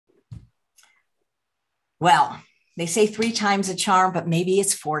Well, they say 3 times a charm, but maybe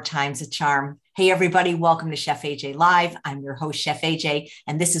it's 4 times a charm. Hey, everybody, welcome to Chef AJ Live. I'm your host, Chef AJ,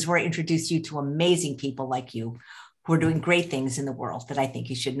 and this is where I introduce you to amazing people like you who are doing great things in the world that I think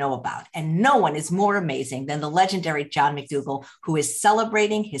you should know about. And no one is more amazing than the legendary John McDougall, who is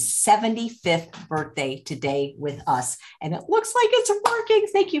celebrating his 75th birthday today with us. And it looks like it's working.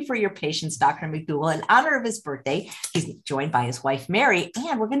 Thank you for your patience, Dr. McDougall. In honor of his birthday, he's joined by his wife, Mary,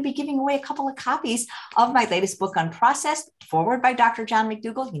 and we're going to be giving away a couple of copies of my latest book, Unprocessed, forward by Dr. John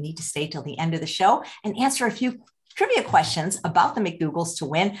McDougall. You need to stay till the end of the show and answer a few trivia questions about the McDougalls to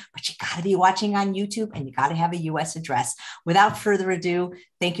win, but you got to be watching on YouTube and you got to have a U.S. address. Without further ado,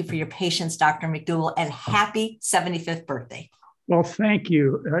 thank you for your patience, Dr. McDougall, and happy 75th birthday. Well, thank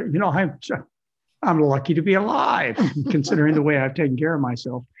you. I'm lucky to be alive, considering the way I've taken care of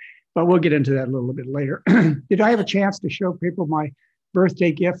myself. But we'll get into that a little bit later. Did I have a chance to show people my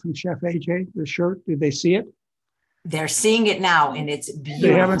birthday gift from Chef AJ, the shirt? Did they see it? They're seeing it now, and it's beautiful.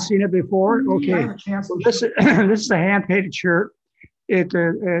 They haven't seen it before? Okay. Well, this is a hand-painted shirt. It's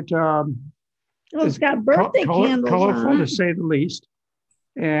got birthday candles colorful, on to it. say the least.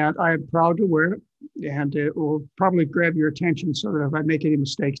 And I'm proud to wear it. And it will probably grab your attention so that if I make any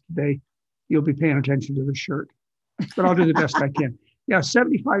mistakes today, you'll be paying attention to the shirt. But I'll do the best I can. Yeah,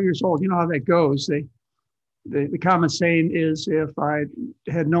 75 years old. You know how that goes. The common saying is, if I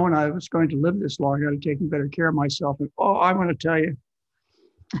had known I was going to live this long, I'd have taken better care of myself. And I'm going to tell you,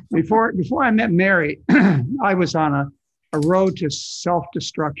 before I met Mary, I was on a road to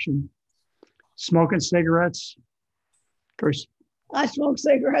self-destruction, smoking cigarettes. Of course, I smoke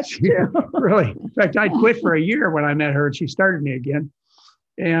cigarettes too. really. In fact, I quit for a year when I met her, and she started me again.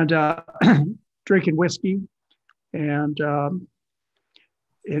 And drinking whiskey and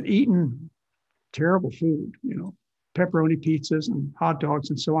eating terrible food, pepperoni pizzas and hot dogs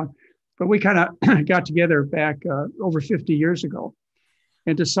and so on. But we kind of got together back over 50 years ago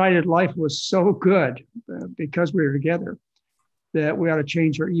and decided life was so good because we were together that we ought to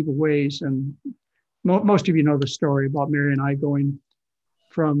change our evil ways. And most of you know the story about Mary and I going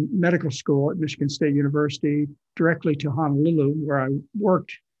from medical school at Michigan State University directly to Honolulu, where I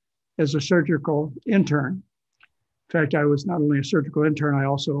worked as a surgical intern. In fact, I was not only a surgical intern, I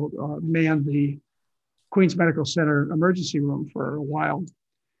also manned the Queens Medical Center emergency room for a while.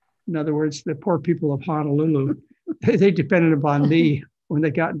 In other words, the poor people of Honolulu, they depended upon me when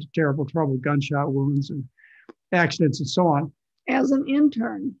they got into terrible trouble, gunshot wounds and accidents and so on. As an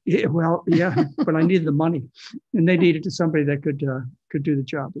intern. Yeah, well, yeah, but I needed the money, and they needed somebody that could do the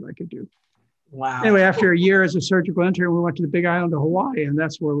job that I could do. Wow. Anyway, after a year as a surgical intern, we went to the Big Island of Hawaii, and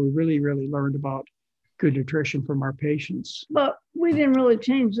that's where we really, really learned about good nutrition from our patients. But we didn't really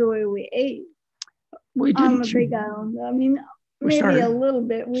change the way we ate We on didn't. the Big Island. I mean, We maybe started- a little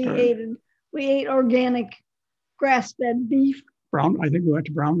bit. We ate organic grass-fed beef. I think we went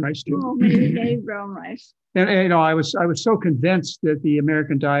to brown rice too. Oh, maybe they ate brown rice. And I was so convinced that the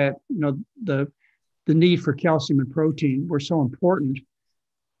American diet, the need for calcium and protein were so important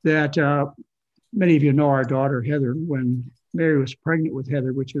that many of you know our daughter Heather. When Mary was pregnant with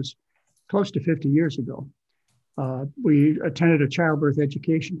Heather, which was close to 50 years ago, we attended a childbirth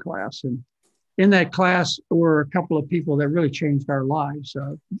education class, and in that class were a couple of people that really changed our lives,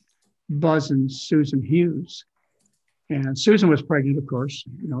 Buzz and Susan Hughes. And Susan was pregnant, of course.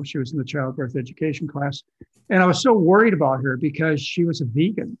 She was in the childbirth education class. And I was so worried about her because she was a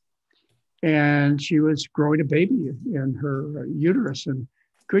vegan and she was growing a baby in her uterus. And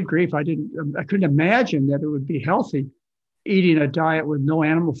good grief, I couldn't imagine that it would be healthy eating a diet with no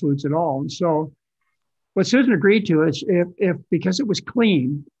animal foods at all. And so what Susan agreed to is if because it was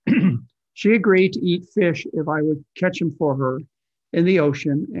clean, she agreed to eat fish if I would catch them for her in the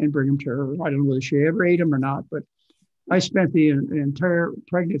ocean and bring them to her. I don't know whether she ever ate them or not, but I spent the entire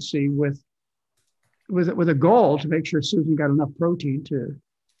pregnancy with a goal to make sure Susan got enough protein to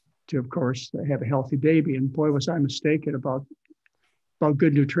of course, have a healthy baby. And boy, was I mistaken about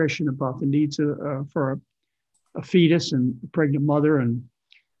good nutrition, about the needs for a fetus and a pregnant mother. And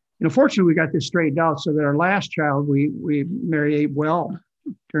fortunately, we got this straightened out so that our last child, Mary ate well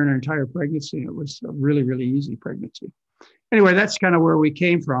during our entire pregnancy. It was a really, really easy pregnancy. Anyway, that's kind of where we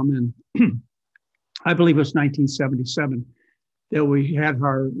came from. And I believe it was 1977 that we had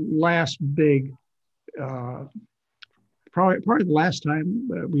our last big, probably the last time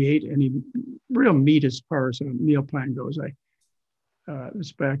we ate any real meat as far as a meal plan goes. It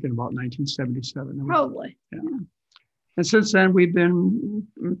was back in about 1977. Probably. Yeah. And since then, we've been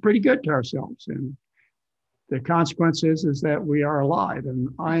pretty good to ourselves. And the consequence is that we are alive. And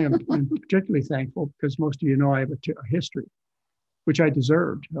I'm particularly thankful because most of you know I have a history which I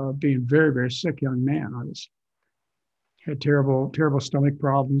deserved, being a very, very sick young man. Had terrible, terrible stomach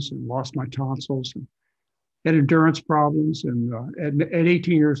problems and lost my tonsils and had endurance problems. And at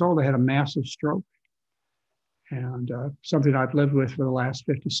 18 years old, I had a massive stroke, and something I've lived with for the last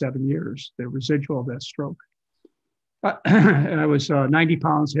 57 years, the residual of that stroke. I was 90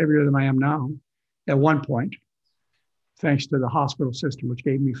 pounds heavier than I am now at one point, thanks to the hospital system, which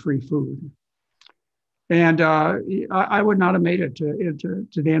gave me free food. And I would not have made it to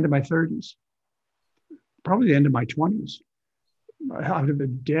the end of my 30s, probably the end of my 20s. I would have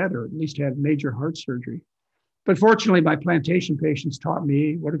been dead, or at least had major heart surgery. But fortunately, my plantation patients taught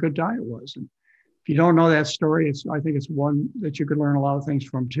me what a good diet was. And if you don't know that story, I think it's one that you could learn a lot of things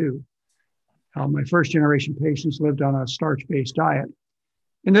from too. My first generation patients lived on a starch-based diet.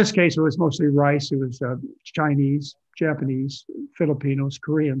 In this case, it was mostly rice. It was Chinese, Japanese, Filipinos,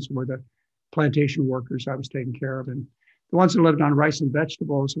 Koreans were the plantation workers I was taking care of. And the ones that lived on rice and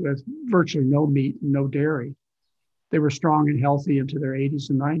vegetables with virtually no meat and no dairy, they were strong and healthy into their 80s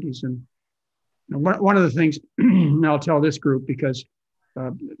and 90s. And one of the things, and I'll tell this group because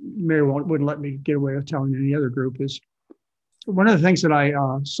Mary wouldn't let me get away with telling any other group, is one of the things that I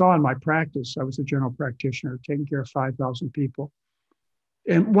saw in my practice. I was a general practitioner taking care of 5,000 people.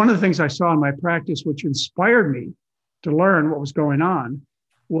 And one of the things I saw in my practice, which inspired me to learn what was going on,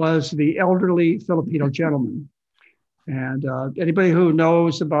 was the elderly Filipino gentleman. And anybody who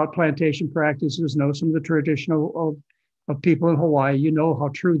knows about plantation practices knows some of the traditional of people in Hawaii. You know how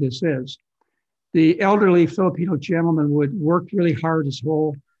true this is. The elderly Filipino gentleman would work really hard his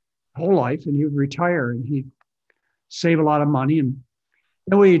whole life, and he would retire and he'd save a lot of money. And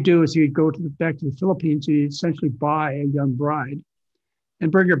then what he'd do is he'd go back to the Philippines. He'd essentially buy a young bride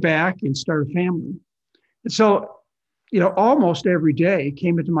and bring her back and start a family. And so, almost every day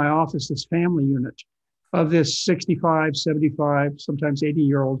came into my office this family unit of this 65, 75, sometimes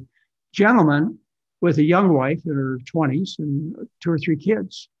 80-year-old gentleman with a young wife in her 20s and 2 or 3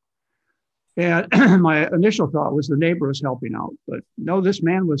 kids. And my initial thought was the neighbor was helping out, but no, this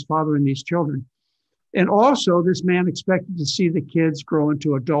man was fathering these children. And also this man expected to see the kids grow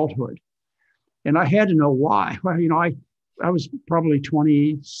into adulthood. And I had to know why. Well, I was probably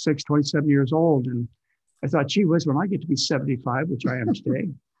 26, 27 years old. And I thought, gee whiz, when I get to be 75, which I am today,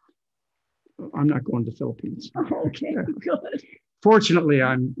 I'm not going to the Philippines. Okay, good. Fortunately,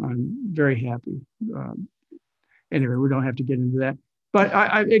 I'm very happy. Anyway, we don't have to get into that. But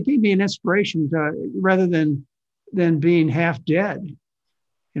it gave me an inspiration rather than being half dead,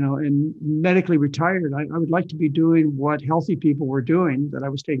 and medically retired. I would like to be doing what healthy people were doing that I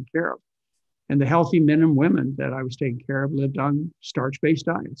was taking care of. And the healthy men and women that I was taking care of lived on starch-based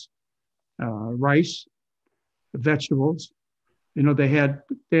diets, rice, vegetables. They had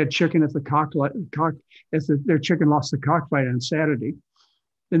chicken at their chicken lost the cockfight on Saturday.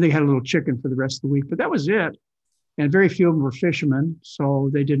 Then they had a little chicken for the rest of the week, but that was it. And very few of them were fishermen, so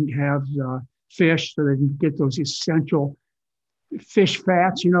they didn't have fish, so they didn't get those essential fish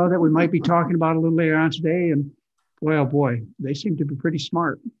fats, that we might be talking about a little later on today. And boy, oh boy, they seem to be pretty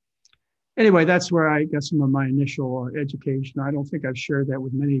smart. Anyway, that's where I got some of my initial education. I don't think I've shared that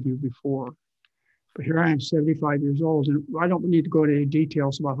with many of you before. But here I am, 75 years old, and I don't need to go into any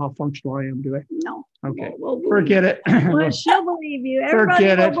details about how functional I am, do I? No. Okay, forget it. She'll believe you. Everybody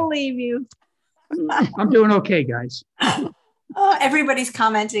will believe you. I'm doing okay, guys. Everybody's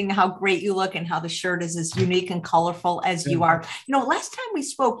commenting how great you look and how the shirt is as unique and colorful as you are. Last time we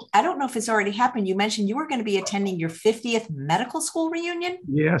spoke, I don't know if it's already happened. You mentioned you were going to be attending your 50th medical school reunion.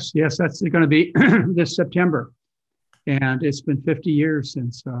 Yes, that's going to be this September. And it's been 50 years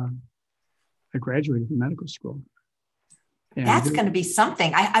since I graduated from medical school. And that's going to be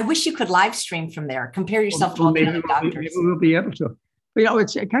something. I wish you could live stream from there. Compare yourself to all the other doctors. Maybe we'll be able to. But,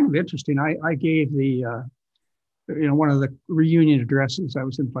 it's kind of interesting. I gave the, one of the reunion addresses. I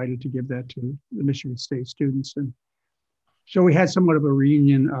was invited to give that to the Michigan State students. And so we had somewhat of a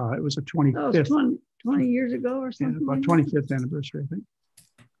reunion. It was a 25th. That was 20 years ago or something. Yeah, about 25th anniversary, I think,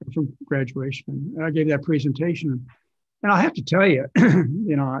 from graduation. And I gave that presentation. And I have to tell you, I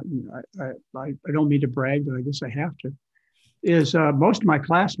don't mean to brag, but I guess I have to, is most of my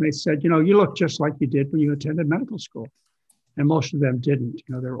classmates said, you look just like you did when you attended medical school. And most of them didn't.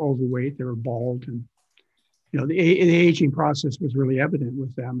 They were overweight, they were bald, and the aging process was really evident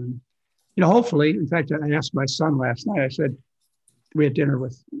with them. And hopefully, in fact, I asked my son last night. I said, we had dinner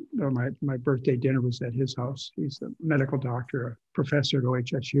with my birthday dinner was at his house. He's a medical doctor, a professor at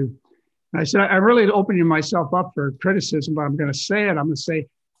OHSU. And I said, I'm really opening myself up for criticism, but I'm going to say it. I'm going to say,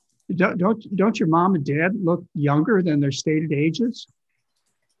 don't your mom and dad look younger than their stated ages?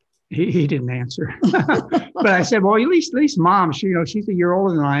 He didn't answer. But I said, well, at least mom, she's a year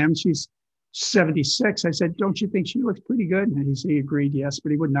older than I am. She's 76. I said, don't you think she looks pretty good? And he agreed, yes,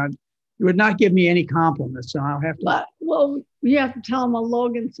 but he would not give me any compliments. So I'll have to. Well, you have to tell him what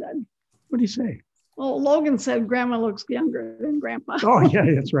Logan said. What do you say? Well, Logan said Grandma looks younger than Grandpa. Oh, yeah,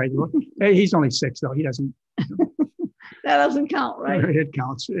 that's right. Hey, he's only 6, though. He doesn't. That doesn't count, right? It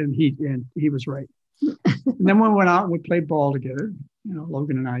counts, and he was right. And then we went out and we played ball together.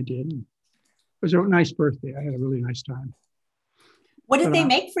 Logan and I did. And it was a nice birthday. I had a really nice time. What did they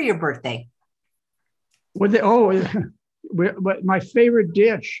make for your birthday? But my favorite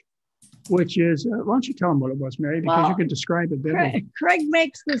dish, which is, why don't you tell them what it was, Mary, because you can describe it better. Craig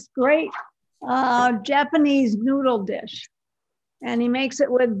makes this great Japanese noodle dish, and he makes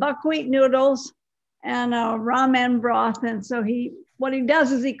it with buckwheat noodles and ramen broth. And so what he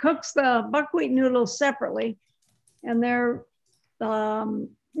does is he cooks the buckwheat noodles separately, and they're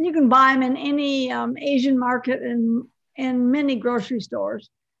you can buy them in any Asian market and in many grocery stores.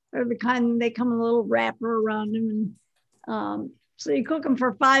 They're the kind, they come in a little wrapper around them, and so you cook them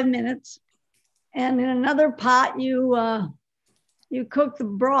for 5 minutes, and in another pot you cook the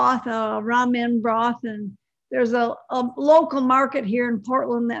broth, ramen broth. And there's a local market here in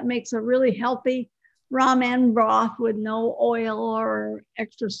Portland that makes a really healthy ramen broth with no oil or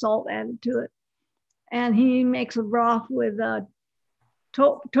extra salt added to it. And he makes a broth with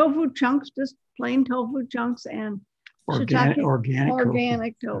tofu chunks, just plain tofu chunks, and organic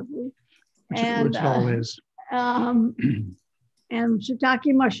tofu, which all is. And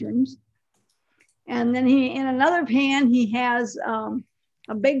shiitake mushrooms. And then in another pan, he has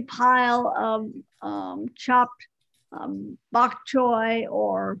a big pile of chopped bok choy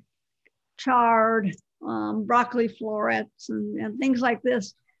or chard broccoli florets and things like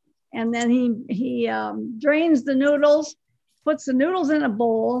this. And then he drains the noodles, puts the noodles in a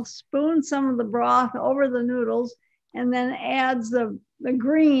bowl, spoons some of the broth over the noodles, and then adds the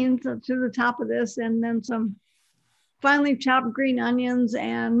greens to the top of this, and then some finely chopped green onions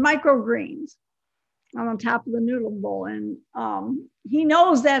and microgreens on the top of the noodle bowl. And he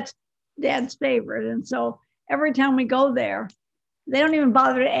knows that's Dad's favorite. And so every time we go there, they don't even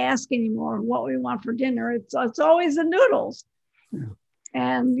bother to ask anymore what we want for dinner. It's always the noodles. Yeah.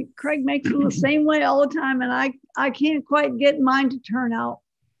 And Craig makes them the same way all the time. And I can't quite get mine to turn out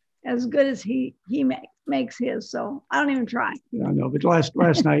as good as he makes his. So I don't even try. Yeah, I know. But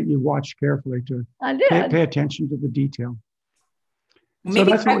last night you watched carefully to pay attention to the detail.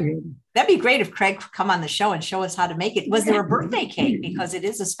 Maybe that'd be great if Craig could come on the show and show us how to make it. Was there a birthday cake? Because it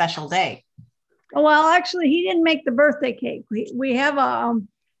is a special day. Well, actually, he didn't make the birthday cake. We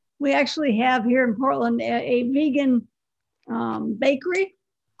actually have here in Portland a vegan bakery,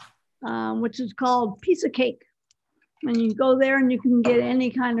 which is called Piece of Cake. And you go there and you can get any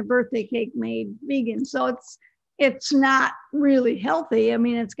kind of birthday cake made vegan. So it's not really healthy. I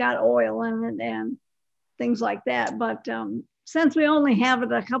mean, it's got oil in it and things like that. But since we only have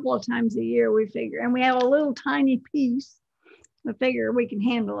it a couple of times a year, we figure, and we have a little tiny piece, I figure we can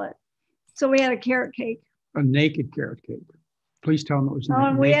handle it. So we had a carrot cake. A naked carrot cake. Please tell them it was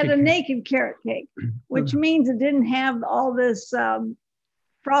naked. We had a naked carrot cake, which means it didn't have all this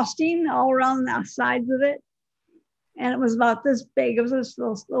frosting all around the sides of it. And it was about this big. It was this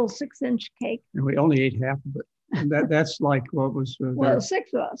little 6-inch cake. And we only ate half of it. And that's like what was well,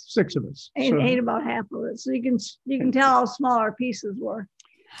 6 of us. 6 of us. Ate about half of it. So you can tell how small our pieces were.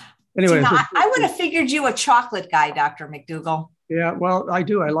 Anyway, I would have figured you a chocolate guy, Dr. McDougall. Yeah, well, I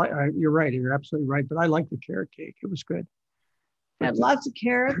do. You're right. You're absolutely right. But I like the carrot cake. It was good. Had lots of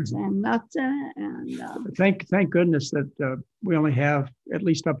carrots and nuts in it. And thank goodness that we only have, at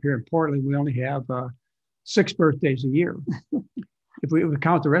least up here in Portland, we only have 6 birthdays a year. If we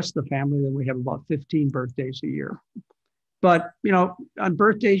count the rest of the family, then we have about 15 birthdays a year. But, on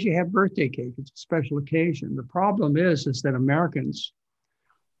birthdays, you have birthday cake. It's a special occasion. The problem is that Americans,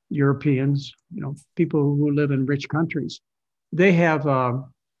 Europeans, people who live in rich countries, they have a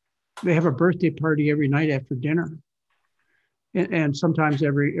birthday party every night after dinner. And sometimes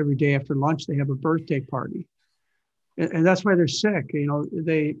every day after lunch, they have a birthday party. And that's why they're sick.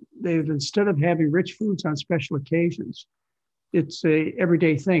 They've instead of having rich foods on special occasions, it's a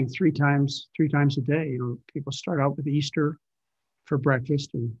everyday thing, three times a day. People start out with Easter for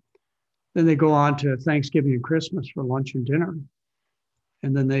breakfast, and then they go on to Thanksgiving and Christmas for lunch and dinner.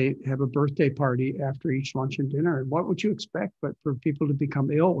 And then they have a birthday party after each lunch and dinner. And what would you expect but for people to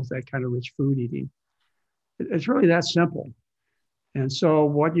become ill with that kind of rich food eating? It's really that simple. And so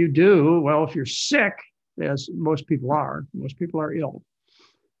what you do, well, if you're sick, as most people are ill,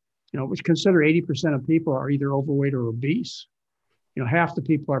 which consider 80% of people are either overweight or obese. Half the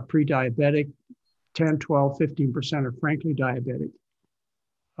people are pre-diabetic, 10, 12, 15% are frankly diabetic.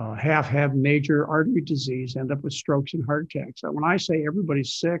 Half have major artery disease, end up with strokes and heart attacks. When I say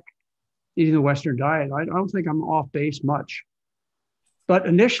everybody's sick eating the Western diet, I don't think I'm off base much. But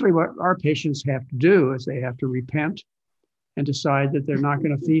initially, what our patients have to do is they have to repent and decide that they're not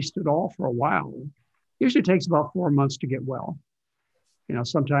going to feast at all for a while. Usually takes about 4 months to get well.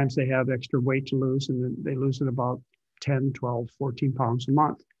 Sometimes they have extra weight to lose, and then they lose it about 10, 12, 14 pounds a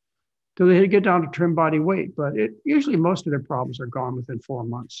month. So they get down to trim body weight, but usually most of their problems are gone within 4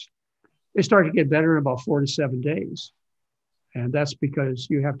 months. They start to get better in about 4 to 7 days. And that's because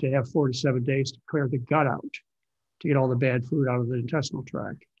you have to have 4 to 7 days to clear the gut out, to get all the bad food out of the intestinal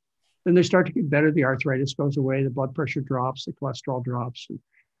tract. Then they start to get better. The arthritis goes away, the blood pressure drops, the cholesterol drops. And,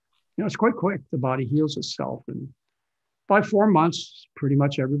 it's quite quick. The body heals itself. And by 4 months, pretty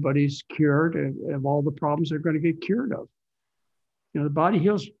much everybody's cured of all the problems they're going to get cured of. The body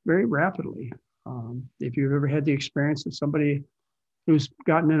heals very rapidly. If you've ever had the experience of somebody who's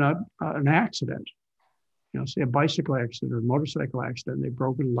gotten in an accident, say a bicycle accident or a motorcycle accident, they've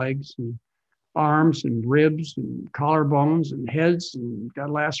broken legs and arms and ribs and collarbones and heads and got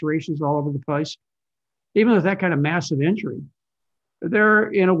lacerations all over the place. Even with that kind of massive injury, they're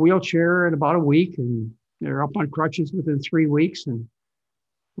in a wheelchair in about a week, and they're up on crutches within 3 weeks. And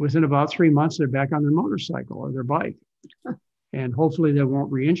within about 3 months, they're back on their motorcycle or their bike. And hopefully they won't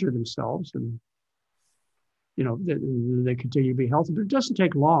re-injure themselves, and they continue to be healthy. But it doesn't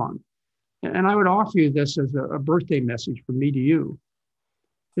take long. And I would offer you this as a birthday message from me to you,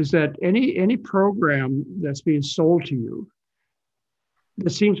 is that any program that's being sold to you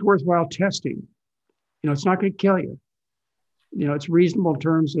that seems worthwhile testing, it's not going to kill you. It's reasonable in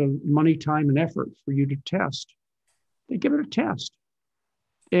terms of money, time, and effort for you to test. They give it a test.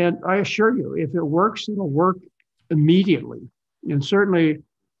 And I assure you, if it works, it'll work immediately. And certainly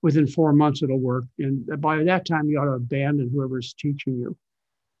within 4 months, it'll work. And by that time, you ought to abandon whoever's teaching you.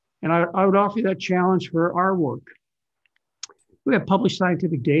 And I would offer you that challenge for our work. We have published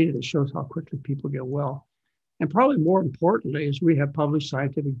scientific data that shows how quickly people get well. And probably more importantly is we have published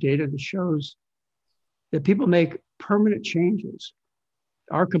scientific data that shows that people make permanent changes.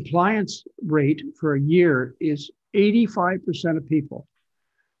 Our compliance rate for a year is 85% of people.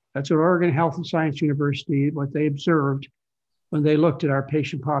 That's what Oregon Health and Science University, what they observed when they looked at our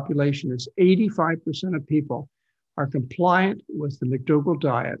patient population, is 85% of people are compliant with the McDougall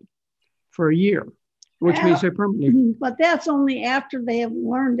diet for a year, which means they're permanently. But that's only after they have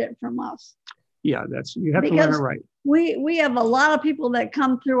learned it from us. Yeah, you have to learn it right. We have a lot of people that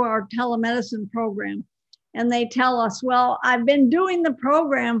come through our telemedicine program, and they tell us, well, I've been doing the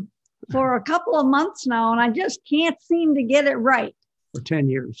program for a couple of months now, and I just can't seem to get it right. For 10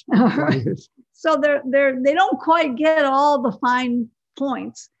 years. So they don't quite get all the fine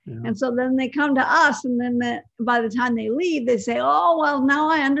points. Yeah. And so then they come to us, and then by the time they leave, they say, oh, well, now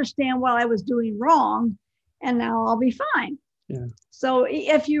I understand what I was doing wrong, and now I'll be fine. Yeah. So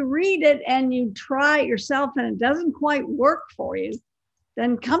if you read it and you try it yourself and it doesn't quite work for you,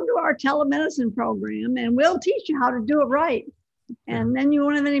 then come to our telemedicine program and we'll teach you how to do it right. And then you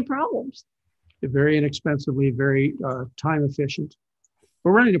won't have any problems. They're very inexpensively, very time efficient.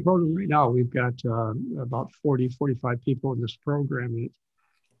 We're running a program right now. We've got about 40, 45 people in this program. It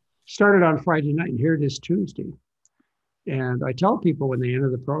started on Friday night, and here it is Tuesday. And I tell people when they enter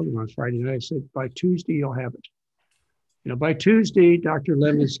the program on Friday night, I said, by Tuesday, you'll have it. By Tuesday, Dr.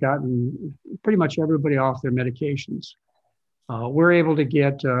 Lim has gotten pretty much everybody off their medications. We're able to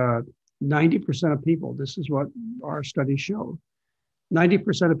get 90% of people, this is what our studies show,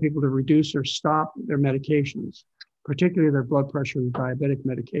 90% of people to reduce or stop their medications, particularly their blood pressure and diabetic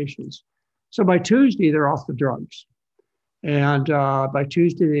medications. So by Tuesday, they're off the drugs. And by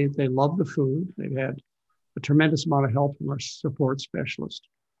Tuesday, they love the food. They've had a tremendous amount of help from our support specialist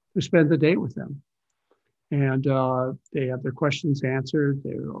who spend the day with them. And they have their questions answered.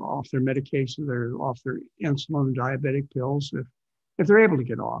 They're off their medication. They're off their insulin and diabetic pills if they're able to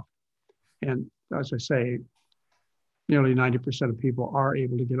get off. And as I say, nearly 90% of people are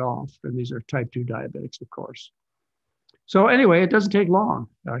able to get off. And these are type 2 diabetics, of course. So anyway, it doesn't take long.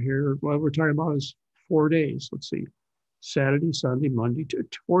 Here, what we're talking about is 4 days. Let's see, Saturday, Sunday, Monday,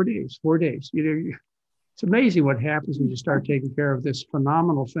 4 days, 4 days. It's amazing what happens when you start taking care of this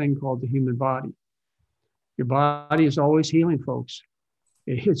phenomenal thing called the human body. Your body is always healing, folks.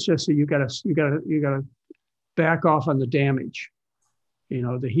 It's just that you gotta back off on the damage.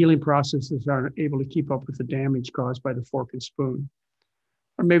 The healing processes aren't able to keep up with the damage caused by the fork and spoon,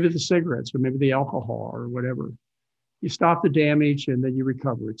 or maybe the cigarettes, or maybe the alcohol, or whatever. You stop the damage and then you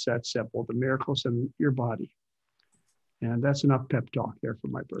recover. It's that simple. The miracles in your body. And that's enough pep talk there for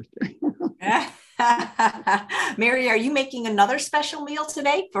my birthday. Mary, are you making another special meal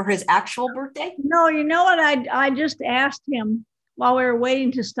today for his actual birthday? No, you know what? I just asked him while we were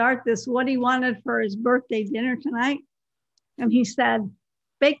waiting to start this what he wanted for his birthday dinner tonight. And he said,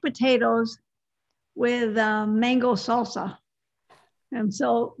 baked potatoes with mango salsa. And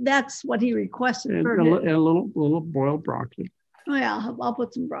so that's what he requested. And for a little boiled broccoli. Oh, yeah, I'll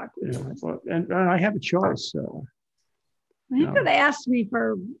put some broccoli. Yeah, and I have a choice. He could have asked me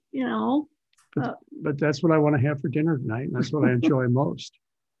for, but that's what I want to have for dinner tonight. And that's what I enjoy most.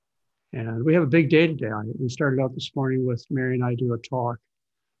 And we have a big day today. We started out this morning with Mary and I do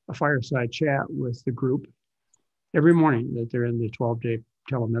a fireside chat with the group every morning that they're in the 12-day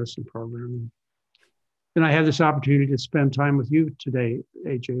telemedicine program. And I have this opportunity to spend time with you today,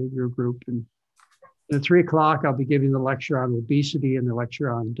 AJ, your group. And at 3 o'clock, I'll be giving the lecture on obesity and the lecture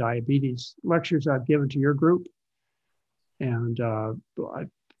on diabetes, lectures I've given to your group. And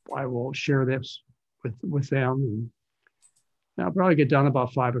I will share this with them. And I'll probably get done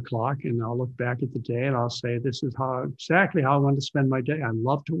about 5 o'clock, and I'll look back at the day and I'll say, this is exactly how I want to spend my day. I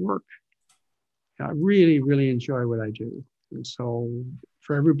love to work. I really, really enjoy what I do. And so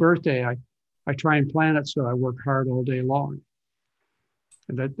for every birthday, I try and plan it so I work hard all day long.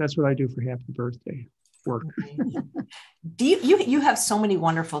 And that's what I do for happy birthday work. Do you have so many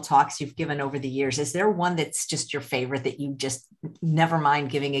wonderful talks you've given over the years. Is there one that's just your favorite that you just never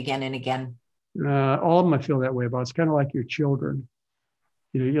mind giving again and again? All of them I feel that way about. It's kind of like your children.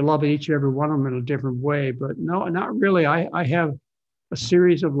 You love each and every one of them in a different way, but no, not really. I have a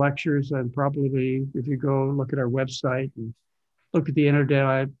series of lectures, and probably if you go look at our website and look at the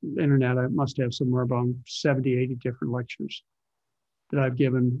internet, I must have somewhere about 70, 80 different lectures that I've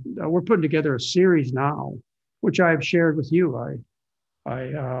given. We're putting together a series now, which I've shared with you.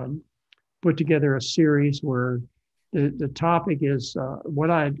 I put together a series where the topic is what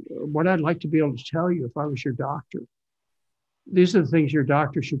I'd like to be able to tell you if I was your doctor. These are the things your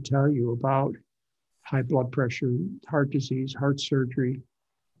doctor should tell you about high blood pressure, heart disease, heart surgery,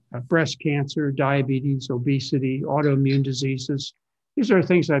 breast cancer, diabetes, obesity, autoimmune diseases. These are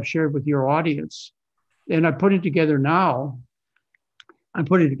things I've shared with your audience. And I put it together now. I'm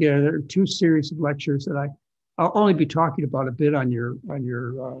putting together 2 series of lectures that I'll only be talking about a bit on your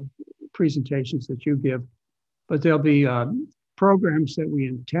presentations that you give, but there'll be programs that we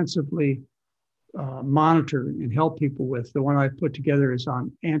intensively monitor and help people with. The one I put together is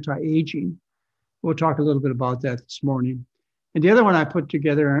on anti-aging. We'll talk a little bit about that this morning. And the other one I put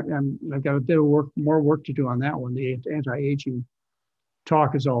together, and I've got a bit of more work to do on that one. The anti-aging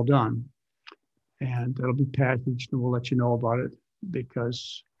talk is all done, and it'll be packaged, and we'll let you know about it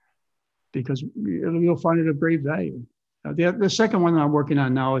because you'll find it of great value. The second one that I'm working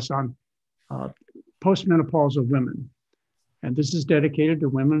on now is on postmenopausal women, and this is dedicated to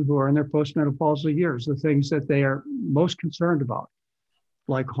women who are in their postmenopausal years, the things that they are most concerned about,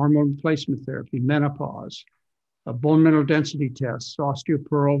 like hormone replacement therapy, menopause, bone mineral density tests,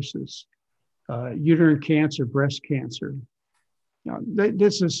 osteoporosis, uterine cancer, breast cancer. Now,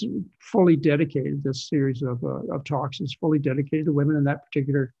 this is fully dedicated, this series of talks is fully dedicated to women in that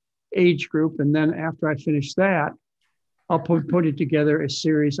particular age group. And then after I finish that, I'll put it together a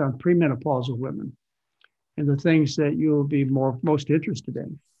series on premenopausal women and the things that you'll be most interested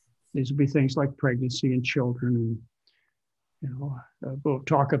in. These will be things like pregnancy and children, and we'll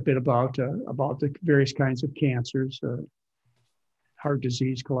talk a bit about the various kinds of cancers, heart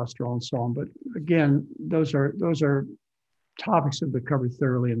disease, cholesterol, and so on. But again, those are topics that have been covered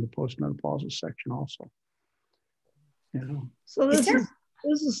thoroughly in the postmenopausal section also. So this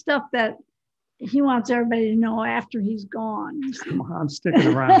is stuff that he wants everybody to know after he's gone. I'm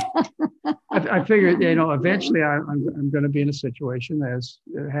sticking around. I figured, eventually I'm going to be in a situation, as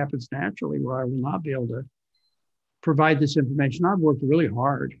it happens naturally, where I will not be able to provide this information. I've worked really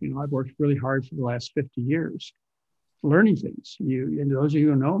hard. I've worked really hard for the last 50 years, learning things. And those of you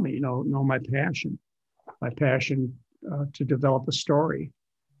who know me, know my passion to develop a story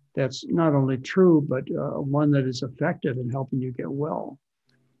that's not only true, but one that is effective in helping you get well.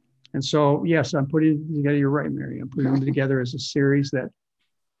 And so, yes, I'm putting it together. You're right, Mary. I'm putting them together as a series that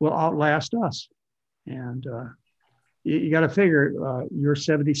will outlast us. And you got to figure, you're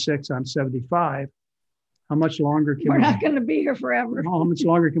 76, I'm 75. How much longer can we're not going to be here forever? How much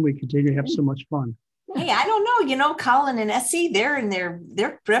longer can we continue to have so much fun? Hey, I don't know. Colin and Essie,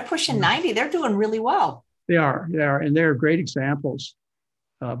 they're pushing 90. They're doing really well. They are, and they're great examples,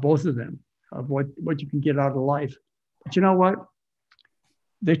 both of them, of what you can get out of life. But you know what?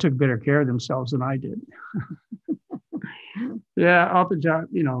 They took better care of themselves than I did. Yeah, up until,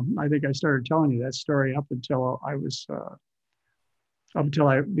 I think I started telling you that story up until I was Up until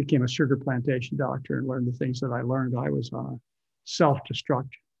I became a sugar plantation doctor and learned the things that I learned, I was on a self-destruct,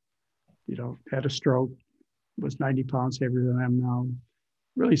 had a stroke, was 90 pounds heavier than I am now,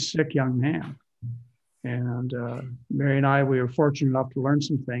 really sick young man. And Mary and I, we were fortunate enough to learn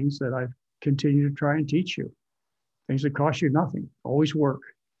some things that I continue to try and teach you. Things that cost you nothing, always work.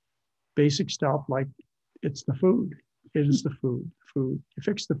 Basic stuff like it's the food. It is the food. Food. You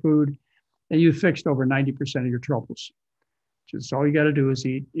fix the food, and you fixed over 90% of your troubles. Just all you got to do is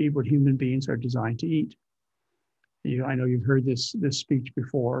eat what human beings are designed to eat. I know you've heard this speech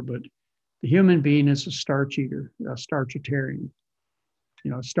before, but the human being is a starch eater, a starchitarian,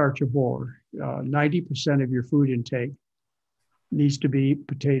 starchivore. 90% of your food intake needs to be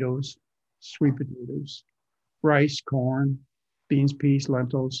potatoes, sweet potatoes, rice, corn, beans, peas,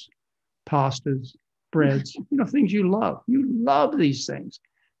 lentils, pastas, breads, things you love. You love these things.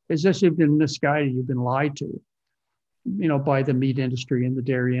 It's just you've been misguided, you've been lied to, by the meat industry and the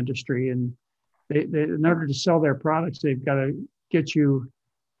dairy industry. And they in order to sell their products, they've got to get you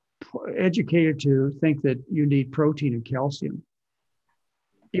educated to think that you need protein and calcium.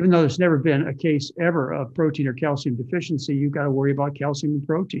 Even though there's never been a case ever of protein or calcium deficiency, you've got to worry about calcium and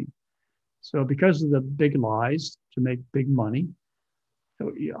protein. So because of the big lies to make big money,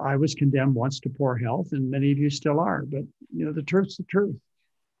 I was condemned once to poor health, and many of you still are. But the truth's the truth.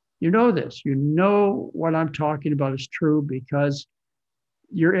 You know this. You know what I'm talking about is true because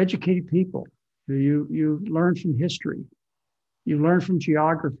you're educated people. You learn from history. You learn from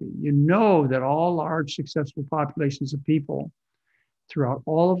geography. You know that all large, successful populations of people throughout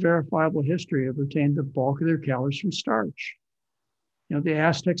all of verifiable history have retained the bulk of their calories from starch. The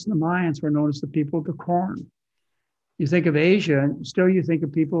Aztecs and the Mayans were known as the people of the corn. You think of Asia, and still you think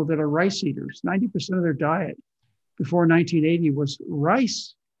of people that are rice eaters. 90% of their diet before 1980 was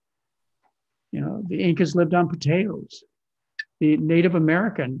rice. The Incas lived on potatoes. The Native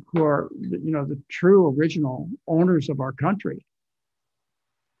American, who are, the true original owners of our country,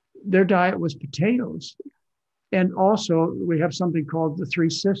 their diet was potatoes. And also we have something called the Three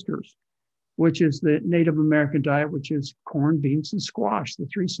Sisters, which is the Native American diet, which is corn, beans, and squash, the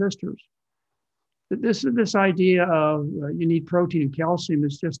Three Sisters. This idea of you need protein and calcium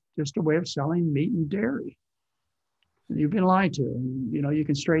is just a way of selling meat and dairy. You've been lied to, and you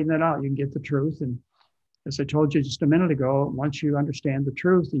can straighten that out. You can get the truth. And as I told you just a minute ago, once you understand the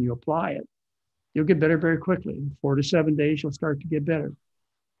truth and you apply it, you'll get better very quickly. In 4 to 7 days, you'll start to get better.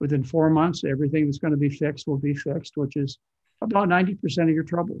 Within 4 months, everything that's going to be fixed will be fixed, which is about 90% of your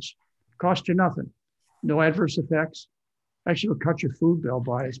troubles. Cost you nothing. No adverse effects. Actually, will cut your food bill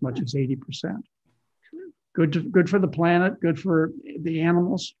by as much as 80%. Good for the planet, good for the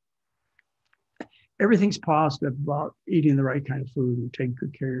animals. Everything's positive about eating the right kind of food and taking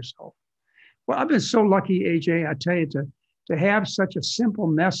good care of yourself. Well, I've been so lucky, AJ, I tell you, to have such a simple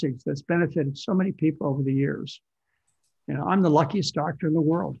message that's benefited so many people over the years. I'm the luckiest doctor in the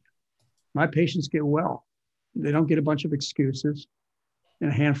world. My patients get well. They don't get a bunch of excuses and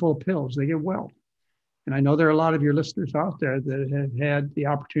a handful of pills. They get well. And I know there are a lot of your listeners out there that have had the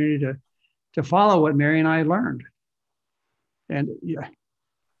opportunity to follow what Mary and I learned. And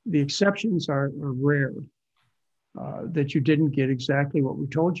the exceptions are rare, that you didn't get exactly what we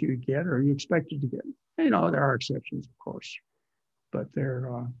told you to get or you expected to get. There are exceptions, of course, but they're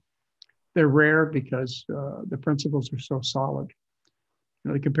rare because the principles are so solid.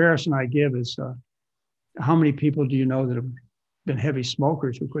 The comparison I give is how many people do you know that have been heavy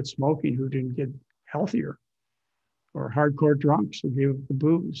smokers who quit smoking who didn't get healthier, or hardcore drunks who gave up the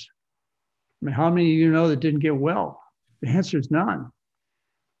booze? How many of you know that didn't get well? The answer is none.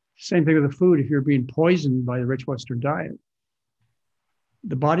 Same thing with the food. If you're being poisoned by the rich Western diet,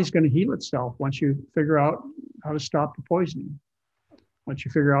 the body's going to heal itself once you figure out how to stop the poisoning. Once you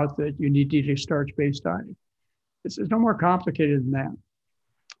figure out that you need to eat a starch-based diet. It's no more complicated than that.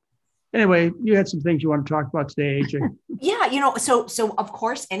 Anyway, you had some things you want to talk about today, AJ. Yeah, so of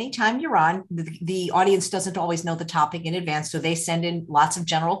course, anytime you're on, the audience doesn't always know the topic in advance, so they send in lots of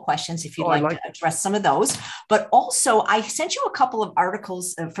general questions if you'd like to address some of those. But also, I sent you a couple of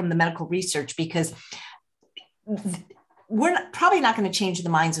articles from the medical research because we're probably not going to change the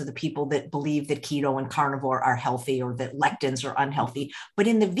minds of the people that believe that keto and carnivore are healthy or that lectins are unhealthy. But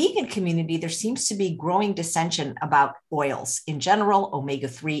in the vegan community, there seems to be growing dissension about oils in general,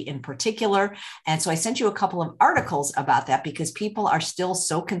 omega-3 in particular. And so I sent you a couple of articles about that because people are still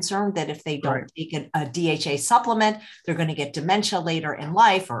so concerned that if they don't take a DHA supplement, they're going to get dementia later in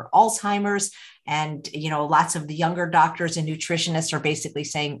life or Alzheimer's. And, lots of the younger doctors and nutritionists are basically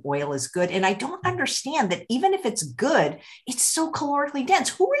saying oil is good. And I don't understand that even if it's good, it's so calorically dense.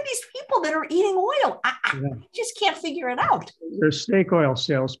 Who are these people that are eating oil? I just can't figure it out. They're snake oil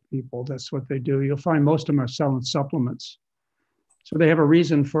salespeople. That's what they do. You'll find most of them are selling supplements. So they have a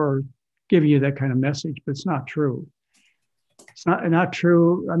reason for giving you that kind of message, but it's not true. It's not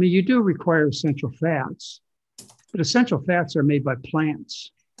true. I mean, you do require essential fats, but essential fats are made by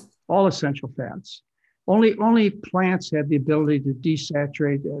plants, all essential fats. Only plants have the ability to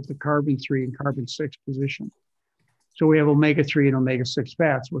desaturate at the carbon-3 and carbon-6 position. So we have omega-3 and omega-6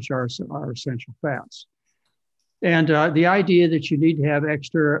 fats, which are essential fats. And the idea that you need to have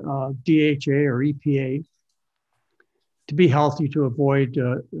extra DHA or EPA to be healthy to avoid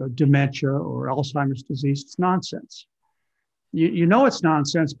dementia or Alzheimer's disease, it's nonsense. You know it's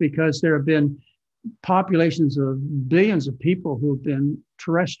nonsense because there have been populations of billions of people who've been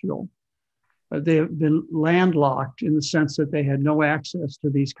terrestrial. They have been landlocked in the sense that they had no access to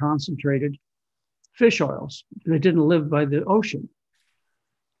these concentrated fish oils. They didn't live by the ocean.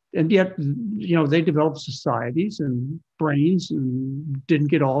 And yet, they developed societies and brains and didn't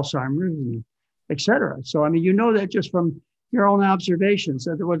get Alzheimer's and et cetera. So, I mean, that just from your own observations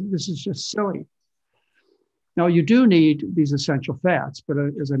that this is just silly. Now, you do need these essential fats, but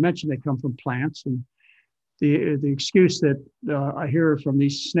as I mentioned, they come from plants. And the excuse that I hear from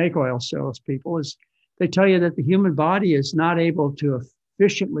these snake oil salespeople is they tell you that the human body is not able to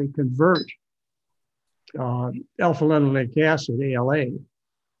efficiently convert alpha-linoleic acid, ALA,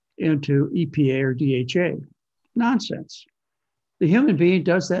 into EPA or DHA. Nonsense. The human being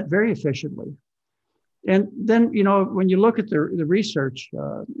does that very efficiently. And then, when you look at the research,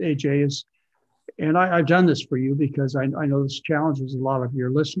 AJ, and I've done this for you because I know this challenges a lot of your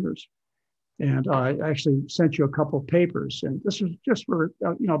listeners. And I actually sent you a couple of papers. And this was just for,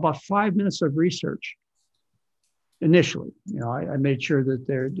 about 5 minutes of research initially. I made sure that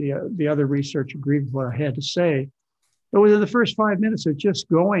the other research agreed with what I had to say. But within the first 5 minutes of just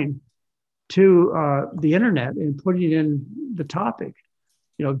going to the internet and putting in the topic,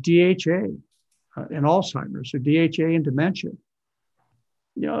 DHA and Alzheimer's or DHA and dementia,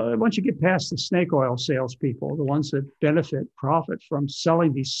 once you get past the snake oil salespeople, the ones that profit from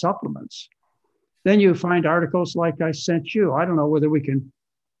selling these supplements, then you find articles like I sent you. I don't know whether we can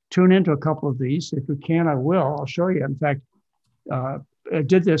tune into a couple of these. If we can, I will. I'll show you. In fact, I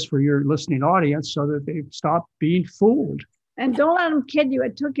did this for your listening audience so that they stop being fooled. And don't let him kid you.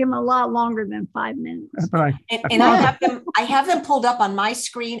 It took him a lot longer than 5 minutes. I have them pulled up on my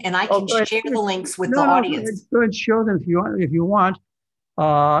screen, and I can share the links with the audience. Go ahead, show them if you want.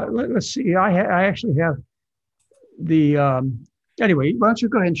 Let's see. I actually have the. Anyway, why don't you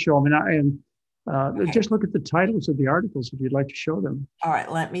go ahead and show them, and just look at the titles of the articles if you'd like to show them. All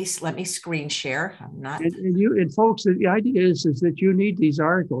right, let me screen share. I'm not. And folks, the idea is that you need these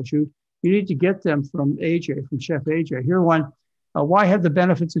articles. You need to get them from AJ, from Chef AJ. Here one. Why have the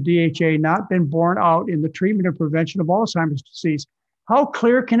benefits of DHA not been borne out in the treatment and prevention of Alzheimer's disease? How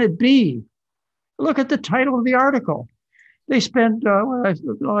clear can it be? Look at the title of the article. They spend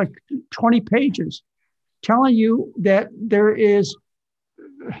like 20 pages telling you that there's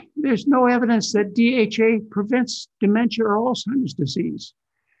no evidence that DHA prevents dementia or Alzheimer's disease.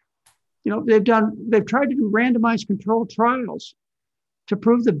 They've tried to do randomized controlled trials to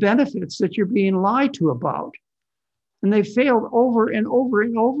prove the benefits that you're being lied to about. And they failed over and over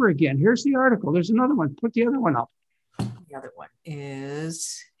and over again. Here's the article. There's another one. Put the other one up. The other one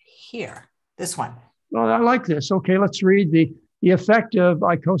is here. This one. Well, I like this. Okay, let's read the effect of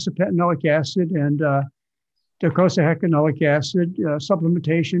icosapentaenoic acid and docosahexaenoic acid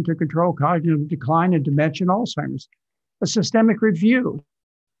supplementation to control cognitive decline and dementia and Alzheimer's. A systemic review.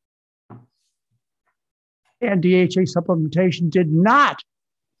 And DHA supplementation did not.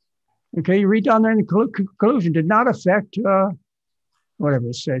 Okay, you read down there in the conclusion, did not affect whatever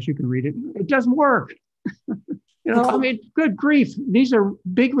it says. You can read it. It doesn't work. Good grief. These are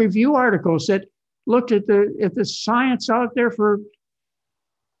big review articles that looked at the science out there for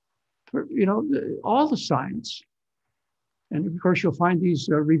all the science. And of course, you'll find these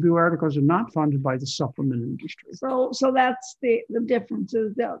review articles are not funded by the supplement industry. So that's the difference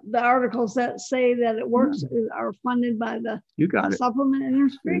is the articles that say that it works are funded by the supplement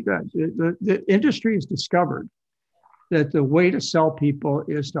industry. You got it. The industry has discovered that the way to sell people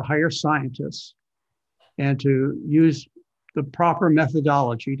is to hire scientists and to use the proper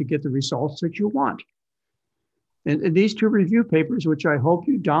methodology to get the results that you want. And these two review papers, which I hope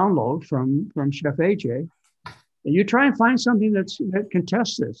you download from Chef AJ, and you try and find something that can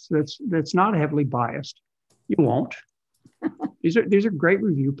test this, that's not heavily biased. You won't. These are great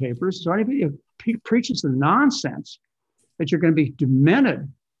review papers. So anybody who preaches the nonsense that you're going to be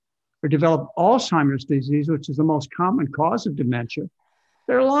demented or develop Alzheimer's disease, which is the most common cause of dementia,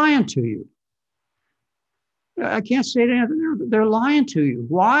 they're lying to you. I can't say anything. They're lying to you.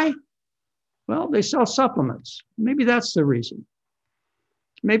 Why? Well, they sell supplements. Maybe that's the reason.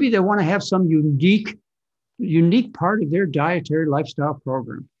 Maybe they want to have some unique part of their dietary lifestyle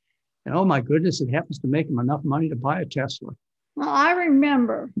program. And oh my goodness, it happens to make them enough money to buy a Tesla. Well, I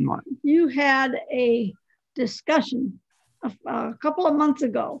remember you had a discussion a couple of months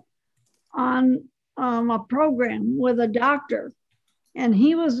ago on a program with a doctor, and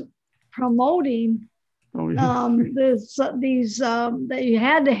he was promoting that you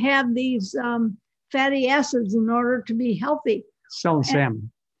had to have these fatty acids in order to be healthy. Selling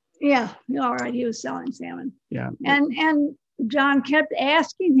salmon. Yeah, all right. He was selling salmon. Yeah. And John kept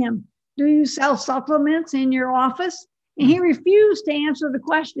asking him, "Do you sell supplements in your office?" And he refused to answer the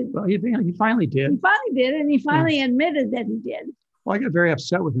question. Well, he finally did. He finally did, and he finally admitted that he did. Well, I got very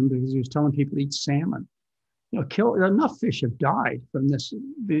upset with him because he was telling people to eat salmon. Enough fish have died from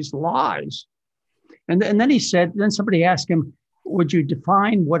these lies. And then he said, then somebody asked him, "Would you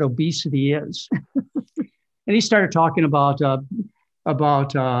define what obesity is?" And he started talking about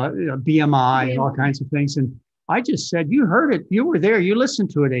BMI and all kinds of things. And I just said, "You heard it. You were there. You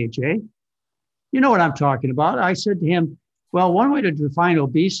listened to it, AJ. You know what I'm talking about." I said to him, "Well, one way to define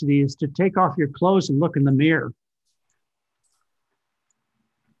obesity is to take off your clothes and look in the mirror.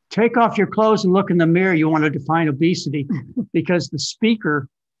 Take off your clothes and look in the mirror. You want to define obesity," because the speaker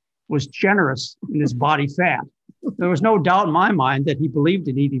was generous in his body fat. There was no doubt in my mind that he believed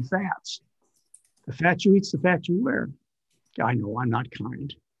in eating fats. The fat you eat's the fat you wear. I know I'm not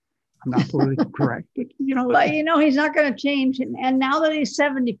kind. I'm not politically correct, but he's not going to change. And now that he's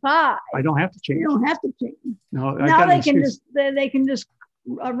 75, I don't have to change. You don't have to change. No, now they can just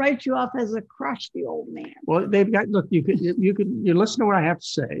write you off as a crusty old man. Well, you listen to what I have to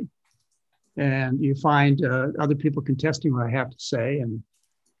say, and you find other people contesting what I have to say, and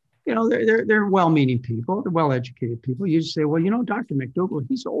they're well-meaning people, they're well-educated people. You just say, "Well, Dr. McDougall,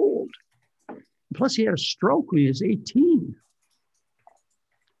 he's old. Plus, he had a stroke when he was 18.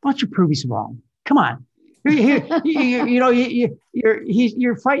 Why don't you prove he's wrong? Come on." You're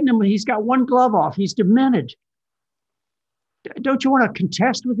fighting him when he's got one glove off. He's demented. Don't you want to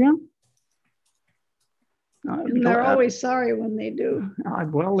contest with him? And they're always sorry when they do.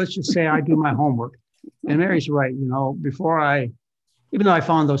 Well, let's just say I do my homework. And Mary's right. Even though I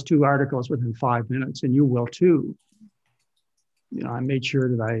found those 2 articles within 5 minutes, and you will too, I made sure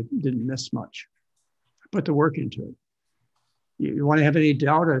that I didn't miss much. I put the work into it. You want to have any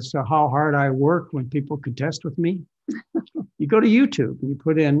doubt as to how hard I work when people contest with me? You go to YouTube and you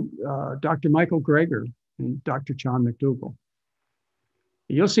put in Dr. Michael Greger and Dr. John McDougall.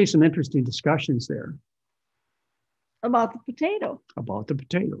 You'll see some interesting discussions there. About the potato. About the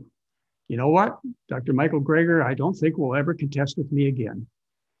potato. You know what? Dr. Michael Greger, I don't think will ever contest with me again.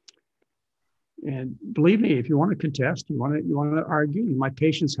 And believe me, if you want to contest, you want to argue, my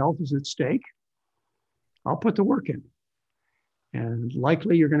patient's health is at stake, I'll put the work in. And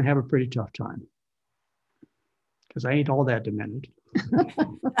likely you're going to have a pretty tough time because I ain't all that demented.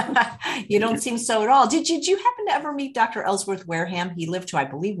 You don't seem so at all. Did you happen to ever meet Dr. Ellsworth Wareham? He lived to, I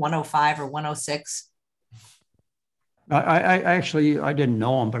believe, 105 or 106. I didn't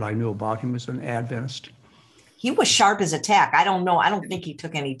know him, but I knew about him as an Adventist. He was sharp as a tack. I don't know. I don't think he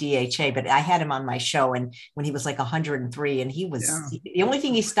took any DHA, but I had him on my show, and when he was like 103, and he was the only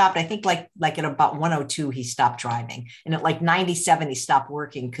thing he stopped, I think like at about 102, he stopped driving. And at like 97, he stopped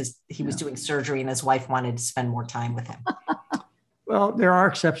working because he was doing surgery and his wife wanted to spend more time with him. Well, there are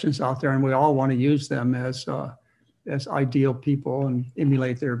exceptions out there, and we all want to use them as ideal people and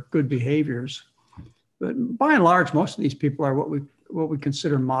emulate their good behaviors. But by and large, most of these people are what we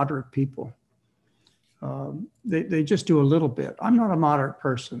consider moderate people. They just do a little bit. I'm not a moderate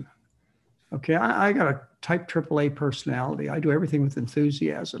person. Okay, I got a type AAA personality. I do everything with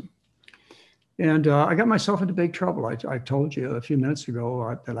enthusiasm. And I got myself into big trouble. I told you a few minutes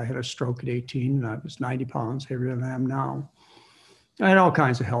ago that I had a stroke at 18 and I was 90 pounds heavier than I am now. I had all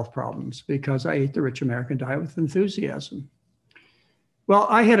kinds of health problems because I ate the rich American diet with enthusiasm. Well,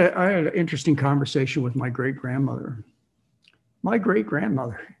 I had an interesting conversation with my great-grandmother. My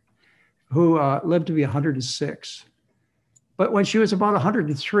great-grandmother, who lived to be 106. But when she was about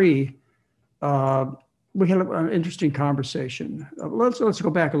 103, we had an interesting conversation. Let's go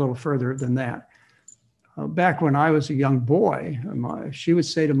back a little further than that. Back when I was a young boy, she would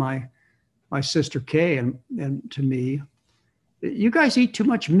say to my sister Kay and to me, "You guys eat too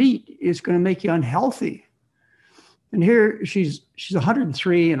much meat. It's going to make you unhealthy." And here she's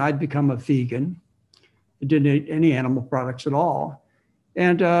 103, and I'd become a vegan. I didn't eat any animal products at all.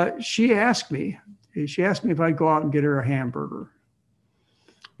 And she asked me if I'd go out and get her a hamburger.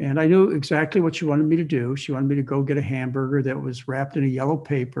 And I knew exactly what she wanted me to do. She wanted me to go get a hamburger that was wrapped in a yellow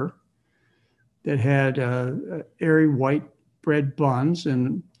paper, that had airy white bread buns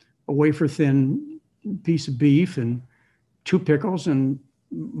and a wafer thin piece of beef and 2 pickles and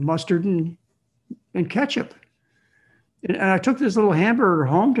mustard and ketchup. And I took this little hamburger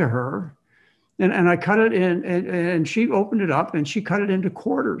home to her, and I cut it in, and she opened it up and she cut it into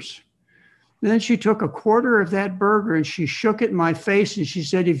quarters. And then she took a quarter of that burger and she shook it in my face and she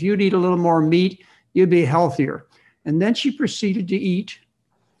said, if you'd eat a little more meat, you'd be healthier. And then she proceeded to eat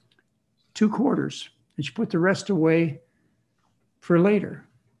 2 quarters, and she put the rest away for later.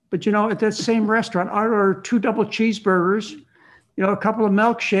 But at that same restaurant, I ordered 2 double cheeseburgers, a couple of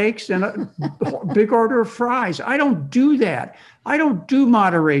milkshakes, and a big order of fries. I don't do that. I don't do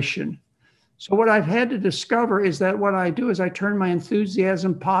moderation. So what I've had to discover is that what I do is I turn my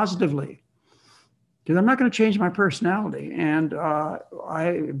enthusiasm positively, because I'm not going to change my personality. And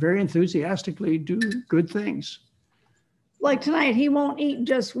I very enthusiastically do good things. Like tonight, he won't eat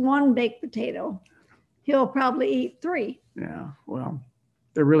just 1 baked potato. He'll probably eat 3. Yeah, well,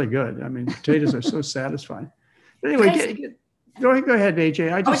 they're really good. I mean, potatoes are so satisfying. But anyway, go ahead,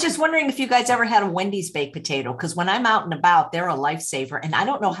 AJ. I was just wondering if you guys ever had a Wendy's baked potato, because when I'm out and about, they're a lifesaver. And I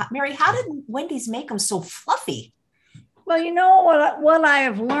don't know, Mary, how did Wendy's make them so fluffy? Well, what I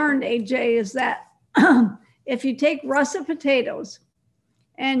have learned, AJ, is that if you take russet potatoes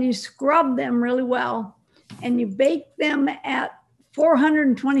and you scrub them really well and you bake them at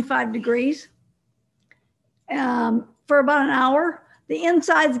 425 degrees for about an hour, the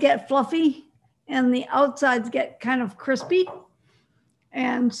insides get fluffy and the outsides get kind of crispy.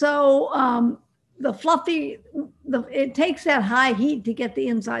 And so it takes that high heat to get the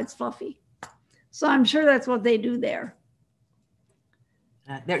insides fluffy. So I'm sure that's what they do there.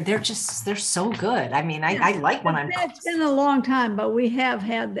 They're so good. I mean, I like when It's been a long time, but we have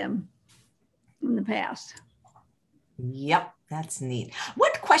had them in the past. Yep, that's neat.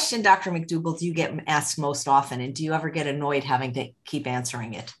 What question, Dr. McDougall, do you get asked most often, and do you ever get annoyed having to keep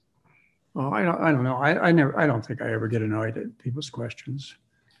answering it? Oh, I don't know. I don't think I ever get annoyed at people's questions.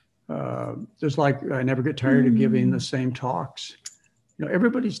 Just like I never get tired of giving the same talks.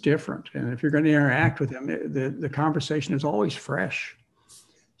 Everybody's different, and if you're going to interact with them, the conversation is always fresh.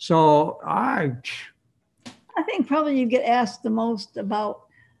 So I think probably you get asked the most about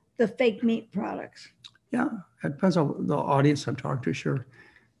the fake meat products. Yeah, it depends on the audience I'm talking to, sure.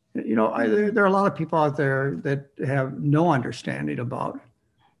 There are a lot of people out there that have no understanding about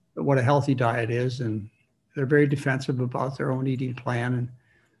what a healthy diet is, and they're very defensive about their own eating plan. And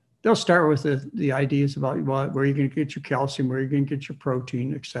they'll start with the ideas about where you're going to get your calcium, where you're going to get your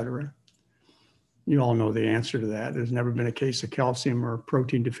protein, et cetera. You all know the answer to that. There's never been a case of calcium or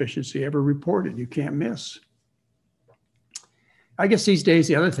protein deficiency ever reported. You can't miss. I guess these days,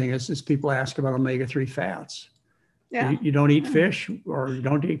 the other thing is people ask about omega-3 fats. Yeah. You don't eat fish or you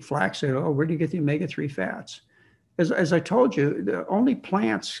don't eat flax. Say, where do you get the omega-3 fats? As I told you, only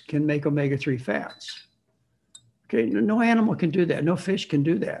plants can make omega-3 fats. Okay, no animal can do that. No fish can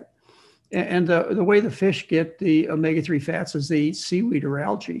do that. And the way the fish get the omega-3 fats is they eat seaweed or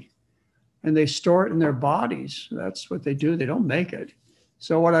algae, and they store it in their bodies. That's what they do. They don't make it.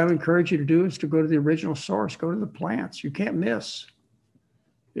 So what I would encourage you to do is to go to the original source, go to the plants. You can't miss.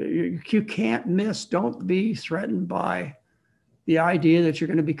 You can't miss. Don't be threatened by the idea that you're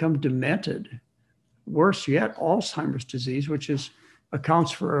going to become demented. Worse yet, Alzheimer's disease, which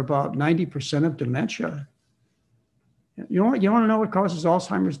accounts for about 90% of dementia. You want to know what causes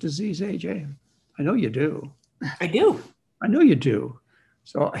Alzheimer's disease, AJ? I know you do. I do. I know you do.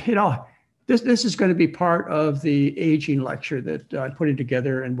 So, this is going to be part of the aging lecture that I'm putting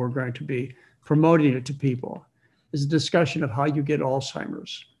together, and we're going to be promoting it to people. Is a discussion of how you get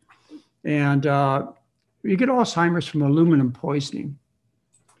Alzheimer's. And you get Alzheimer's from aluminum poisoning.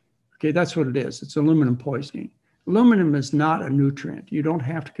 Okay, that's what it is. It's aluminum poisoning. Aluminum is not a nutrient. You don't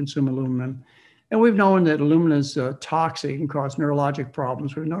have to consume aluminum. And we've known that aluminum is toxic and cause neurologic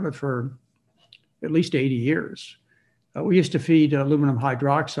problems. We've known it for at least 80 years. We used to feed aluminum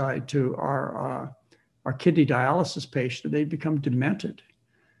hydroxide to our kidney dialysis patient. They'd become demented.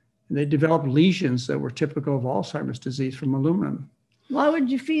 And they developed lesions that were typical of Alzheimer's disease from aluminum. Why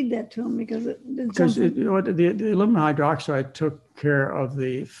would you feed that to them? Because the aluminum hydroxide took care of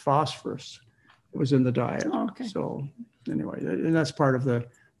the phosphorus that was in the diet. Oh, okay. So anyway, and that's part of the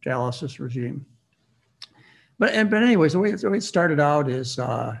dialysis regime. But anyways, the way it started out is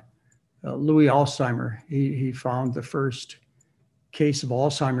Louis Alzheimer. He found the first case of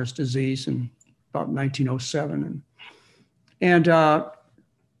Alzheimer's disease in about 1907. And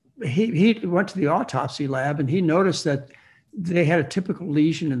he went to the autopsy lab and he noticed that they had a typical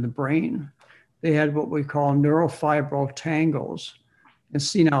lesion in the brain. They had what we call neurofibril tangles and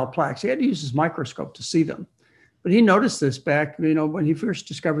senile plaques. He had to use his microscope to see them. But he noticed this back, when he first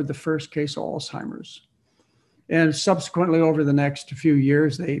discovered the first case of Alzheimer's. And subsequently, over the next few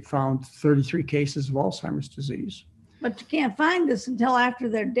years, they found 33 cases of Alzheimer's disease. But you can't find this until after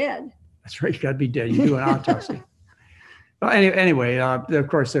they're dead. That's right. You got to be dead. You do an autopsy. Well, anyway, of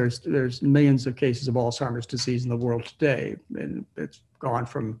course, there's millions of cases of Alzheimer's disease in the world today, and it's gone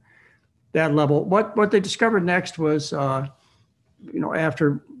from that level. What they discovered next was,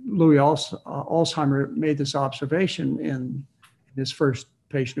 after Louis Alzheimer made this observation in his first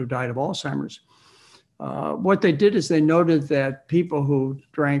patient who died of Alzheimer's, what they did is they noted that people who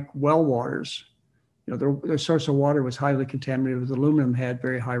drank well waters, their source of water was highly contaminated with aluminum, had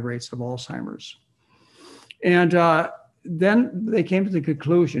very high rates of Alzheimer's. And then they came to the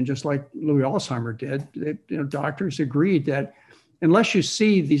conclusion, just like Louis Alzheimer did, that, doctors agreed that unless you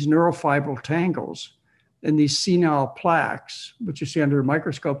see these neurofibril tangles and these senile plaques, which you see under a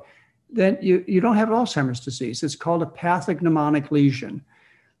microscope, then you don't have Alzheimer's disease. It's called a pathognomonic lesion,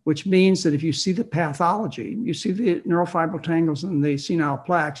 which means that if you see the pathology, you see the neurofibril tangles and the senile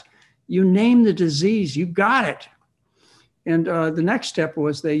plaques, you name the disease, you got it. And the next step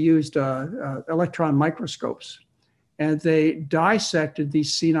was they used electron microscopes, and they dissected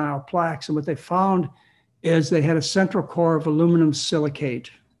these senile plaques. And what they found is they had a central core of aluminum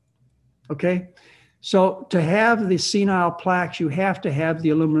silicate. Okay? So to have the senile plaques, you have to have the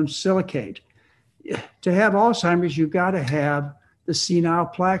aluminum silicate. To have Alzheimer's, you've got to have the senile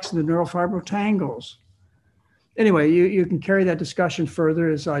plaques and the neurofibril tangles. Anyway, you can carry that discussion further,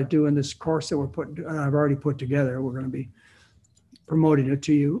 as I do in this course that I've already put together. We're going to be promoting it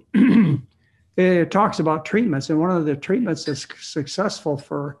to you. It talks about treatments, and one of the treatments that's successful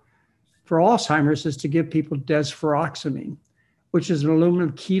for Alzheimer's is to give people desferoxamine, which is an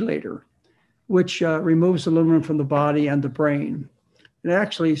aluminum chelator, which removes aluminum from the body and the brain. It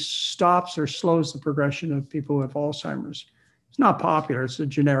actually stops or slows the progression of people who have Alzheimer's. It's not popular. It's a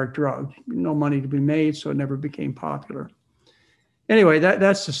generic drug. No money to be made, so it never became popular. Anyway,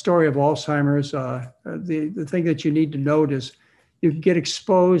 that's the story of Alzheimer's. The thing that you need to note is you can get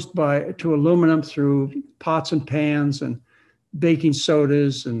exposed to aluminum through pots and pans and baking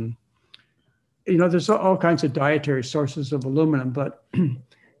sodas, and there's all kinds of dietary sources of aluminum. But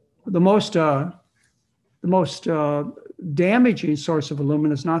the most damaging source of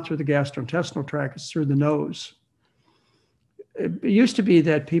aluminum is not through the gastrointestinal tract; it's through the nose. It used to be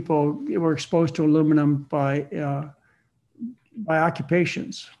that people were exposed to aluminum by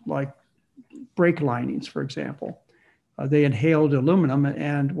occupations like brake linings, for example. They inhaled aluminum,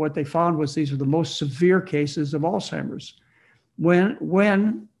 and what they found was these were the most severe cases of Alzheimer's.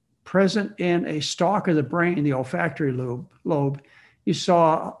 When present in a stalk of the brain, the olfactory lobe, you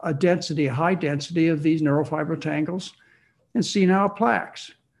saw a high density of these neurofibril tangles and senile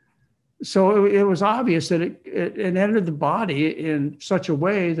plaques. So it was obvious that it entered the body in such a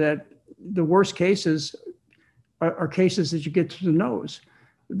way that the worst cases are cases that you get through the nose.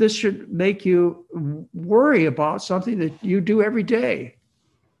 This should make you worry about something that you do every day.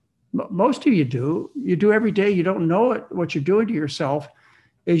 Most of you do every day. You don't know it. What you're doing to yourself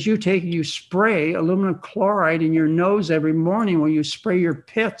is you spray aluminum chloride in your nose every morning when you spray your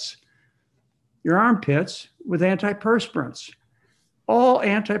armpits with antiperspirants. All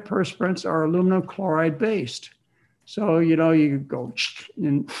antiperspirants are aluminum chloride based. So, you go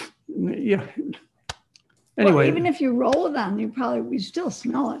and yeah. Anyway, well, even if you roll it on, you still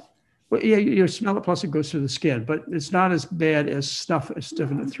smell it. Well, yeah, you smell it, plus it goes through the skin, but it's not as bad as stuffing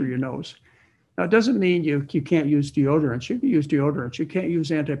it through your nose. Now, it doesn't mean you can't use deodorants. You can use deodorants. You can't use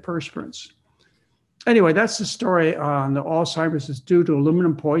antiperspirants. Anyway, that's the story on the Alzheimer's. It's due to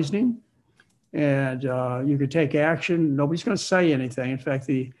aluminum poisoning, and you can take action. Nobody's going to say anything. In fact,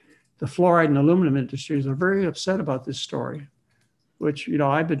 the fluoride and aluminum industries are very upset about this story, which,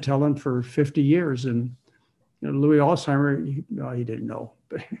 I've been telling for 50 years, and Louis Alzheimer, he didn't know,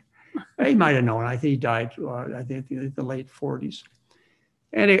 but he might have known. I think he died, I think in the late 40s.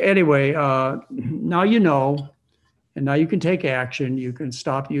 Anyway, now you know, and now you can take action. You can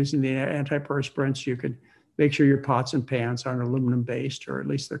stop using the antiperspirants. You can make sure your pots and pans aren't aluminum based, or at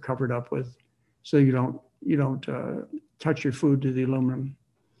least they're covered up with, so you don't touch your food to the aluminum.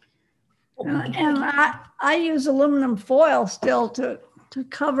 And I use aluminum foil still to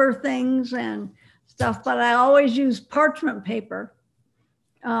cover things and stuff, but I always use parchment paper.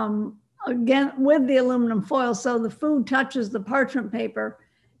 again with the aluminum foil, so the food touches the parchment paper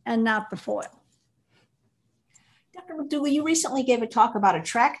and not the foil. Dr. McDougall, you recently gave a talk about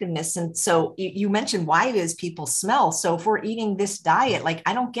attractiveness. And so you mentioned why it is people smell. So if we're eating this diet, like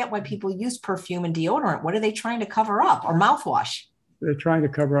I don't get why people use perfume and deodorant. What are they trying to cover up? Or mouthwash? They're trying to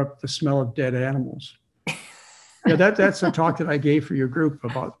cover up the smell of dead animals. Yeah, that's a talk that I gave for your group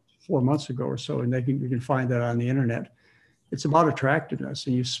about 4 months ago or so. And you can find that on the internet. It's about attractiveness,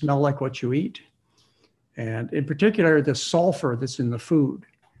 and you smell like what you eat. And in particular, the sulfur that's in the food.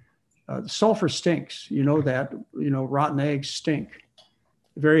 Sulfur stinks. You know that, rotten eggs stink.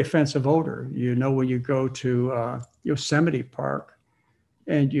 Very offensive odor. When you go to Yosemite Park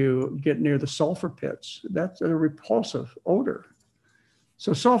and you get near the sulfur pits, that's a repulsive odor.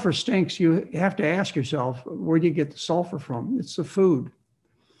 So sulfur stinks. You have to ask yourself, where do you get the sulfur from? It's the food.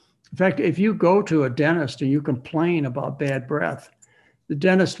 In fact, if you go to a dentist and you complain about bad breath, the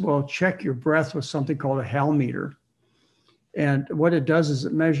dentist will check your breath with something called a hal meter. And what it does is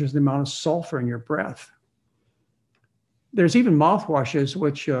it measures the amount of sulfur in your breath. There's even mouthwashes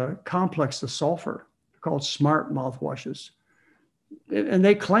which complex the sulfur, called smart mouthwashes. And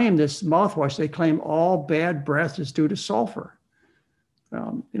they claim this mouthwash, they claim all bad breath is due to sulfur.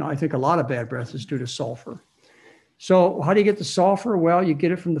 I think a lot of bad breath is due to sulfur. So how do you get the sulfur? Well, you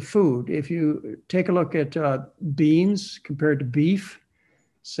get it from the food. If you take a look at beans compared to beef,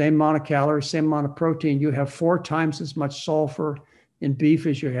 same amount of calories, same amount of protein, you have 4 times as much sulfur in beef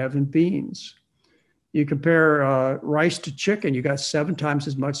as you have in beans. You compare rice to chicken, you got 7 times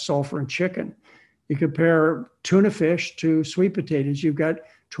as much sulfur in chicken. You compare tuna fish to sweet potatoes, you've got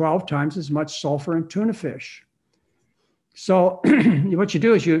 12 times as much sulfur in tuna fish. So what you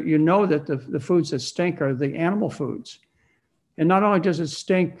do is you know that the foods that stink are the animal foods. And not only does it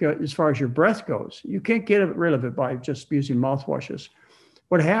stink as far as your breath goes, you can't get rid of it by just using mouthwashes.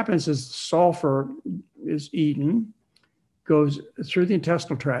 What happens is the sulfur is eaten, goes through the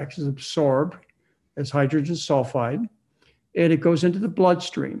intestinal tract, is absorbed as hydrogen sulfide, and it goes into the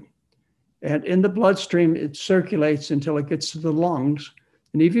bloodstream. And in the bloodstream, it circulates until it gets to the lungs.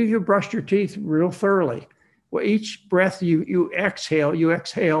 And even if you brushed your teeth real thoroughly, well, each breath you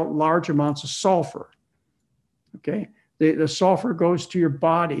exhale large amounts of sulfur. Okay, the sulfur goes to your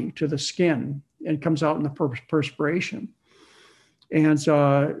body, to the skin, and comes out in the perspiration. And as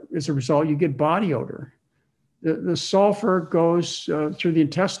a result, you get body odor. The sulfur goes through the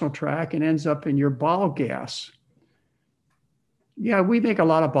intestinal tract and ends up in your bowel gas. Yeah, we make a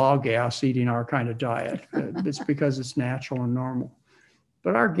lot of bowel gas eating our kind of diet. It's because it's natural and normal.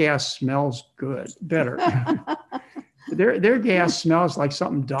 But our gas smells good, better. Their gas smells like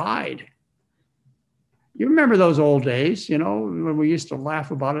something died. You remember those old days, when we used to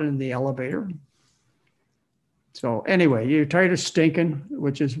laugh about it in the elevator. So anyway, you're tired of stinking,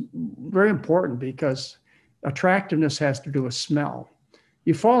 which is very important because attractiveness has to do with smell.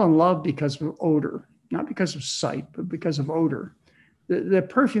 You fall in love because of odor, not because of sight, but because of odor. The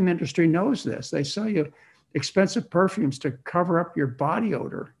perfume industry knows this. They sell you expensive perfumes to cover up your body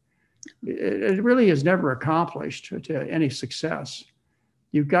odor. It really is never accomplished to any success.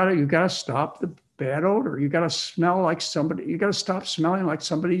 You've got to stop the bad odor. You got to smell like somebody. You got to stop smelling like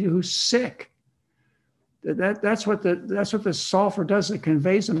somebody who's sick. That's what the sulfur does. It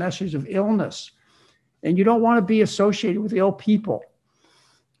conveys a message of illness, and you don't want to be associated with ill people.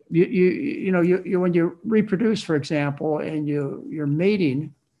 You when you reproduce, for example, and you're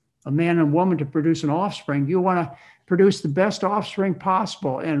mating a man and woman to produce an offspring, you want to produce the best offspring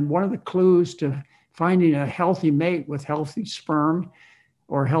possible. And one of the clues to finding a healthy mate with healthy sperm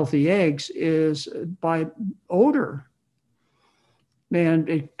or healthy eggs is by odor. And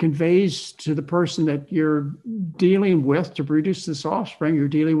it conveys to the person that you're dealing with to produce this offspring, you're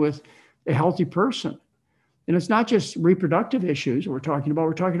dealing with a healthy person. And it's not just reproductive issues we're talking about.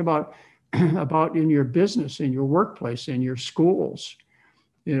 We're talking about in your business, in your workplace, in your schools.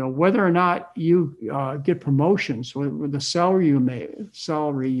 Whether or not you get promotions, with the salary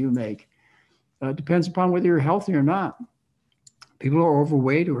you make, depends upon whether you're healthy or not. People who are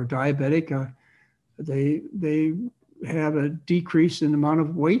overweight or diabetic, they have a decrease in the amount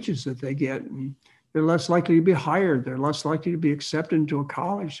of wages that they get. And they're less likely to be hired. They're less likely to be accepted into a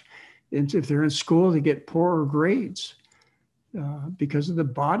college. And if they're in school, they get poorer grades because of the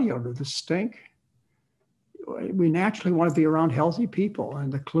body odor, the stink. We naturally want to be around healthy people,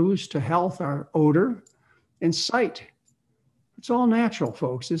 and the clues to health are odor and sight. It's all natural,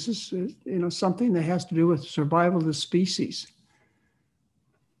 folks. This is something that has to do with survival of the species.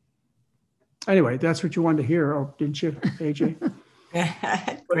 Anyway, that's what you wanted to hear, didn't you, AJ?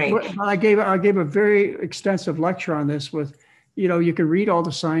 Great. I gave a very extensive lecture on this with you can read all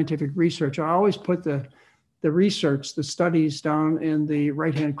the scientific research. I always put the research, the studies down in the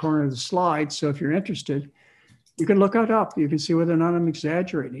right-hand corner of the slide. So if you're interested, you can look it up. You can see whether or not I'm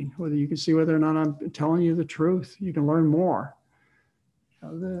exaggerating, whether you can see whether or not I'm telling you the truth. You can learn more.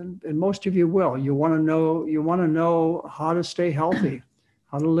 And most of you will. You want to know how to stay healthy,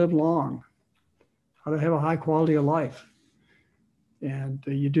 how to live long, how to have a high quality of life. And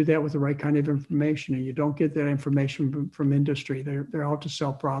you do that with the right kind of information. And you don't get that information from industry. They're out to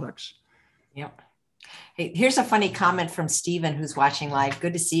sell products. Yep. Hey, here's a funny comment from Stephen, who's watching live.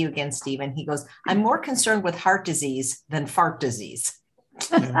 Good to see you again, Stephen. He goes, I'm more concerned with heart disease than fart disease.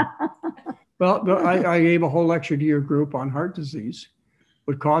 Yeah. Well, I gave a whole lecture to your group on heart disease,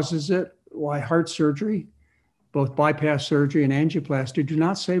 what causes it, why heart surgery, both bypass surgery and angioplasty, do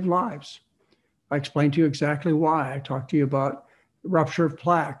not save lives. I explained to you exactly why. I talked to you about rupture of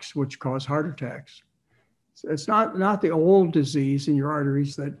plaques, which cause heart attacks. So it's not the old disease in your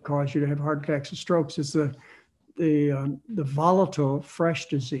arteries that cause you to have heart attacks and strokes. It's the volatile, fresh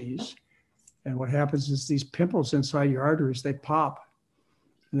disease. And what happens is these pimples inside your arteries, they pop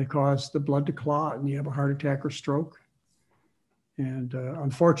and they cause the blood to clot and you have a heart attack or stroke. And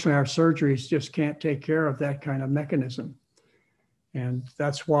unfortunately, our surgeries just can't take care of that kind of mechanism. And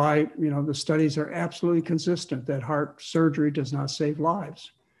that's why, the studies are absolutely consistent that heart surgery does not save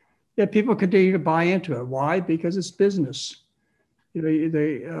lives. Yet people continue to buy into it. Why? Because it's business. And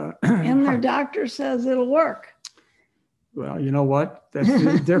their doctor says it'll work. Well, you know what?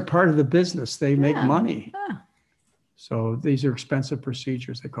 They're part of the business. They make money. Yeah. So these are expensive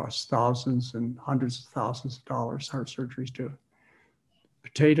procedures. They cost thousands and hundreds of thousands of dollars, heart surgeries do.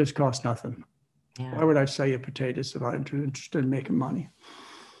 Potatoes cost nothing. Yeah. Why would I sell you potatoes if I'm interested in making money?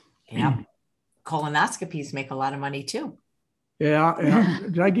 Yeah. Colonoscopies make a lot of money too. Yeah.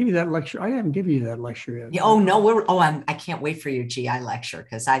 Did I give you that lecture? I haven't given you that lecture yet. Yeah, oh no, I can't wait for your GI lecture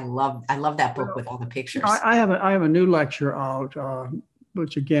because I love that book with all the pictures. I have a new lecture out,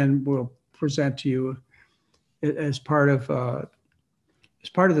 which again we'll present to you as part of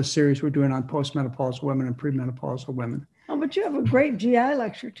the series we're doing on postmenopausal women and premenopausal women. Oh, but you have a great GI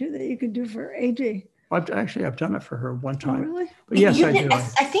lecture too that you could do for AJ. I've done it for her one time. Oh, really? But yes, I do.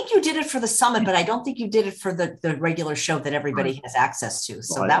 I think you did it for the summit, but I don't think you did it for the regular show that everybody has access to.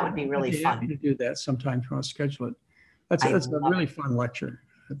 So that would be really fun. Happy to do that sometime if you want to schedule it. That's a really fun lecture.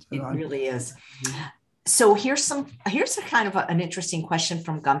 It really is. So here's a kind of an interesting question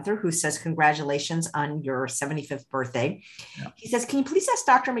from Gunther, who says, congratulations on your 75th birthday. Yeah. He says, can you please ask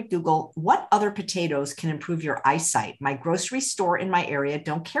Dr. McDougall what other potatoes can improve your eyesight? My grocery store in my area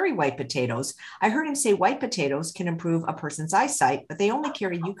don't carry white potatoes. I heard him say white potatoes can improve a person's eyesight, but they only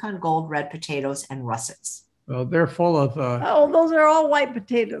carry Yukon Gold, red potatoes, and russets. Well, they're full of... those are all white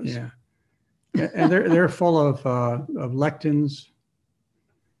potatoes. Yeah. And they're full of lectins,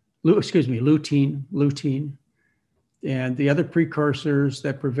 lutein, and the other precursors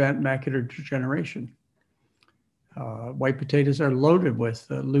that prevent macular degeneration. White potatoes are loaded with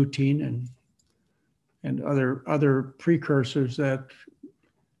lutein and other precursors that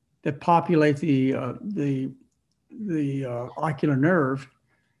populate the ocular nerve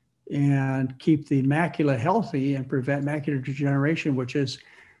and keep the macula healthy and prevent macular degeneration, which is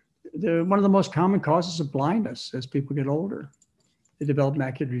one of the most common causes of blindness as people get older. They develop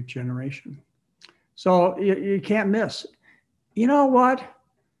macular degeneration. So you can't miss. You know what?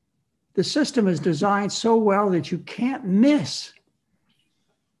 The system is designed so well that you can't miss.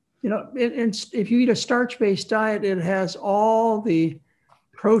 If you eat a starch-based diet, it has all the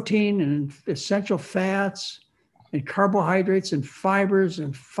protein and essential fats and carbohydrates and fibers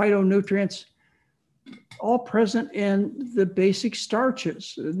and phytonutrients all present in the basic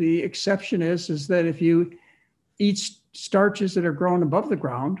starches. The exception is that if you eat starches that are grown above the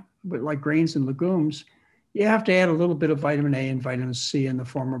ground, but like grains and legumes, you have to add a little bit of vitamin A and vitamin C in the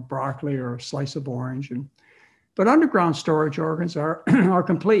form of broccoli or a slice of orange. But underground storage organs are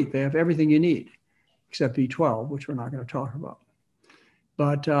complete. They have everything you need, except B12, which we're not going to talk about.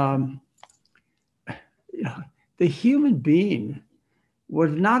 But the human being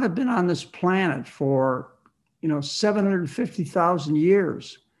would not have been on this planet for 750,000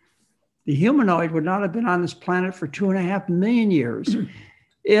 years. The humanoid would not have been on this planet for 2.5 million years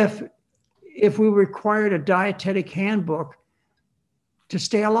if we required a dietetic handbook to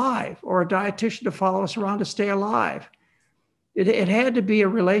stay alive or a dietitian to follow us around to stay alive. It had to be a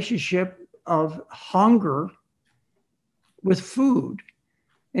relationship of hunger with food.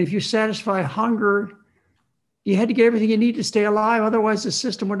 And if you satisfy hunger, you had to get everything you need to stay alive. Otherwise, the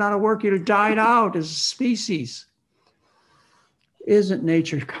system would not have worked. You'd have died out as a species. Isn't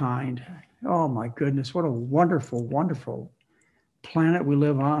nature kind? Oh my goodness, what a wonderful, wonderful planet we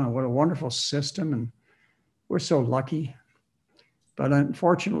live on, and what a wonderful system, and we're so lucky. But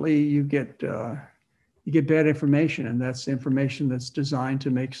unfortunately, you get bad information, and that's information that's designed to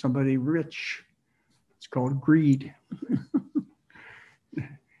make somebody rich. It's called greed.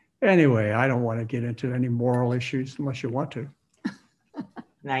 Anyway, I don't want to get into any moral issues unless you want to.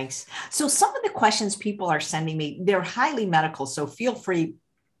 Nice. So some of the questions people are sending me, they're highly medical, so feel free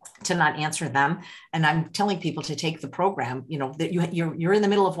to not answer them. And I'm telling people to take the program, you know, that you're in the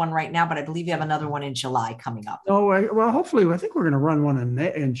middle of one right now, but I believe you have another one in July coming up. Oh, well, hopefully, I think we're going to run one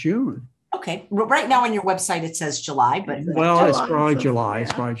in June. Okay. Right now on your website, it says July, but. Well, July, it's probably July. yeah.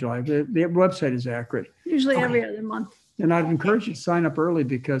 It's probably July. The website is accurate. Usually every other month. And I'd encourage you to sign up early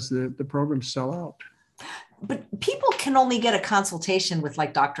because the programs sell out. But people can only get a consultation with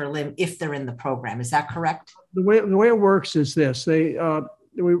like Dr. Lim if they're in the program. Is that correct? The way it works is this: we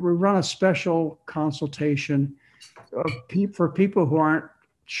run a special consultation for people who aren't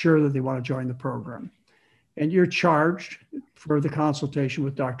sure that they want to join the program, and you're charged for the consultation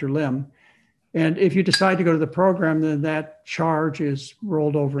with Dr. Lim. And if you decide to go to the program, then that charge is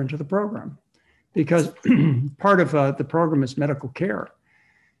rolled over into the program, because part of the program is medical care.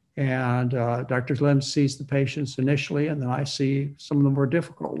 And Dr. Lim sees the patients initially, and then I see some of the more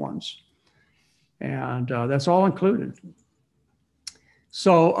difficult ones. And that's all included.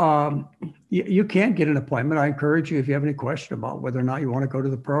 So you can get an appointment. I encourage you, if you have any question about whether or not you want to go to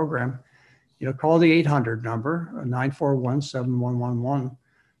the program, call the 800 number, 941-7111,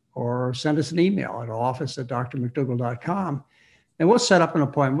 or send us an email at office@drmcdougall.com. And we'll set up an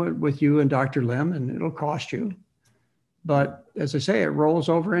appointment with you and Dr. Lim, and it'll cost you. But as I say, it rolls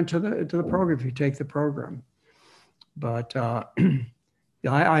over into the program if you take the program. But I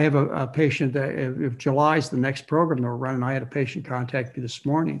have a patient that if July is the next program that we're running, I had a patient contact me this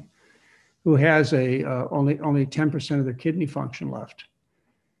morning who has only 10% of their kidney function left.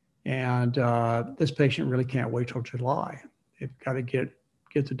 And this patient really can't wait till July. They've got to get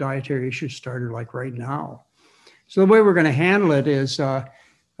the dietary issues started like right now. So the way we're going to handle it is Carol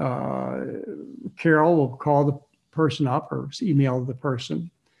will call the person up or email the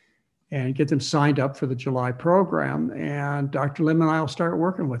person and get them signed up for the July program. And Dr. Lim and I will start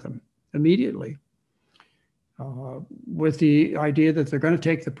working with them immediately with the idea that they're going to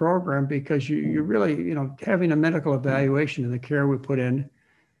take the program because you really, having a medical evaluation and the care we put in,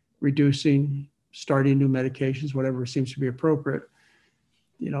 reducing, starting new medications, whatever seems to be appropriate,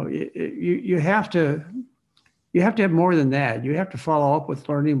 you have to have more than that. You have to follow up with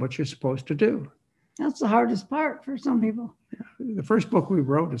learning what you're supposed to do. That's the hardest part for some people. The first book we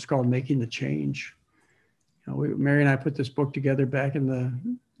wrote is called Making the Change. Mary and I put this book together back in the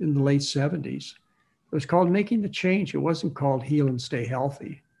late 70s. It was called Making the Change. It wasn't called Heal and Stay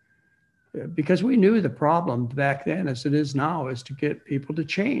Healthy, because we knew the problem back then, as it is now, is to get people to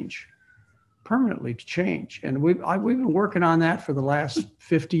change, permanently to change. And we've been working on that for the last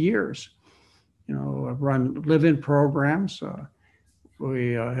 50 years. I've run live-in programs.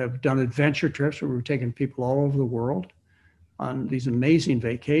 We have done adventure trips where we've taken people all over the world on these amazing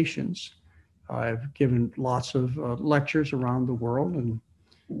vacations. I've given lots of lectures around the world, and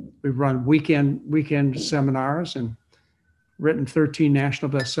we've run weekend seminars and written 13 national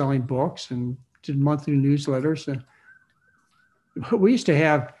best-selling books and did monthly newsletters. And we used to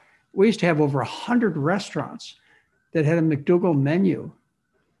have over 100 restaurants that had a McDougall menu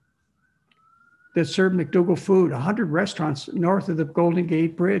that served McDougall food, 100 restaurants north of the Golden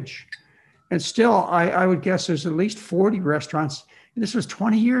Gate Bridge. And still, I would guess there's at least 40 restaurants, and this was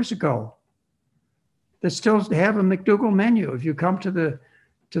 20 years ago, that still have a McDougall menu. If you come to the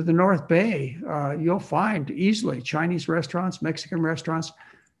North Bay, you'll find easily Chinese restaurants, Mexican restaurants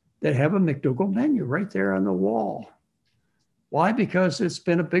that have a McDougall menu right there on the wall. Why? Because it's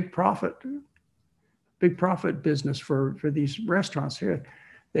been a big profit business for these restaurants here.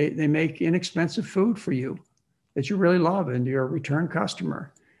 They make inexpensive food for you that you really love, and you're a return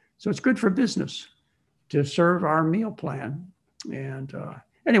customer. So it's good for business to serve our meal plan. And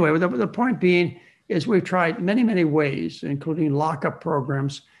anyway, the point being is we've tried many, many ways, including lockup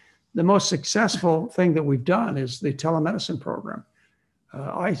programs. The most successful thing that we've done is the telemedicine program.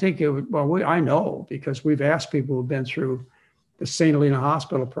 I think I know because we've asked people who've been through the St. Helena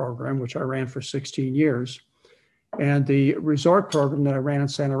Hospital program, which I ran for 16 years, and the resort program that I ran in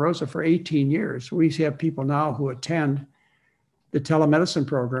Santa Rosa for 18 years. We have people now who attend the telemedicine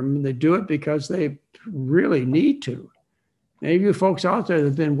program, and they do it because they really need to. Any of you folks out there that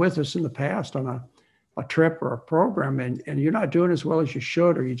have been with us in the past on a trip or a program, and you're not doing as well as you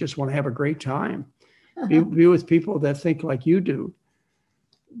should, or you just want to have a great time, be with people that think like you do,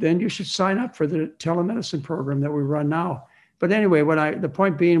 then you should sign up for the telemedicine program that we run now. But anyway, the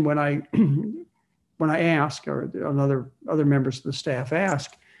point being, when I ask, or other members of the staff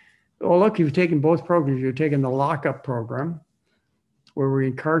ask, well, look, you've taken both programs. You've taken the lockup program, where we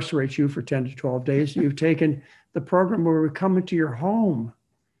incarcerate you for 10 to 12 days. You've taken the program where we come into your home.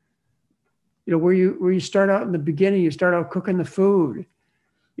 Where you start out in the beginning, you start out cooking the food.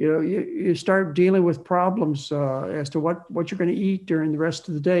 You start dealing with problems as to what you're going to eat during the rest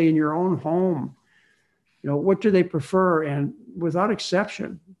of the day in your own home. What do they prefer? And without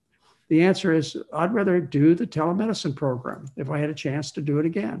exception, the answer is, I'd rather do the telemedicine program if I had a chance to do it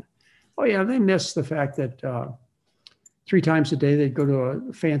again. Oh yeah, they miss the fact that 3 times a day they'd go to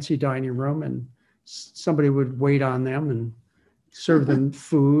a fancy dining room and somebody would wait on them and serve them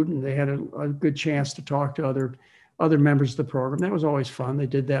food, and they had a good chance to talk to other members of the program. That was always fun. They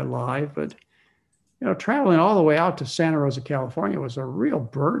did that live, but traveling all the way out to Santa Rosa, California was a real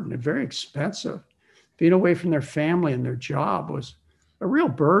burden and very expensive. Being away from their family and their job was a real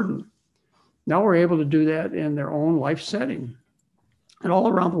burden. Now we're able to do that in their own life setting. And all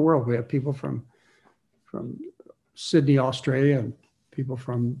around the world, we have people from Sydney, Australia, and people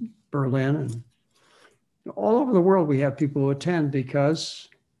from Berlin, and all over the world, we have people who attend because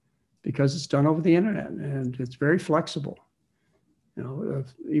it's done over the internet, and it's very flexible.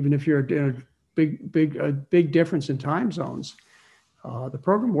 Even if you're in a big difference in time zones, the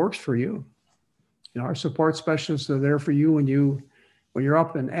program works for you. Our support specialists are there for you when you're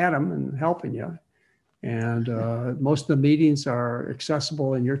up and at 'em and helping you. And most of the meetings are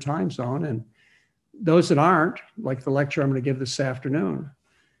accessible in your time zone. And those that aren't, like the lecture I'm going to give this afternoon,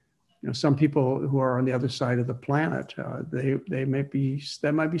 some people who are on the other side of the planet,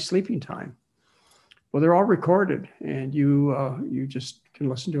 that might be sleeping time. Well, they're all recorded, and you just can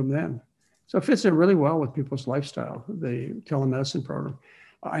listen to them then. So it fits in really well with people's lifestyle, the telemedicine program.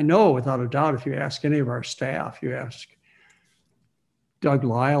 I know without a doubt, if you ask any of our staff, you ask Doug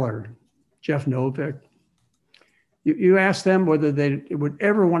Lyle or Jeff Novick, you ask them whether they would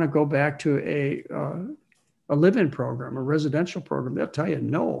ever want to go back to a live-in program, a residential program. They'll tell you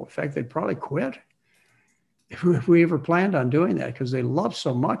no. In fact, they'd probably quit if we ever planned on doing that, because they love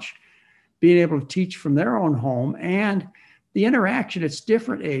so much being able to teach from their own home, and the interaction. It's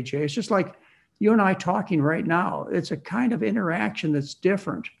different, AJ. It's just like you and I talking right now. It's a kind of interaction that's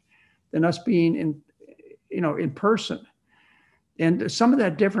different than us being in person. And some of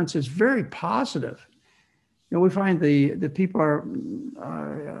that difference is very positive. We find the people are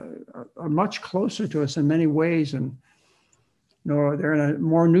much closer to us in many ways, and they're in a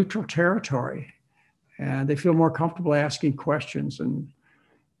more neutral territory, and they feel more comfortable asking questions and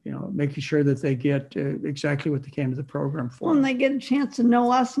making sure that they get exactly what they came to the program for. Well, and they get a chance to know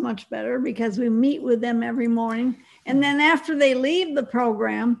us much better because we meet with them every morning, and then after they leave the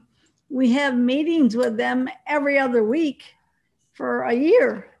program, we have meetings with them every other week for a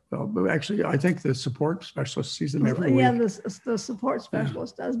year. Well, but actually, I think the support specialist sees them every week. Yeah, the support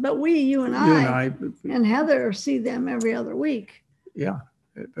specialist does. But you and I and Heather see them every other week. Yeah.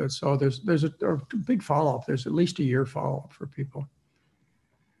 So there's a big follow-up. There's at least a year follow-up for people.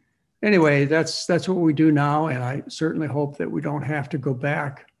 Anyway, that's what we do now. And I certainly hope that we don't have to go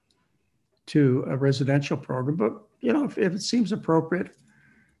back to a residential program. But, if it seems appropriate,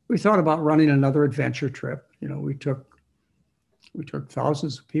 we thought about running another adventure trip. We took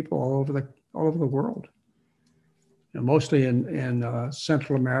thousands of people all over the world, mostly in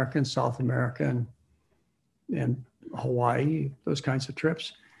Central America and South America and Hawaii, those kinds of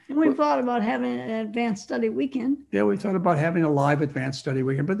trips. And we thought about having an advanced study weekend. Yeah, we thought about having a live advanced study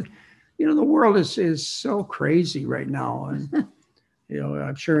weekend, but the world is so crazy right now, and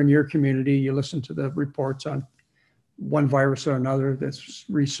I'm sure in your community you listen to the reports on one virus or another that's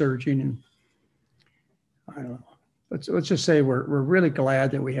resurging, and I don't know. Let's just say we're really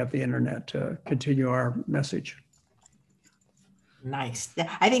glad that we have the internet to continue our message. Nice.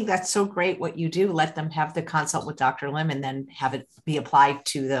 I think that's so great what you do. Let them have the consult with Dr. Lim and then have it be applied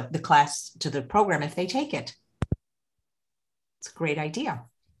to the class, to the program if they take it. It's a great idea.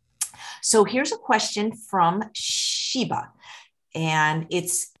 So here's a question from Sheba, and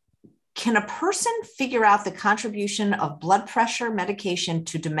it's, can a person figure out the contribution of blood pressure medication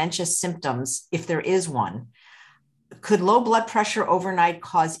to dementia symptoms if there is one? Could low blood pressure overnight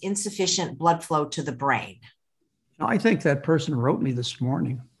cause insufficient blood flow to the brain? I think that person wrote me this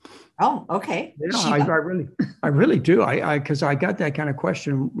morning. Oh, okay. I really do. Because I got that kind of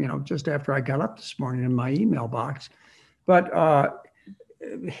question, just after I got up this morning in my email box. But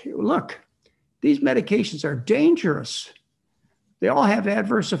look, these medications are dangerous. They all have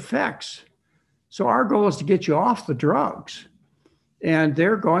adverse effects. So our goal is to get you off the drugs, and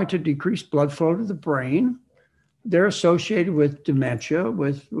they're going to decrease blood flow to the brain. they're associated with dementia,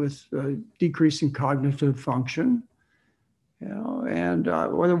 with decreasing cognitive function. And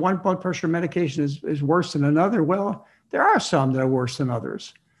whether one blood pressure medication is worse than another, well, there are some that are worse than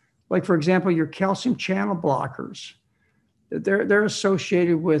others. Like, for example, your calcium channel blockers. They're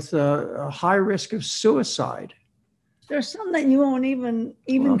associated with a high risk of suicide. There's some that you won't even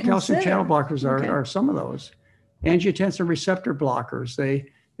Calcium consider. channel blockers are some of those. Angiotensin receptor blockers,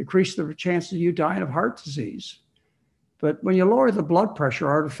 they increase the chances of you dying of heart disease. But when you lower the blood pressure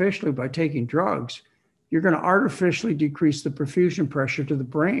artificially by taking drugs, you're going to artificially decrease the perfusion pressure to the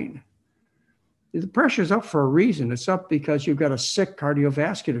brain. The pressure's up for a reason. It's up because you've got a sick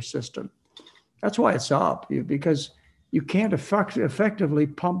cardiovascular system. That's why it's up, because you can't effectively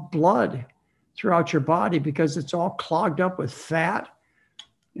pump blood throughout your body because it's all clogged up with fat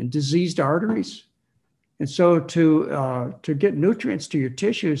and diseased arteries. And so to get nutrients to your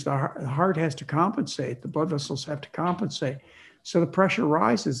tissues, the heart has to compensate. The blood vessels have to compensate. So the pressure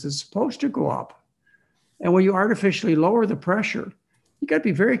rises. It's supposed to go up. And when you artificially lower the pressure, you got to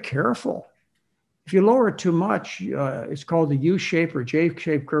be very careful. If you lower it too much, it's called the U-shaped or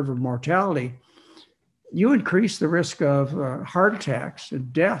J-shaped curve of mortality. You increase the risk of heart attacks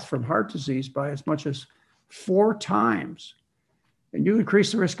and death from heart disease by as much as 4 times. And you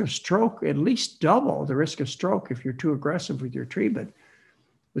increase the risk of stroke, at least double the risk of stroke if you're too aggressive with your treatment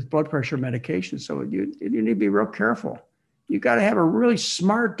with blood pressure medication. So you need to be real careful. You got to have a really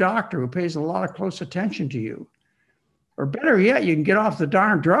smart doctor who pays a lot of close attention to you. Or better yet, you can get off the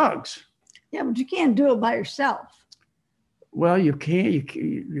darn drugs. Yeah, but you can't do it by yourself. Well, you can't.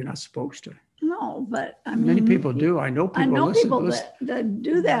 You're not supposed to. No, but I mean, many people do. I know people. That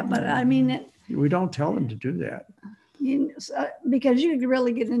do that, but I mean, we don't tell them to do that. Because you could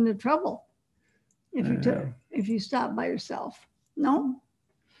really get into trouble if you stop by yourself. No.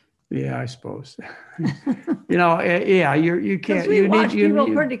 Yeah, I suppose. You can't. We watch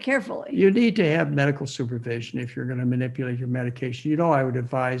people pretty carefully. You need to have medical supervision if you're going to manipulate your medication. I would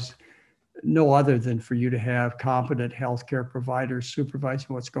advise no other than for you to have competent healthcare providers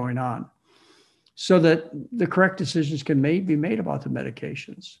supervising what's going on, so that the correct decisions can be made about the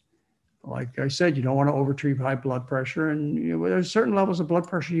medications. Like I said, you don't want to overtreat high blood pressure, and there's certain levels of blood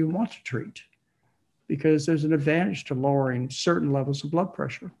pressure you want to treat because there's an advantage to lowering certain levels of blood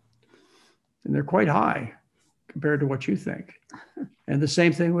pressure. And they're quite high compared to what you think. And the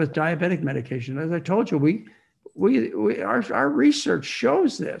same thing with diabetic medication. As I told you, our research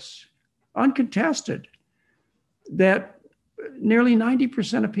shows this, uncontested, that nearly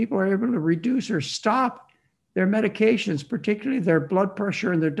 90% of people are able to reduce or stop their medications, particularly their blood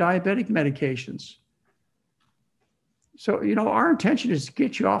pressure and their diabetic medications. So, our intention is to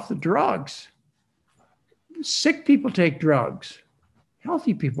get you off the drugs. Sick people take drugs.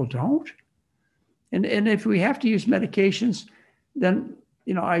 Healthy people don't. And if we have to use medications, then,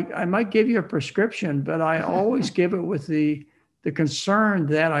 I might give you a prescription, but I always give it with the concern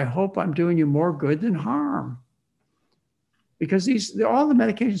that I hope I'm doing you more good than harm. Because all the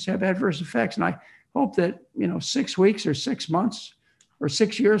medications have adverse effects. And I hope that, 6 weeks or 6 months or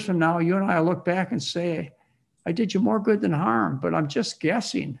 6 years from now, you and I will look back and say, I did you more good than harm, but I'm just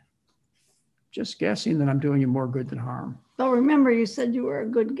guessing that I'm doing you more good than harm. But remember, you said you were a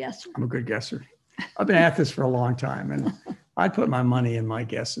good guesser. I'm a good guesser. I've been at this for a long time, and I'd put my money in my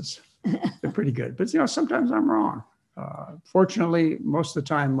guesses. They're pretty good. But, sometimes I'm wrong. Fortunately, most of the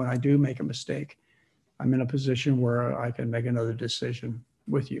time when I do make a mistake, I'm in a position where I can make another decision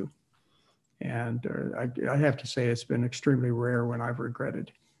with you. And I have to say it's been extremely rare when I've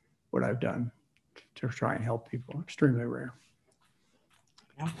regretted what I've done to try and help people. Extremely rare.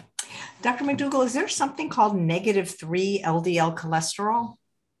 Yeah. Dr. McDougall, is there something called -3 LDL cholesterol?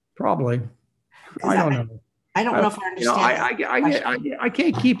 Probably. I don't know. I don't know if I understand. I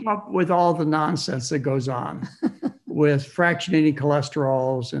can't keep up with all the nonsense that goes on with fractionating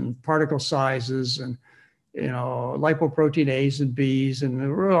cholesterols and particle sizes and, lipoprotein A's and B's. And,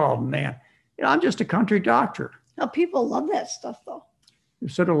 oh, man, I'm just a country doctor. Now, people love that stuff, though.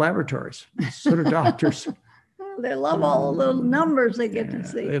 So do laboratories. So do doctors. They love all the little numbers they get to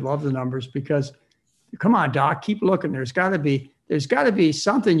see. They love the numbers because, come on, doc, keep looking. There's got to be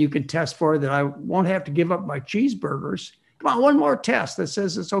something you can test for that I won't have to give up my cheeseburgers. Come on, one more test that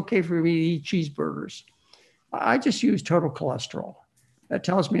says it's okay for me to eat cheeseburgers. I just use total cholesterol. That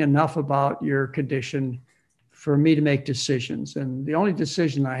tells me enough about your condition for me to make decisions. And the only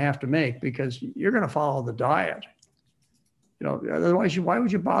decision I have to make, because you're going to follow the diet. Otherwise, why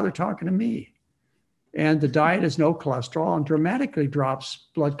would you bother talking to me? And the diet is no cholesterol and dramatically drops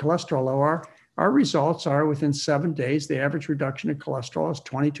blood cholesterol. Our results are within 7 days, the average reduction in cholesterol is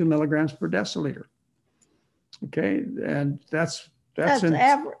 22 milligrams per deciliter. Okay, and that's That's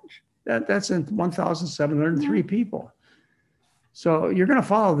average. That's in 1,703 people. So you're going to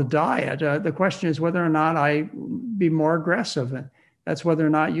follow the diet. The question is whether or not I be more aggressive, and that's whether or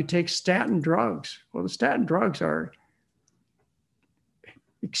not you take statin drugs. Well, the statin drugs are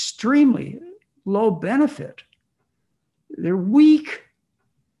extremely low benefit. They're weak.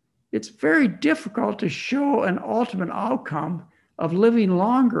 It's very difficult to show an ultimate outcome of living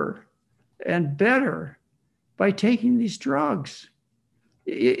longer and better by taking these drugs.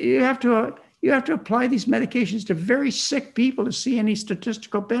 You have to apply these medications to very sick people to see any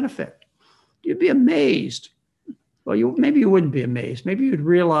statistical benefit. You'd be amazed. Well, maybe you wouldn't be amazed. Maybe you'd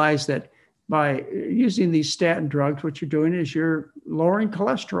realize that by using these statin drugs, what you're doing is you're lowering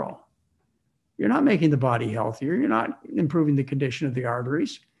cholesterol. You're not making the body healthier. You're not improving the condition of the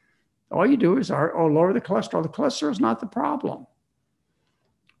arteries. All you do is lower the cholesterol. The cholesterol is not the problem.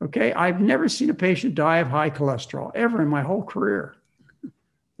 Okay, I've never seen a patient die of high cholesterol ever in my whole career.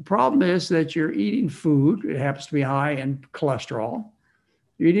 The problem is that you're eating food, it happens to be high in cholesterol.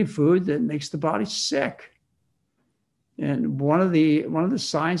 You're eating food that makes the body sick. And one of the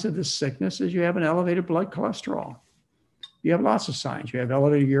signs of this sickness is you have an elevated blood cholesterol. You have lots of signs. You have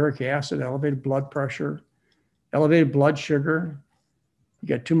elevated uric acid, elevated blood pressure, elevated blood sugar. You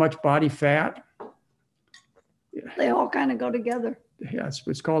get too much body fat. They all kind of go together. Yeah,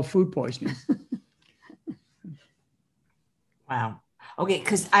 it's called food poisoning. Wow. Okay,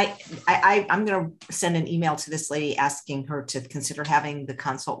 because I'm going to send an email to this lady asking her to consider having the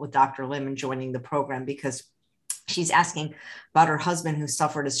consult with Dr. Lim and joining the program, because she's asking about her husband who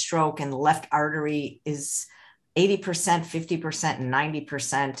suffered a stroke, and the left artery is 80%, 50%, and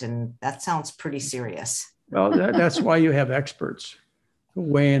 90%. And that sounds pretty serious. Well, that's why you have experts who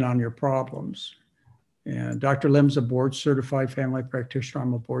weigh in on your problems. And Dr. Lim's a board certified family practitioner.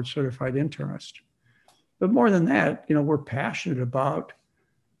 I'm a board certified internist. But more than that, we're passionate about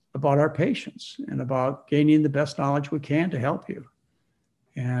our patients and about gaining the best knowledge we can to help you.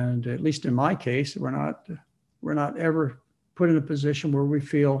 And at least in my case, we're not ever put in a position where we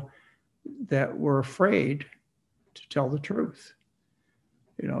feel that we're afraid to tell the truth.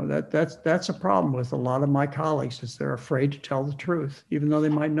 That's a problem with a lot of my colleagues, is they're afraid to tell the truth, even though they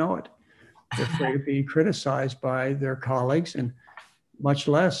might know it. They're afraid of being criticized by their colleagues, and much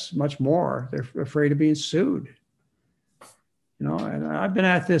more, they're afraid of being sued. And I've been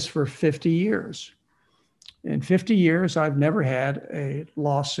at this for 50 years. In 50 years, I've never had a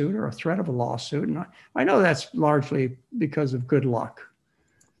lawsuit or a threat of a lawsuit. And I know that's largely because of good luck.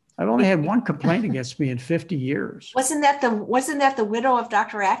 I've only had one complaint against me in 50 years. Wasn't that the widow of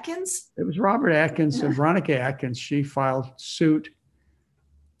Dr. Atkins? It was Robert Atkins and Veronica Atkins. She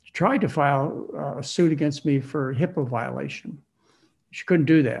tried to file a suit against me for HIPAA violation. She couldn't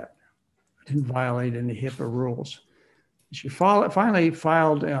do that. I didn't violate any HIPAA rules. She finally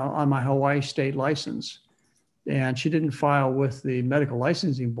filed on my Hawaii state license, and she didn't file with the medical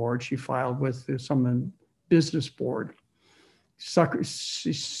licensing board. She filed with some business board.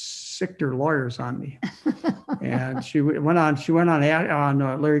 She sicked her lawyers on me, and she went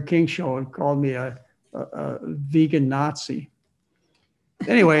on Larry King's show and called me a vegan Nazi.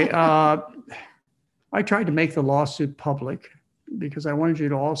 Anyway, I tried to make the lawsuit public because I wanted you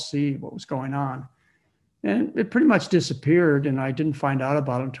to all see what was going on. And it pretty much disappeared, and I didn't find out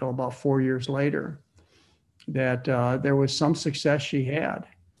about it until about 4 years later, that there was some success she had.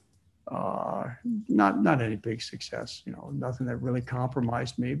 Not any big success, nothing that really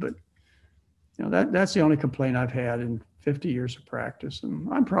compromised me, but that's the only complaint I've had in 50 years of practice,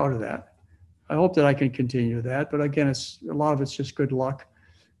 and I'm proud of that. I hope that I can continue that, but again, a lot of it's just good luck.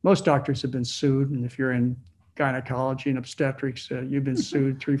 Most doctors have been sued, and if you're in gynecology and obstetrics, you've been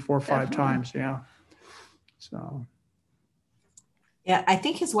sued 3, 4, 5 times. Yeah. So. Yeah, I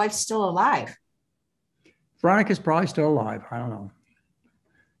think his wife's still alive. Veronica's probably still alive. I don't know.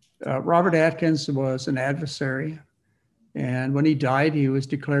 Robert Atkins was an adversary, and when he died, he was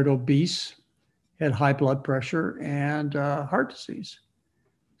declared obese, had high blood pressure, and heart disease.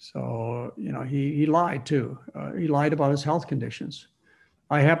 So, he lied too. He lied about his health conditions.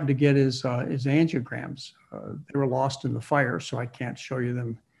 I happened to get his angiograms. They were lost in the fire, so I can't show you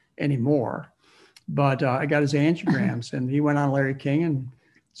them anymore. But I got his angiograms, and he went on Larry King and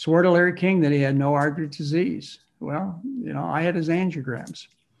swore to Larry King that he had no artery disease. Well, I had his angiograms.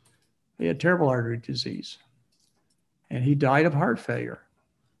 He had terrible artery disease, and he died of heart failure.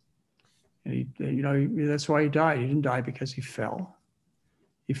 And that's why he died. He didn't die because he fell.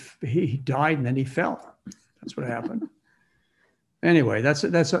 He died and then he fell. That's what happened. Anyway, that's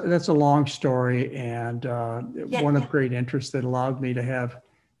a long story, and one of great interest that allowed me to have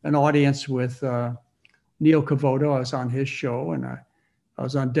an audience with Neil Cavoto. I was on his show, and I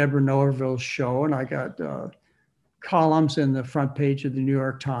was on Deborah Norville's show, and I got columns in the front page of the New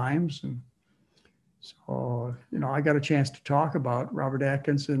York Times. And so, I got a chance to talk about Robert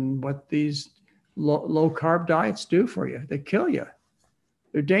Atkins and what these low carb diets do for you. They kill you.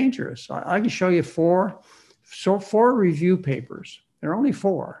 They're dangerous. I can show you four review papers. There are only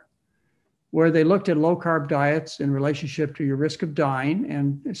 4, where they looked at low carb diets in relationship to your risk of dying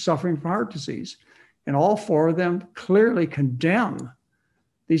and suffering from heart disease. And all 4 of them clearly condemn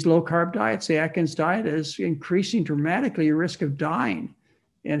these low carb diets. The Atkins diet is increasing dramatically your risk of dying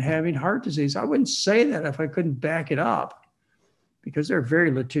and having heart disease. I wouldn't say that if I couldn't back it up, because they're very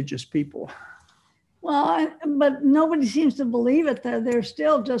litigious people. Well, but nobody seems to believe it. They're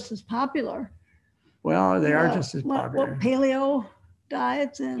still just as popular. Well, they are just as popular. What paleo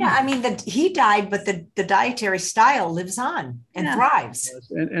diets and yeah, I mean he died, but the dietary style lives on and thrives.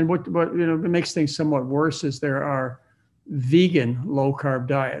 And what makes things somewhat worse is there are vegan low carb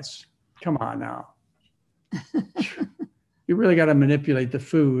diets. Come on now. You really got to manipulate the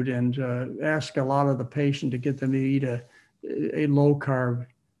food and ask a lot of the patient to get them to eat a low carb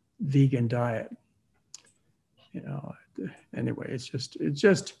vegan diet. Anyway, it's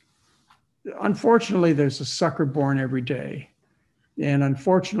just unfortunately there's a sucker born every day. And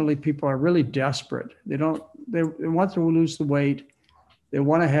unfortunately, people are really desperate. They want to lose the weight. They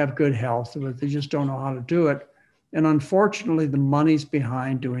want to have good health, but they just don't know how to do it. And unfortunately, the money's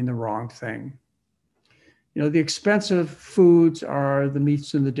behind doing the wrong thing. The expensive foods are the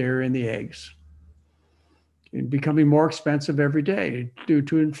meats and the dairy and the eggs. And becoming more expensive every day due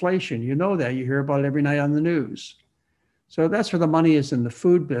to inflation. You know that. You hear about it every night on the news. So that's where the money is in the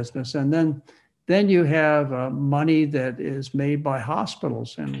food business. And then you have money that is made by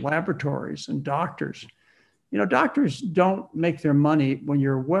hospitals and laboratories and doctors. Doctors don't make their money when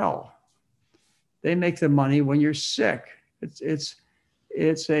you're well. They make their money when you're sick.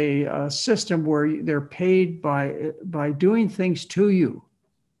 It's a system where they're paid by doing things to you.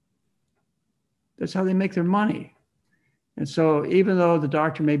 That's how they make their money. And so even though the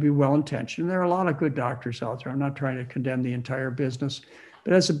doctor may be well-intentioned, there are a lot of good doctors out there. I'm not trying to condemn the entire business.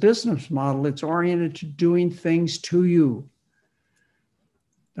 But as a business model, it's oriented to doing things to you.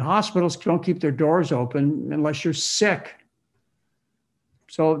 The hospitals don't keep their doors open unless you're sick.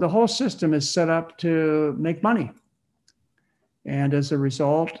 So the whole system is set up to make money. And as a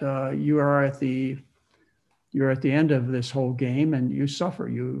result, you're at the end of this whole game and you suffer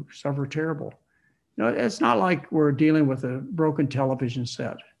terrible. It's not like we're dealing with a broken television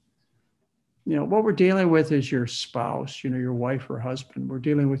set. What we're dealing with is your spouse, your wife or husband. We're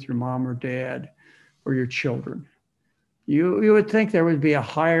dealing with your mom or dad or your children. You would think there would be a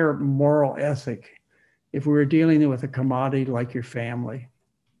higher moral ethic if we were dealing with a commodity like your family.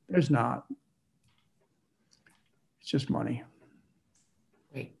 There's not. It's just money.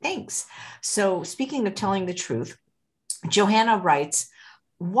 Great, thanks. So speaking of telling the truth, Johanna writes,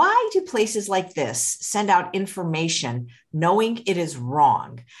 why do places like this send out information knowing it is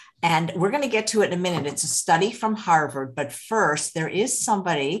wrong? And we're going to get to it in a minute. It's a study from Harvard. But first, there is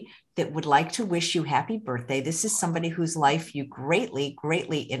somebody that would like to wish you happy birthday. This is somebody whose life you greatly,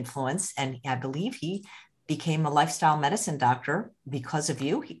 greatly influenced. And I believe he became a lifestyle medicine doctor because of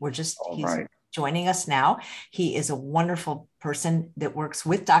you. He's joining us now. He is a wonderful person that works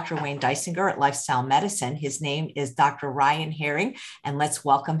with Dr. Wayne Dysinger at Lifestyle Medicine. His name is Dr. Ryan Herring, and let's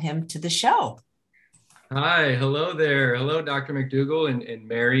welcome him to the show. Hi, hello there. Hello, Dr. McDougall and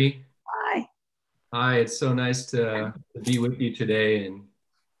Mary. Hi. Hi, it's so nice to be with you today. And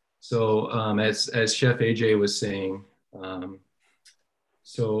so as Chef AJ was saying,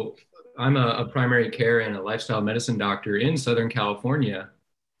 so I'm a primary care and a lifestyle medicine doctor in Southern California.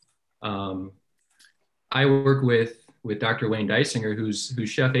 I work with Dr. Wayne Dysinger, who's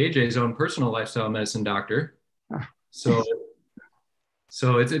Chef AJ's own personal lifestyle medicine doctor. So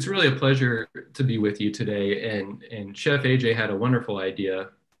it's really a pleasure to be with you today. And Chef AJ had a wonderful idea.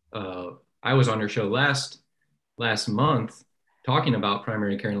 I was on her show last month talking about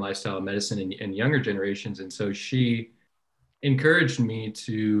primary care and lifestyle medicine and younger generations. And so she encouraged me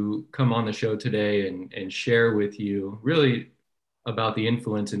to come on the show today and share with you really about the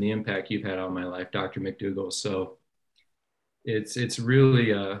influence and the impact you've had on my life, Dr. McDougall. So it's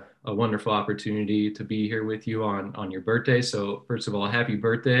really a wonderful opportunity to be here with you on your birthday. So first of all, happy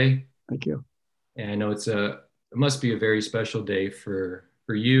birthday. Thank you. And I know it must be a very special day for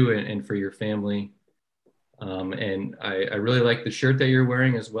you and for your family. And I really like the shirt that you're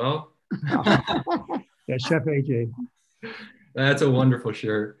wearing as well. Yeah, Chef AJ. That's a wonderful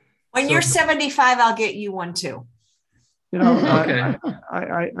shirt. When you're 75, I'll get you one too. Okay.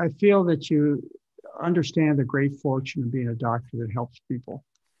 Okay. I feel that you understand the great fortune of being a doctor that helps people.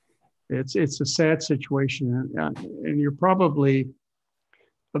 It's a sad situation, and you're probably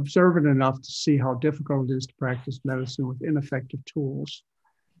observant enough to see how difficult it is to practice medicine with ineffective tools.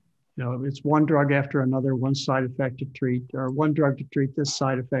 You know, it's one drug after another, one side effect to treat, or one drug to treat this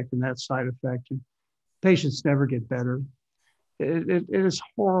side effect and that side effect, and patients never get better. It is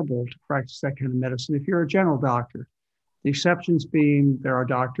horrible to practice that kind of medicine if you're a general doctor. The exceptions being there are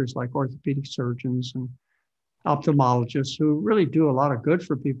doctors like orthopedic surgeons and ophthalmologists who really do a lot of good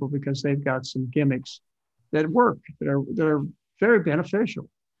for people because they've got some gimmicks that work, that are very beneficial.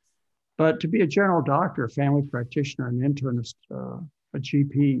 But to be a general doctor, a family practitioner, an internist, a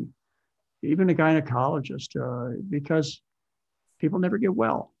GP, even a gynecologist, because people never get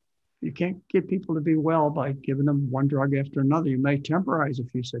well. You can't get people to be well by giving them one drug after another. You may temporize a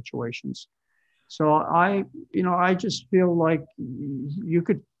few situations. So I just feel like you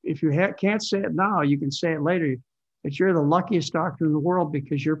could, if you can't say it now, you can say it later, that you're the luckiest doctor in the world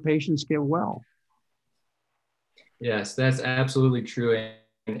because your patients get well. Yes, that's absolutely true.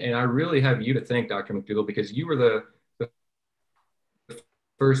 And I really have you to thank, Dr. McDougall, because you were the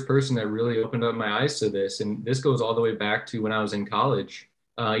first person that really opened up my eyes to this. And this goes all the way back to when I was in college,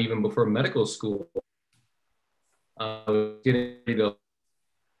 even before medical school. I was getting ready to,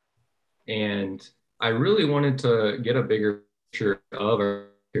 and I really wanted to get a bigger picture of our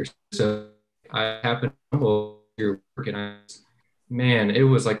care. So I happened to know your work, and man, it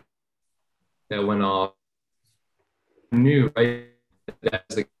was like that went off. I knew right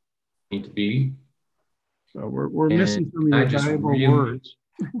that's the need to be. So we're missing some of your valuable words.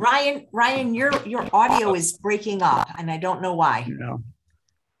 Ryan, your audio is breaking up, and I don't know why. Yeah.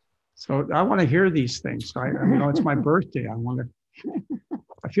 So I want to hear these things. I know it's my birthday. I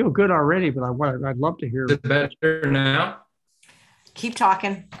feel good already, but I'd love to hear. Is it better now? Keep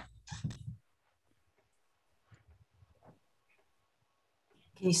talking.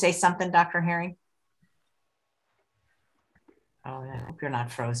 Can you say something, Dr. Herring? Oh, I hope you're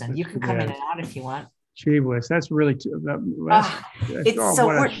not frozen. You can come in and out if you want. Gee whiz, that's really it's so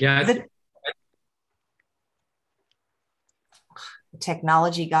weird. The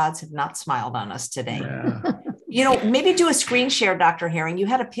technology gods have not smiled on us today. Yeah. You know, maybe do a screen share, Dr. Herring. You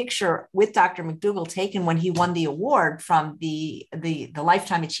had a picture with Dr. McDougall taken when he won the award from the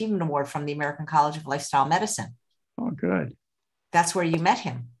Lifetime Achievement Award from the American College of Lifestyle Medicine. Oh, good. That's where you met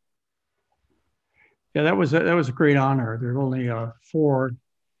him. Yeah, that was a great honor. There were only four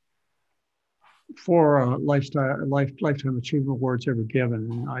Lifetime Achievement Awards ever given,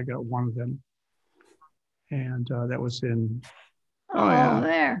 and I got one of them. And that was in.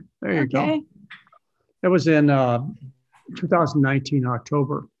 There you go. That was in 2019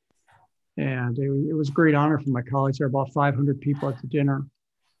 October, and it was a great honor for my colleagues. There were about 500 people at the dinner.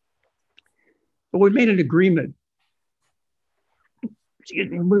 But we made an agreement.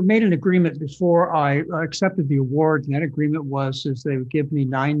 We made an agreement before I accepted the award, and that agreement was they would give me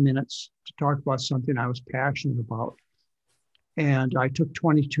 9 minutes to talk about something I was passionate about. And I took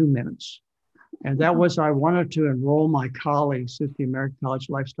 22 minutes. And that was, I wanted to enroll my colleagues at the American College of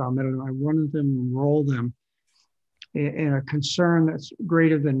Lifestyle Medicine. I wanted them to enroll them in a concern that's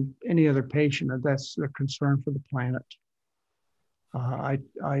greater than any other patient, and that's the concern for the planet. I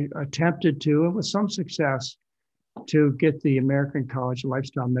attempted to, and with some success, to get the American College of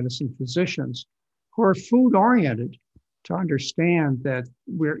Lifestyle Medicine physicians who are food-oriented to understand that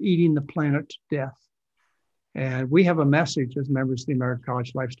we're eating the planet to death. And we have a message as members of the American College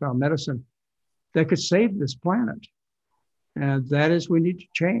of Lifestyle Medicine that could save this planet. And that is, we need to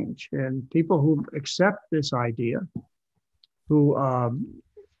change. And people who accept this idea, who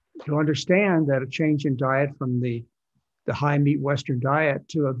understand that a change in diet from the high meat Western diet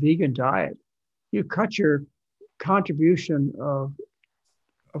to a vegan diet, you cut your contribution of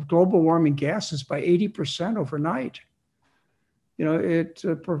global warming gases by 80% overnight. You know, it's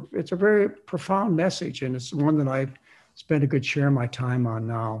a very profound message, and it's one that I've spent a good share of my time on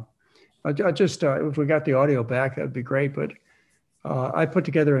now. I just, if we got the audio back, that'd be great. But I put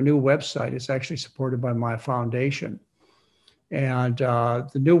together a new website. It's actually supported by my foundation. And the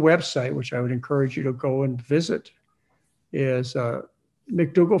new website, which I would encourage you to go and visit, is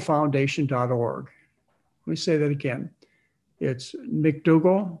McDougallFoundation.org. Let me say that again. It's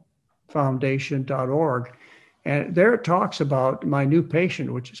McDougallFoundation.org. And there it talks about my new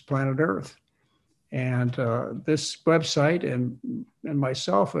patient, which is planet Earth. And this website and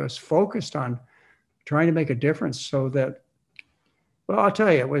myself is focused on trying to make a difference so that, well, I'll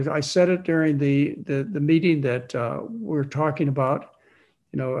tell you, I said it during the meeting that we're talking about.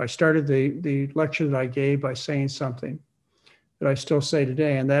 You know, I started the lecture that I gave by saying something that I still say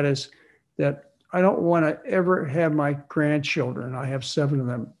today, and that is that I don't want to ever have my grandchildren, I have 7 of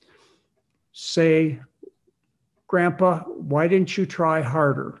them, say, Grandpa, why didn't you try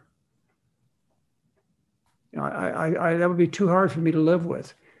harder? You know, that would be too hard for me to live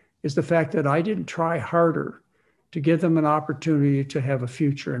with, is the fact that I didn't try harder to give them an opportunity to have a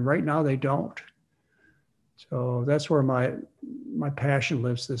future. And right now they don't. So that's where my passion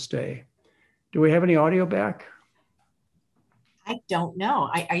lives this day. Do we have any audio back? I don't know.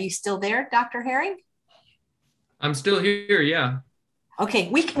 Are you still there, Dr. Herring? I'm still here, yeah. Okay,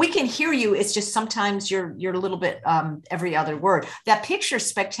 we can hear you. It's just sometimes you're a little bit every other word. That picture's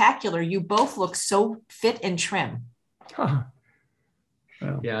spectacular. You both look so fit and trim. Huh.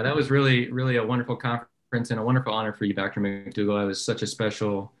 Well, Yeah, that was really, really a wonderful conference and a wonderful honor for you, Dr. McDougall. It was such a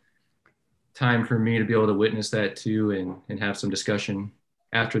special time for me to be able to witness that too and have some discussion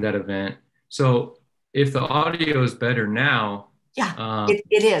after that event. So if the audio is better now. Yeah,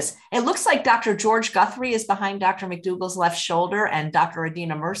 it is. It looks like Dr. George Guthrie is behind Dr. McDougall's left shoulder and Dr.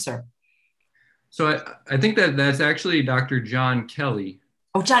 Adina Mercer. So I think that's actually Dr. John Kelly.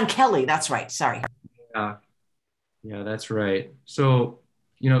 Oh, John Kelly. That's right. Sorry. Yeah, that's right. So,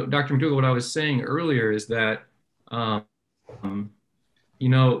 Dr. McDougall, what I was saying earlier is that,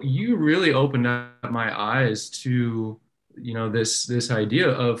 you really opened up my eyes to, this idea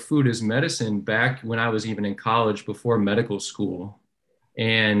of food as medicine back when I was even in college before medical school.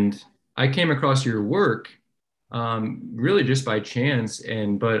 And I came across your work really just by chance.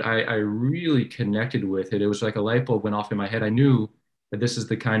 But I really connected with it. It was like a light bulb went off in my head. I knew that this is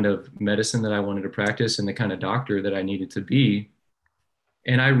the kind of medicine that I wanted to practice and the kind of doctor that I needed to be.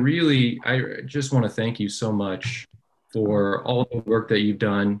 And I just want to thank you so much for all the work that you've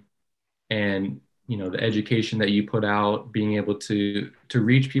done and, the education that you put out, being able to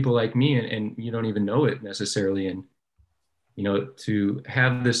reach people like me and you don't even know it necessarily. And, to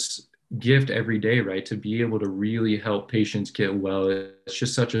have this gift every day, right? To be able to really help patients get well. It's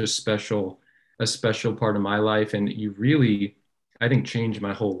just such a special part of my life. And you really, I think, changed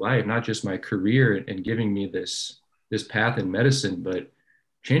my whole life, not just my career and giving me this path in medicine, but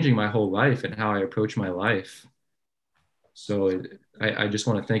changing my whole life and how I approach my life. So I just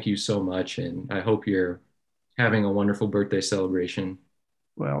want to thank you so much. And I hope you're having a wonderful birthday celebration.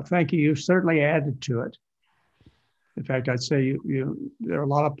 Well, thank you. You certainly added to it. In fact, I'd say there are a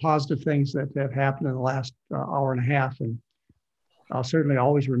lot of positive things that have happened in the last hour and a half. And I'll certainly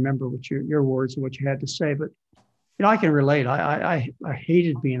always remember what your words and what you had to say. But, I can relate. I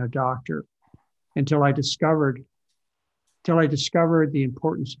hated being a doctor until I discovered the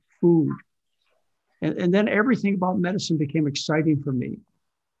importance of food. And then everything about medicine became exciting for me.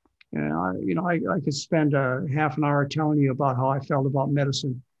 I could spend a half an hour telling you about how I felt about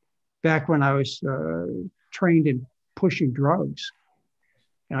medicine back when I was trained in pushing drugs.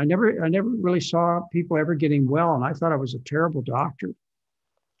 And I never really saw people ever getting well. And I thought I was a terrible doctor.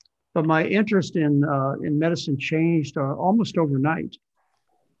 But my interest in medicine changed almost overnight.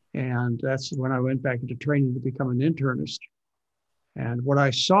 And that's when I went back into training to become an internist. And what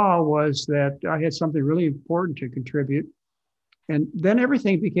I saw was that I had something really important to contribute. And then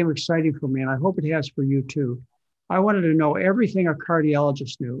everything became exciting for me. And I hope it has for you too. I wanted to know everything a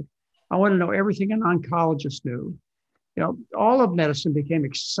cardiologist knew. I wanted to know everything an oncologist knew. All of medicine became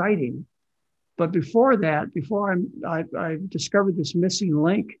exciting. But before I discovered this missing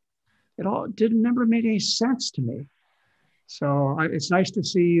link, it all never made any sense to me. So it's nice to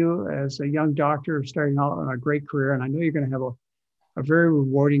see you as a young doctor starting out on a great career. And I know you're going to have a very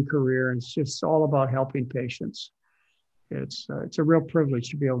rewarding career. And it's just all about helping patients. It's a real privilege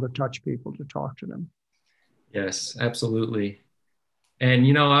to be able to touch people, to talk to them. Yes, absolutely. And,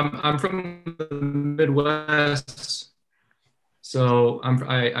 I'm from the Midwest. So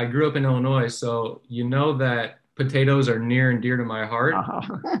I grew up in Illinois. So, that potatoes are near and dear to my heart.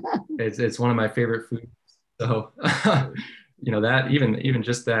 It's one of my favorite foods. So, that even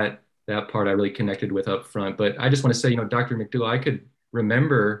just that part I really connected with up front. But I just want to say, Dr. McDougall, I could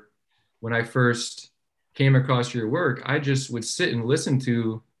remember when I first came across your work, I just would sit and listen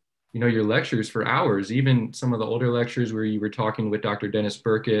to, your lectures for hours, even some of the older lectures where you were talking with Dr. Dennis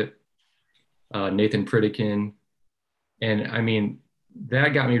Burkett, Nathan Pritikin. And I mean, that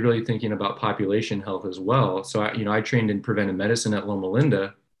got me really thinking about population health as well. So, I trained in preventive medicine at Loma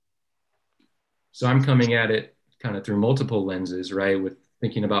Linda. So I'm coming at it kind of through multiple lenses, right? With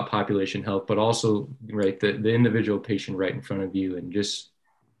thinking about population health, but also, right, the individual patient right in front of you and just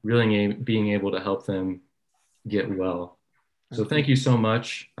really being able to help them get well. So thank you so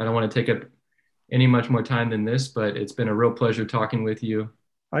much. I don't want to take up any much more time than this, but it's been a real pleasure talking with you.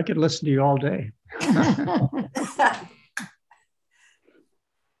 I could listen to you all day.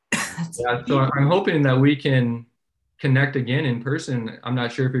 Yeah, so I'm hoping that we can connect again in person. I'm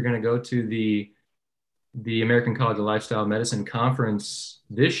not sure if you're going to go to the American College of Lifestyle Medicine conference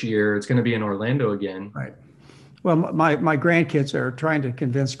this year. It's going to be in Orlando again. Right. Well, my grandkids are trying to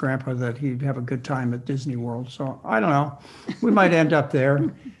convince Grandpa that he'd have a good time at Disney World. So I don't know. We might end up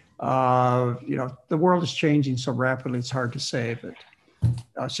there. The world is changing so rapidly, it's hard to say.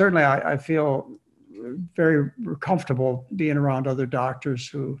 But certainly I feel very comfortable being around other doctors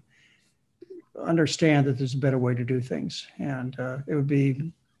who understand that there's a better way to do things. And it would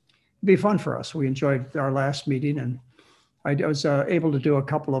be fun for us. We enjoyed our last meeting, and I was able to do a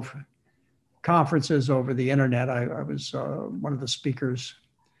couple of conferences over the internet. I was one of the speakers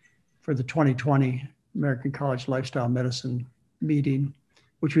for the 2020 American College Lifestyle Medicine meeting,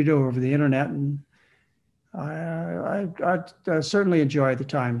 which we do over the internet. And I certainly enjoy the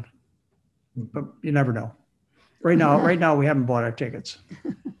time, but you never know. Right now we haven't bought our tickets.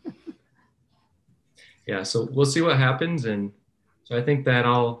 Yeah, so we'll see what happens. And so I think that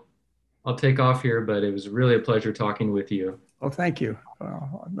I'll take off here, but it was really a pleasure talking with you. Well, thank you.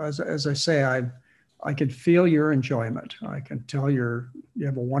 As I say, I can feel your enjoyment. I can tell you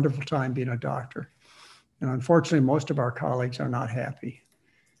have a wonderful time being a doctor. And unfortunately, most of our colleagues are not happy.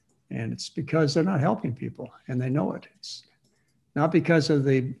 And it's because they're not helping people, and they know it. It's not because of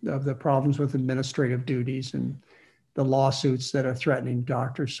the problems with administrative duties and the lawsuits that are threatening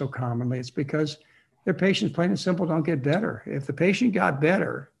doctors so commonly. It's because their patients, plain and simple, don't get better. If the patient got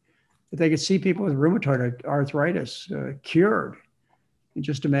better, if they could see people with rheumatoid arthritis cured in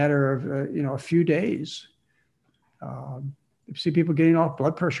just a matter of a few days, see people getting off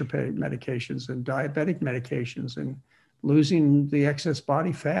blood pressure medications and diabetic medications and losing the excess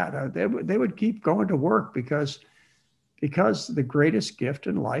body fat, they would keep going to work because the greatest gift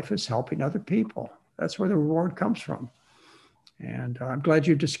in life is helping other people. That's where the reward comes from. And I'm glad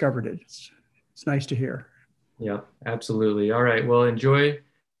you discovered it. It's nice to hear. Yeah, absolutely. All right. Well, enjoy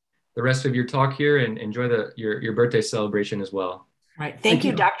the rest of your talk here and enjoy your birthday celebration as well. Right. Thank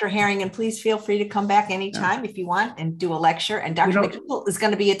you, Dr. Herring. And please feel free to come back anytime if you want and do a lecture. And Dr. McDougall is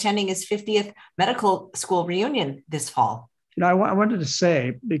going to be attending his 50th medical school reunion this fall. I wanted to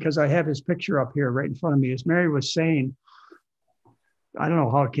say, because I have his picture up here right in front of me, as Mary was saying, I don't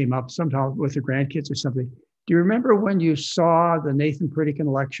know how it came up, somehow with the grandkids or something. Do you remember when you saw the Nathan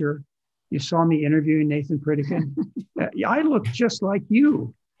Pritikin lecture? You saw me interviewing Nathan Pritikin? I looked just like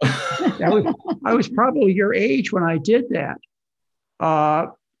you. I was probably your age when I did that.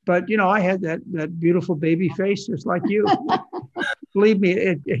 But I had that beautiful baby face just like you. Believe me,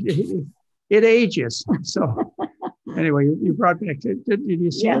 it ages. So anyway, you brought back. Did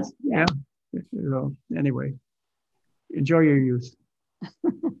you see it? Yeah. Anyway, enjoy your youth.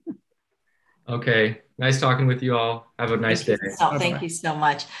 Okay. Nice talking with you all. Have a nice day. Thank you so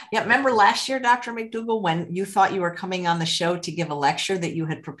much. Yeah. Remember last year, Dr. McDougall, when you thought you were coming on the show to give a lecture that you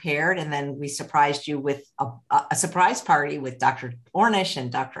had prepared, and then we surprised you with a surprise party with Dr. Ornish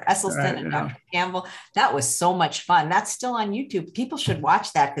and Dr. Esselstyn and Dr. Campbell. That was so much fun. That's still on YouTube. People should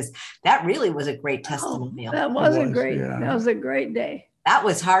watch that because that really was a great testimonial. That was a great day. That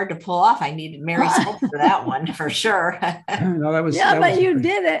was hard to pull off. I needed Mary's help for that one for sure. No, that was. Yeah, but you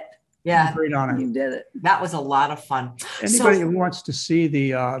did it. Yeah, great honor. You did it. That was a lot of fun. Anybody who wants to see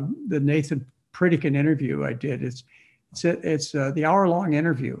the Nathan Pritikin interview I did, it's the hour-long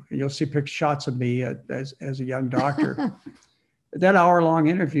interview. You'll see shots of me as a young doctor. That hour-long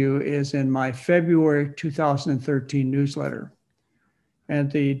interview is in my February 2013 newsletter,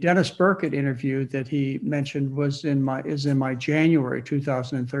 and the Dennis Burkett interview that he mentioned is in my January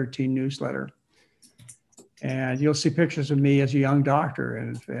 2013 newsletter. And you'll see pictures of me as a young doctor,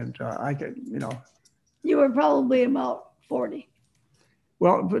 and I could, You were probably about 40.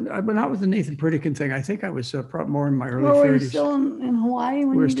 Well, but not with the Nathan Pritikin thing. I think I was more in my early 30s. Were you still in Hawaii when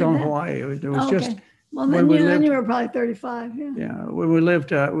we were you still did in that? Hawaii. It was just. Well, then you were probably 35. Yeah. Yeah, we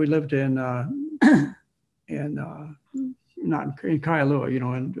lived in not in Kailua,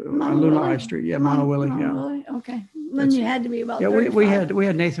 in Luna High Street. Yeah, Maunawili. Yeah. Okay. Then you had to be about. Yeah, 35. we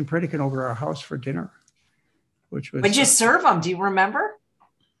had Nathan Pritikin over our house for dinner. Which was. Would you serve them? Do you remember?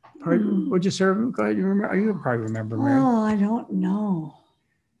 Would you serve them? Go ahead. You probably remember, Mary. Oh, I don't know.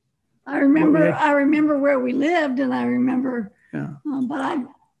 I remember where we lived, and I remember. Yeah. But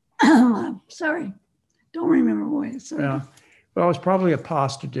I'm sorry, don't remember where it served. Yeah. Well, it was probably a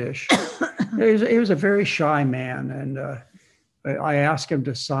pasta dish. He was a very shy man, and I asked him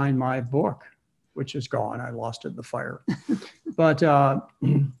to sign my book, which is gone. I lost it in the fire, but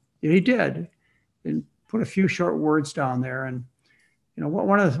he did. And put a few short words down there. And,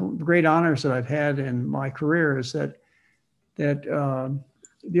 one of the great honors that I've had in my career is that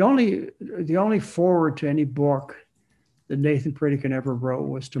the only forward to any book that Nathan Pritikin ever wrote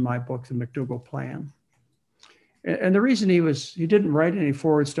was to my book, The McDougall Plan. And the reason he didn't write any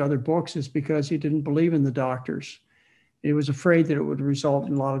forwards to other books is because he didn't believe in the doctors. He was afraid that it would result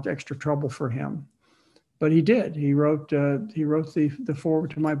in a lot of extra trouble for him. But he did. He wrote the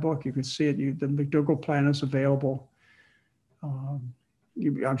forward to my book. You can see it. The McDougall Plan is available.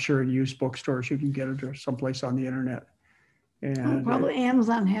 I'm sure in used bookstores you can get it or someplace on the internet. And probably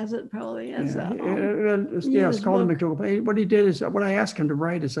Amazon has it. Probably as it's called the McDougall Plan. What he did is, what I asked him to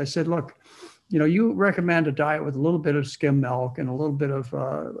write is, I said, look, you recommend a diet with a little bit of skim milk and a little bit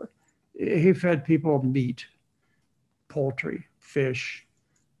of. He fed people meat, poultry, fish,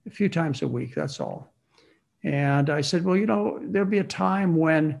 a few times a week. That's all. And I said, well, there'll be a time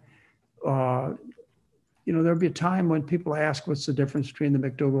when, there'll be a time when people ask what's the difference between the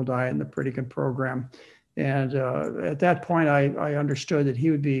McDougall diet and the Pritikin program. And at that point, I understood that he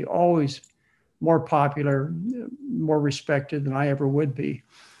would be always more popular, more respected than I ever would be.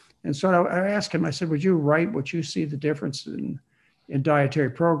 And so I asked him, I said, would you write what you see the difference in dietary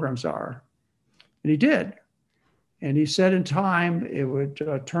programs are? And he did. And he said in time, it would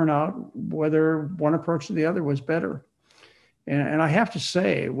turn out whether one approach or the other was better. And I have to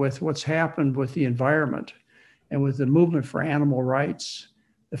say, with what's happened with the environment and with the movement for animal rights,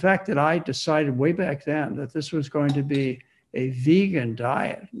 the fact that I decided way back then that this was going to be a vegan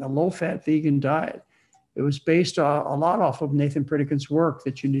diet, a low-fat vegan diet, it was based a lot off of Nathan Pritikin's work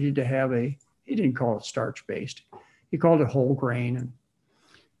that you needed to have he didn't call it starch-based, he called it whole grain. And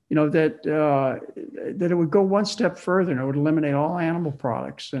that it would go one step further and it would eliminate all animal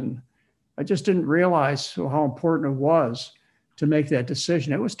products. And I just didn't realize how important it was to make that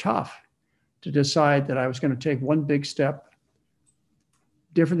decision. It was tough to decide that I was going to take one big step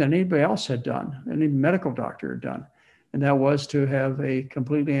different than anybody else had done, any medical doctor had done. And that was to have a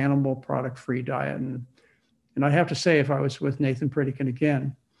completely animal product-free diet. And I have to say, if I was with Nathan Pritikin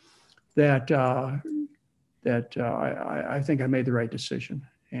again, that I think I made the right decision.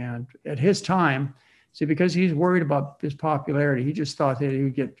 And at his time, because he's worried about his popularity, he just thought that he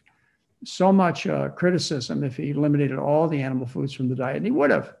would get so much criticism if he eliminated all the animal foods from the diet, and he would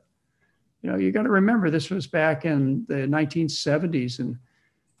have. You got to remember, this was back in the 1970s and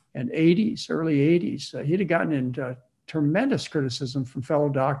 80s, early 80s. He'd have gotten into tremendous criticism from fellow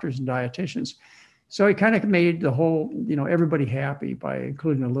doctors and dietitians. So he kind of made the whole, everybody happy by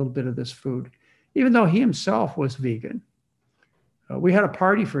including a little bit of this food, even though he himself was vegan. We had a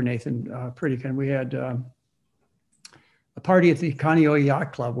party for Nathan Pritikin. We had a party at the Kaneohe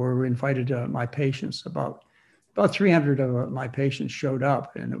Yacht Club where we invited my patients. About 300 of my patients showed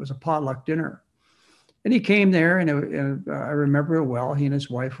up, and it was a potluck dinner. And he came there, and I remember it well. He and his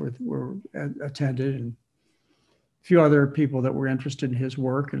wife were attended, and a few other people that were interested in his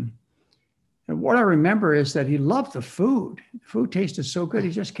work. And what I remember is that he loved the food. The food tasted so good.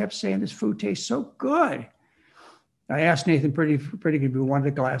 He just kept saying, this food tastes so good. I asked Nathan Pritikin if he wanted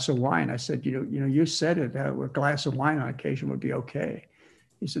a glass of wine. I said, you said it, a glass of wine on occasion would be okay.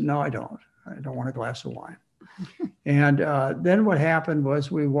 He said, no, I don't. I don't want a glass of wine. And then what happened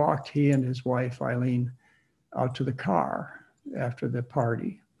was he and his wife, Eileen, out to the car after the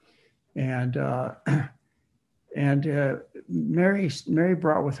party. And Mary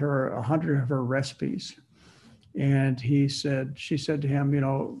brought with her 100 of her recipes. And she said to him,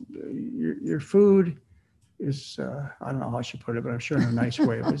 your food is, I don't know how she put it, but I'm sure in a nice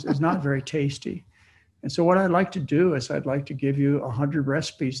way, is not very tasty. And so what I'd like to do is I'd like to give you 100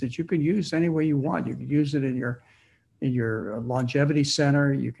 recipes that you can use any way you want. You can use it in your longevity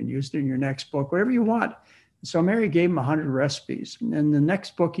center. You can use it in your next book, whatever you want. So Mary gave him 100 recipes. And the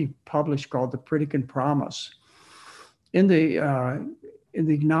next book he published, called The Pritikin Promise, in the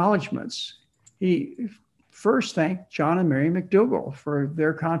acknowledgments, he first thanked John and Mary McDougall for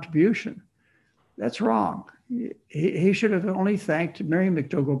their contribution. That's wrong. He should have only thanked Mary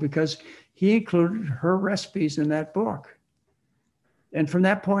McDougall because he included her recipes in that book. And from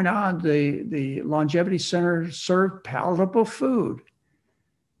that point on, the Longevity Center served palatable food.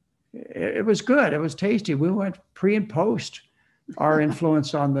 It was good. It was tasty. We went pre and post our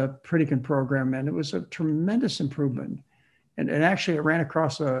influence on the Pritikin program, and it was a tremendous improvement. And actually, I ran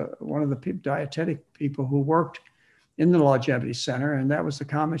across one of the dietetic people who worked in the Longevity Center, and that was the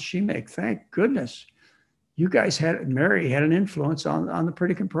comment she made. Thank goodness you guys Mary had an influence on the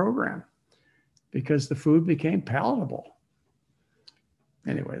Pritikin program, because the food became palatable.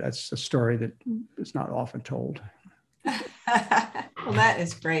 Anyway, that's a story that is not often told. Well, that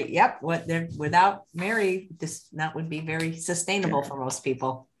is great. Yep. Without Mary, this would be very sustainable for most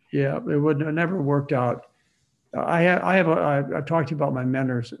people. Yeah, it would have never worked out I've talked to you about my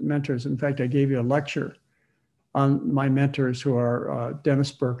mentors. In fact, I gave you a lecture on my mentors, who are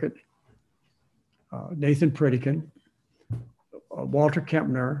Dennis Burkett, Nathan Pritikin, Walter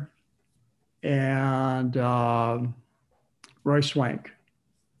Kempner, and Roy Swank.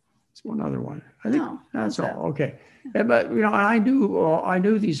 It's one other one. I think that's all. Okay. But I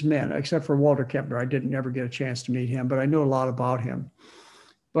knew these men, except for Walter Kempner. I didn't ever get a chance to meet him, but I knew a lot about him.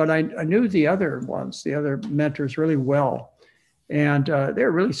 But I knew the other ones, the other mentors, really well. And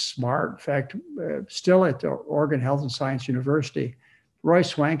they're really smart. In fact, still at Oregon Health and Science University, Roy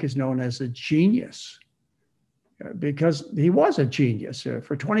Swank is known as a genius because he was a genius.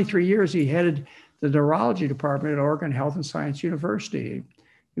 For 23 years, he headed the neurology department at Oregon Health and Science University.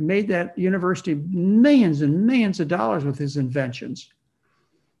 He made that university millions and millions of dollars with his inventions.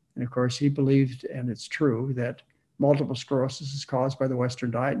 And of course, he believed, and it's true, that multiple sclerosis is caused by the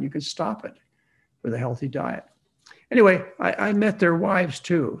Western diet, and you can stop it with a healthy diet. Anyway, I met their wives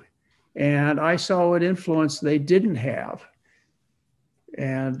too, and I saw what influence they didn't have.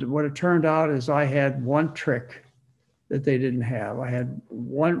 And what it turned out is I had one trick that they didn't have. I had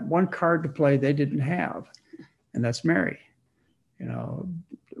one card to play they didn't have, and that's Mary,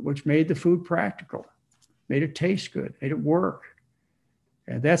 which made the food practical, made it taste good, made it work.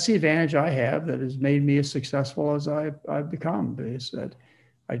 And that's the advantage I have that has made me as successful as I've become, is that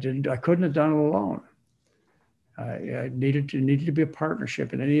I couldn't have done it alone. I needed to be a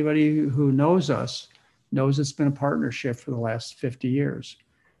partnership, and anybody who knows us knows it's been a partnership for the last 50 years.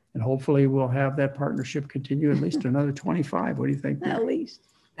 And hopefully we'll have that partnership continue at least another 25. What do you think? At least.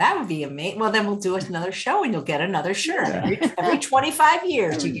 That would be amazing. Well, then we'll do another show and you'll get another shirt. Every 25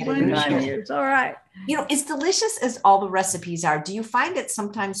 years you get a new shirt. Years. All right. As delicious as all the recipes are, do you find that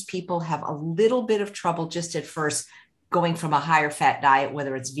sometimes people have a little bit of trouble just at first going from a higher fat diet,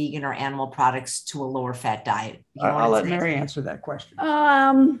 whether it's vegan or animal products, to a lower fat diet? I'll let Mary answer that question.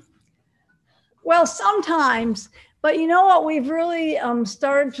 Well, sometimes, but you know what we've really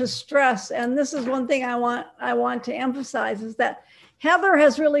started to stress, and this is one thing I want to emphasize, is that Heather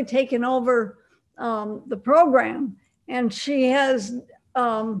has really taken over the program, and she has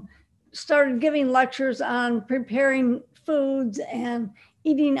started giving lectures on preparing foods and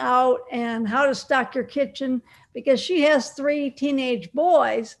eating out and how to stock your kitchen, because she has 3 teenage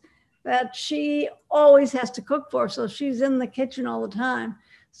boys that she always has to cook for. So she's in the kitchen all the time.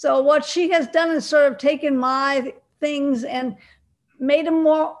 So what she has done is sort of taken my things and made them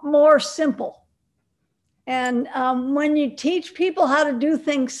more simple. And when you teach people how to do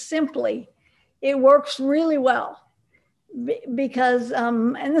things simply, it works really well. Because,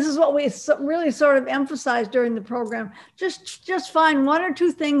 and this is what we really sort of emphasized during the program, just find 1 or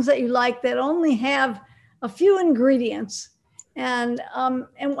 2 things that you like that only have a few ingredients. And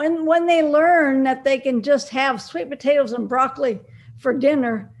when they learn that they can just have sweet potatoes and broccoli for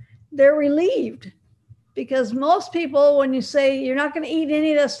dinner, they're relieved. Because most people, when you say you're not going to eat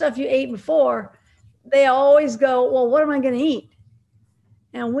any of that stuff you ate before, they always go, well, what am I going to eat?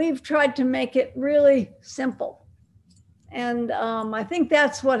 And we've tried to make it really simple. And I think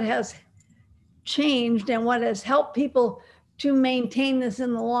that's what has changed and what has helped people to maintain this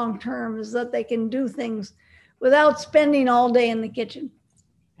in the long term, is that they can do things without spending all day in the kitchen.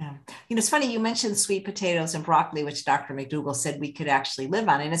 Yeah. It's funny, you mentioned sweet potatoes and broccoli, which Dr. McDougall said we could actually live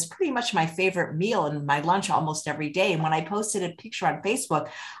on. And it's pretty much my favorite meal and my lunch almost every day. And when I posted a picture on Facebook,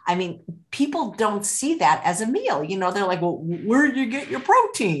 people don't see that as a meal. They're like, well, where do you get your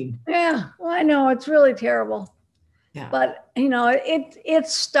protein? Yeah, well, I know it's really terrible. Yeah. But,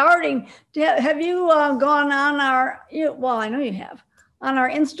 it's starting. Have you gone on I know you have, on our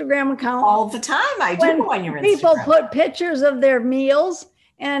Instagram account? All the time. I do go on your Instagram. People put pictures of their meals.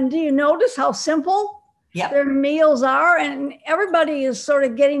 And do you notice how simple their meals are? And everybody is sort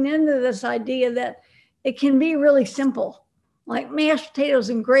of getting into this idea that it can be really simple, like mashed potatoes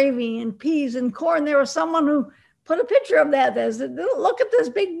and gravy and peas and corn. There was someone who put a picture of that said, look at this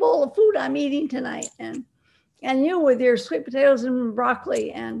big bowl of food I'm eating tonight. And you with your sweet potatoes and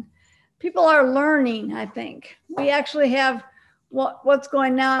broccoli. And people are learning, I think. We actually have what's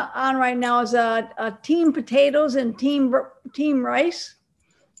going on right now is a team potatoes and team rice.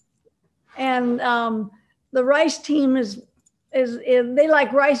 And the rice team is they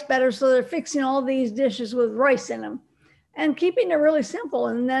like rice better, so they're fixing all these dishes with rice in them and keeping it really simple.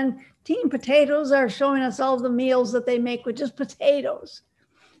 And then team potatoes are showing us all the meals that they make with just potatoes,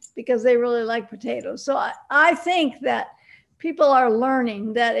 because they really like potatoes. So I think that people are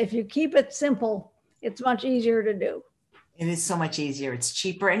learning that if you keep it simple, it's much easier to do. It is so much easier. It's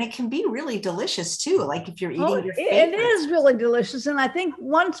cheaper, and it can be really delicious too. Like if you're eating your favorite. It is really delicious. And I think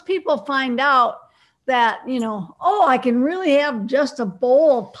once people find out that, oh, I can really have just a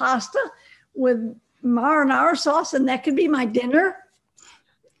bowl of pasta with marinara sauce and that could be my dinner.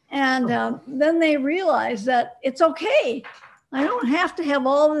 And then they realize that it's okay. I don't have to have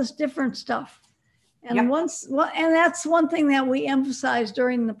all this different stuff. And and that's one thing that we emphasize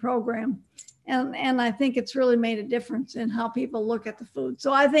during the program. And I think it's really made a difference in how people look at the food.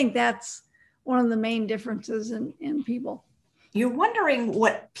 So I think that's one of the main differences in people. You're wondering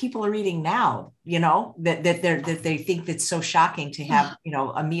what people are eating now, that they think that's so shocking to have,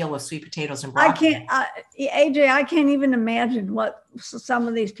 a meal of sweet potatoes and broccoli. AJ, I can't even imagine what some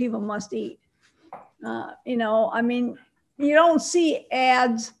of these people must eat. I mean, you don't see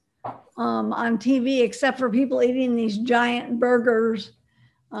ads on TV except for people eating these giant burgers,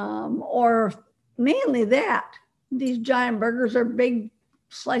 or mainly that. These giant burgers are big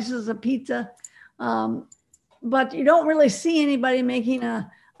slices of pizza. But you don't really see anybody making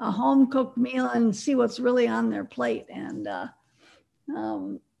a home cooked meal and see what's really on their plate. And I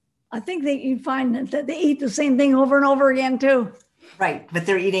think that you find that they eat the same thing over and over again too. Right, but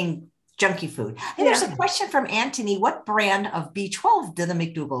they're eating junky food. And there's a question from Anthony. What brand of B12 do the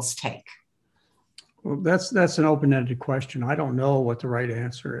McDougalls take? Well, that's an open-ended question. I don't know what the right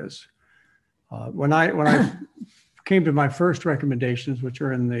answer is. When I came to my first recommendations, which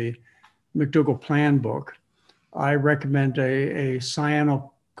are in the McDougall Plan book, I recommend a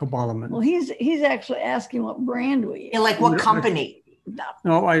cyanocobalamin. Well, he's actually asking what brand we use. And like what company?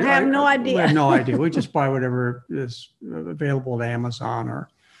 No, I have no idea. I have no idea. We just buy whatever is available at Amazon or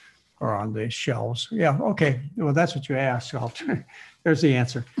on the shelves. Yeah, okay. Well, that's what you asked. There's the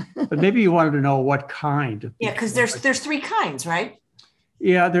answer. But maybe you wanted to know what kind. Yeah, because there's three kinds, right?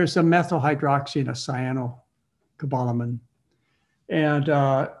 Yeah, there's a methyl hydroxy and a cyanocobalamin. And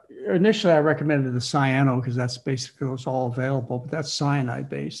initially I recommended the cyano because that's basically what's all available, but that's cyanide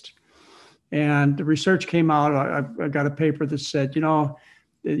based. And the research came out, I got a paper that said, the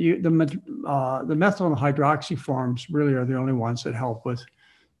methyl and hydroxy forms really are the only ones that help with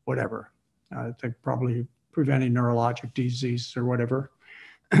whatever. I think probably preventing neurologic disease or whatever.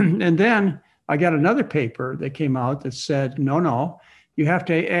 And then I got another paper that came out that said, no, you have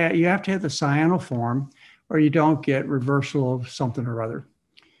to have the cyano form or you don't get reversal of something or other.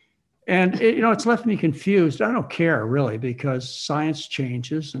 And it's left me confused. I don't care really because science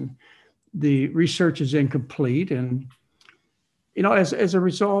changes and the research is incomplete. And, as a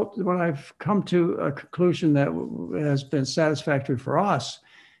result, what I've come to a conclusion that has been satisfactory for us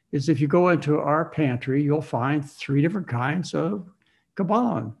is if you go into our pantry, you'll find 3 different kinds of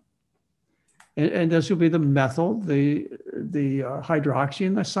cobalamin. And this will be the methyl, the hydroxy,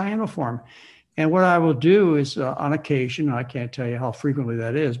 and the cyanoform. And what I will do is on occasion, I can't tell you how frequently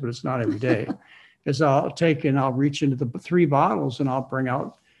that is, but it's not every day, is I'll reach into the 3 bottles and I'll bring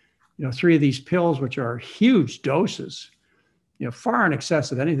out, 3 of these pills, which are huge doses, far in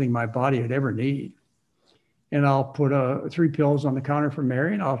excess of anything my body would ever need. And I'll put 3 pills on the counter for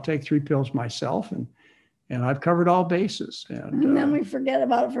Mary, and I'll take 3 pills myself, and I've covered all bases. And then we forget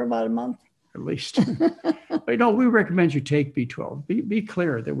about it for about a month. At least. But we recommend you take B12. Be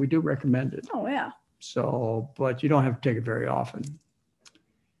clear that we do recommend it. Oh, yeah. So, but you don't have to take it very often.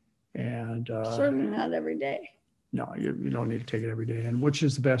 And certainly not every day. No, you don't need to take it every day. And which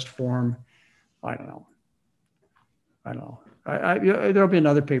is the best form? I don't know. There'll be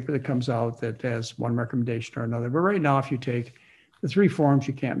another paper that comes out that has one recommendation or another. But right now, if you take the 3 forms,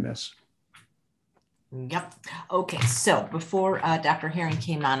 you can't miss. Yep. Okay. So before Dr. Herring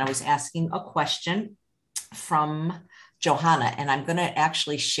came on, I was asking a question from Johanna, and I'm going to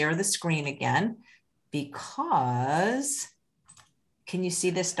actually share the screen again because, can you see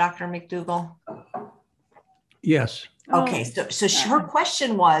this, Dr. McDougall? Yes. Okay. So her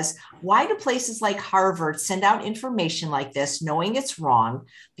question was, why do places like Harvard send out information like this, knowing it's wrong?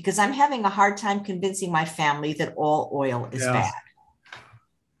 Because I'm having a hard time convincing my family that all oil is bad.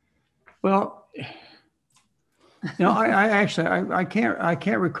 Well, I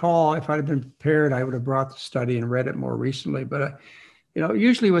can't recall if I'd have been prepared, I would have brought the study and read it more recently. But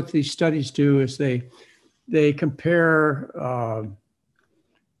usually what these studies do is they compare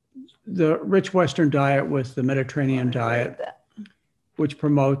the rich Western diet with the Mediterranean diet, which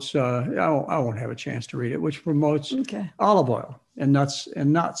promotes I won't have a chance to read it, which promotes olive oil and nuts.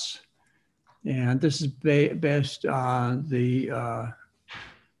 And this is based on the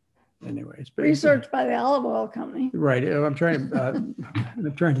anyways, research by the olive oil company. Right. I'm trying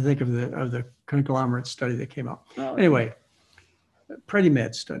to think of the conglomerate study that came out. Oh, anyway,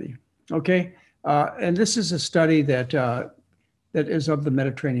 PREDIMED study. Okay. And this is a study that is of the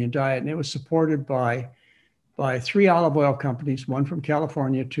Mediterranean diet, and it was supported by 3 olive oil companies, 1 from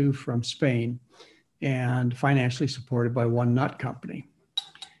California, 2 from Spain. and financially supported by one nut company.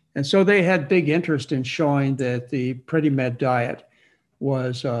 And so they had big interest in showing that the PrettyMed diet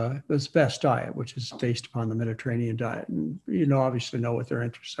was the best diet, which is based upon the Mediterranean diet. And obviously know what their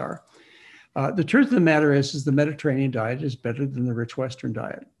interests are. The truth of the matter is the Mediterranean diet is better than the rich Western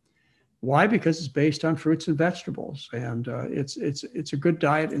diet. Why? Because it's based on fruits and vegetables, and it's a good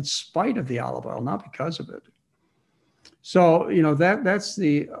diet in spite of the olive oil, not because of it. So that's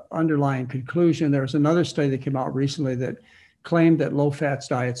the underlying conclusion. There was another study that came out recently that claimed that low-fat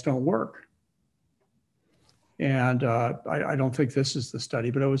diets don't work. And I don't think this is the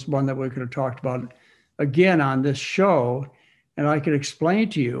study, but it was one that we could have talked about again on this show. And I could explain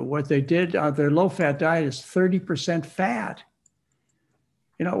to you what they did. Their low-fat diet is 30% fat.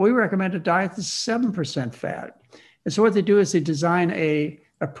 We recommend a diet that's 7% fat. And so what they do is they design a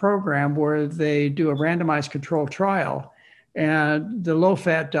program where they do a randomized controlled trial. And the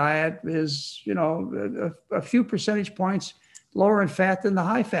low-fat diet is, a few percentage points lower in fat than the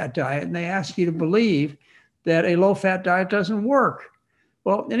high-fat diet. And they ask you to believe that a low-fat diet doesn't work.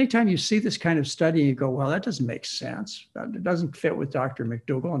 Well, anytime you see this kind of study, you go, well, that doesn't make sense. It doesn't fit with Dr.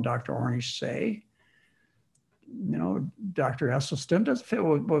 McDougall and Dr. Ornish say. Dr. Esselstyn doesn't fit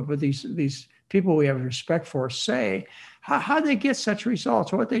with what these people we have respect for say. How they get such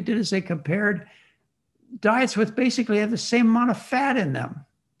results? What they did is they compared diets with basically have the same amount of fat in them.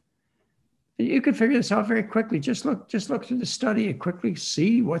 And you can figure this out very quickly. Just look through the study and quickly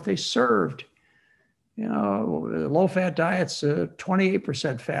see what they served. Low-fat diet's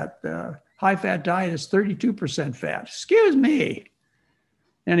 28% fat. The high-fat diet is 32% fat. Excuse me.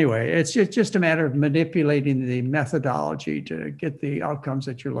 Anyway, it's just a matter of manipulating the methodology to get the outcomes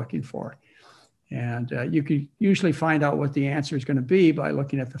that you're looking for. And you can usually find out what the answer is going to be by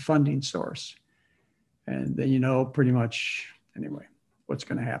looking at the funding source. And then pretty much, anyway, what's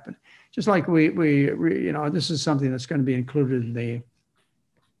going to happen. Just like we this is something that's going to be included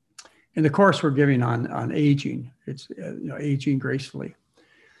in the course we're giving on aging. It's aging gracefully.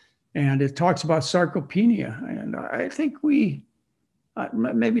 And it talks about sarcopenia. And I think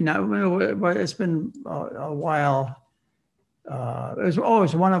maybe not, but it's been a while. It was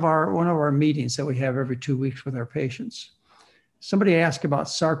always one of our meetings that we have every 2 weeks with our patients. Somebody asked about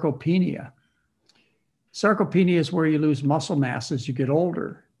sarcopenia. Sarcopenia is where you lose muscle mass as you get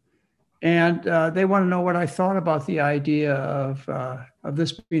older. And they want to know what I thought about the idea of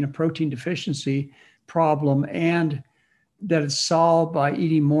this being a protein deficiency problem and that it's solved by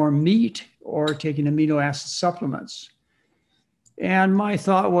eating more meat or taking amino acid supplements. And my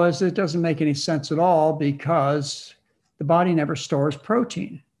thought was it doesn't make any sense at all because the body never stores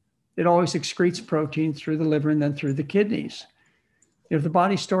protein. It always excretes protein through the liver and then through the kidneys. If the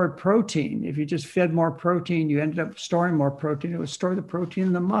body stored protein, if you just fed more protein, you ended up storing more protein, it would store the protein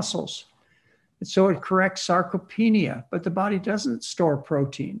in the muscles. And so it corrects sarcopenia, but the body doesn't store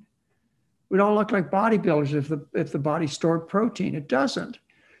protein. We'd all look like bodybuilders if the body stored protein. It doesn't.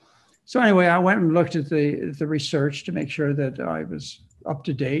 So anyway, I went and looked at the research to make sure that I was up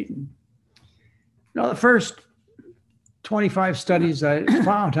to date. And, the first 25 studies I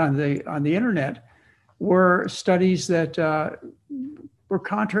found on the internet were studies that were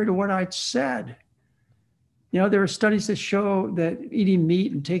contrary to what I'd said. There were studies that show that eating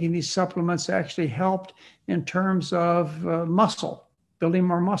meat and taking these supplements actually helped in terms of muscle, building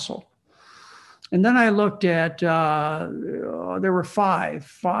more muscle. And then I looked at, there were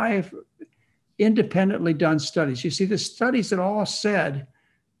five independently done studies. You see, the studies that all said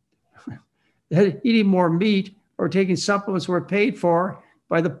that eating more meat or taking supplements were paid for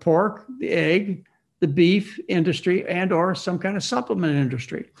by the pork, the egg, the beef industry, and or some kind of supplement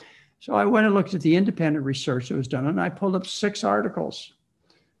industry. So I went and looked at the independent research that was done, and I pulled up 6 articles,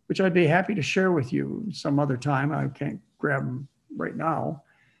 which I'd be happy to share with you some other time. I can't grab them right now,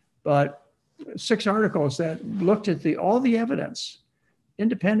 but 6 articles that looked at all the evidence,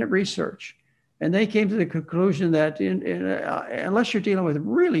 independent research, and they came to the conclusion that unless you're dealing with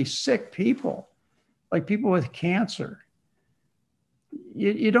really sick people, like people with cancer,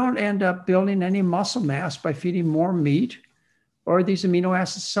 you don't end up building any muscle mass by feeding more meat or these amino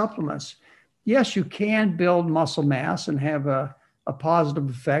acid supplements. Yes, you can build muscle mass and have a positive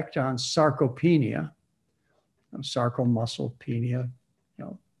effect on sarcopenia, sarcomusclepenia,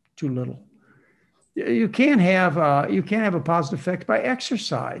 too little. You can have a positive effect by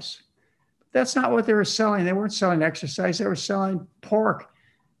exercise. That's not what they were selling. They weren't selling exercise. They were selling pork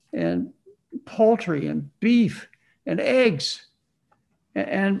and poultry and beef and eggs.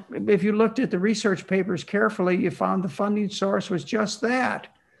 And if you looked at the research papers carefully, you found the funding source was just that,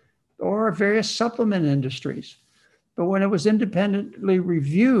 or various supplement industries. But when it was independently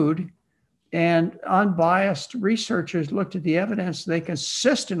reviewed, And unbiased researchers looked at the evidence. They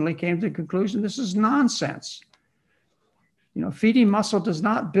consistently came to the conclusion this is nonsense. Feeding muscle does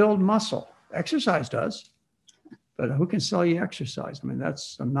not build muscle. Exercise does. But who can sell you exercise? I mean,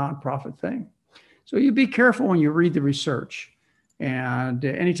 that's a nonprofit thing. So you be careful when you read the research. And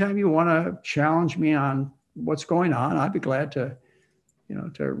anytime you want to challenge me on what's going on, I'd be glad to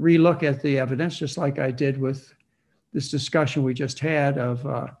relook at the evidence, just like I did with this discussion we just had of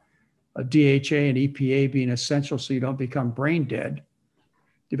a DHA and EPA being essential so you don't become brain dead,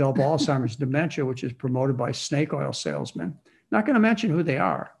 develop Alzheimer's dementia, which is promoted by snake oil salesmen. Not going to mention who they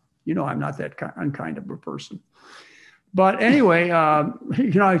are. I'm not that unkind of a person. But anyway,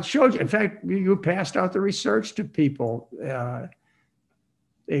 I showed you. In fact, you passed out the research to people.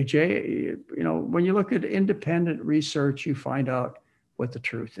 AJ, when you look at independent research, you find out what the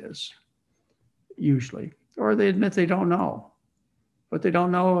truth is, usually. Or they admit they don't know. What they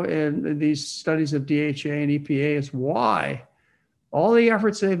don't know in these studies of DHA and EPA is why all the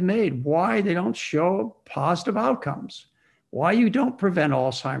efforts they've made, why they don't show positive outcomes, why you don't prevent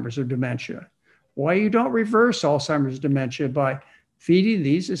Alzheimer's or dementia, why you don't reverse Alzheimer's dementia by feeding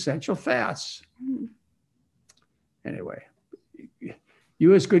these essential fats. Anyway,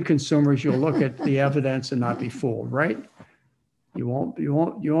 you as good consumers, you'll look at the evidence and not be fooled, right? You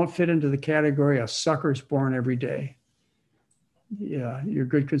won't fit into the category of suckers born every day. Yeah, you're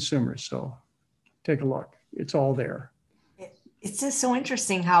good consumers, so take a look. It's all there. It's just so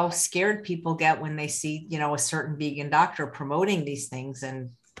interesting how scared people get when they see, a certain vegan doctor promoting these things.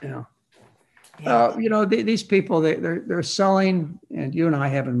 And these people, they're selling, and you and I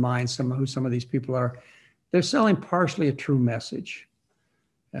have in mind who some of these people are. They're selling partially a true message.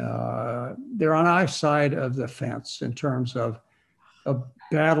 They're on our side of the fence in terms of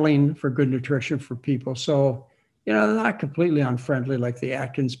battling for good nutrition for people. So, they're not completely unfriendly like the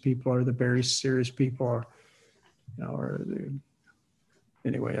Atkins people or the Barry Sears people,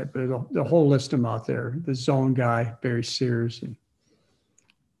 anyway, the whole list of them out there. The Zone guy, Barry Sears, and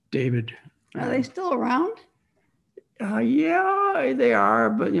David. Are they still around? Yeah, they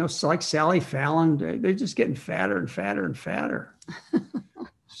are. But, it's like Sally Fallon. They're just getting fatter and fatter and fatter.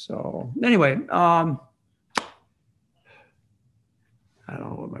 So anyway, I don't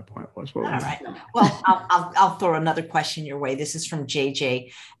know what my point was. All right. Well, I'll throw another question your way. This is from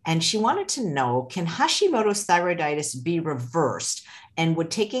JJ, and she wanted to know, can Hashimoto's thyroiditis be reversed? And would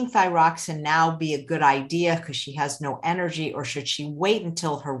taking thyroxine now be a good idea because she has no energy, or should she wait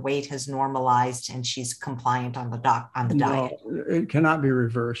until her weight has normalized and she's compliant on the diet? No, it cannot be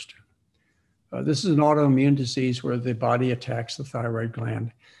reversed. This is an autoimmune disease where the body attacks the thyroid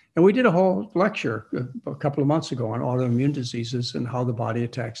gland. And we did a whole lecture a couple of months ago on autoimmune diseases and how the body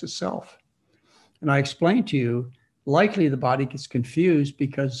attacks itself. And I explained to you, likely the body gets confused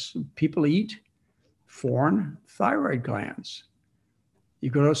because people eat foreign thyroid glands. You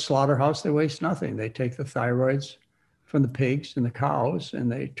go to a slaughterhouse, they waste nothing. They take the thyroids from the pigs and the cows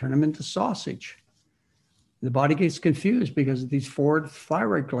and they turn them into sausage. The body gets confused because of these foreign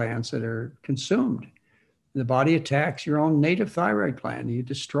thyroid glands that are consumed. The body attacks your own native thyroid gland. You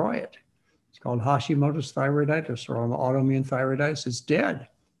destroy it. It's called Hashimoto's thyroiditis or autoimmune thyroiditis. It's dead.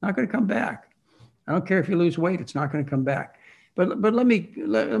 Not going to come back. I don't care if you lose weight. It's not going to come back. But let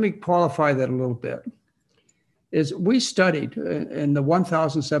me qualify that a little bit. Is we studied, in the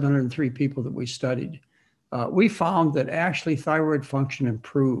 1,703 people that we studied, we found that actually thyroid function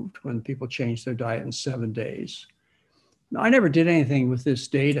improved when people changed their diet in 7 days. Now, I never did anything with this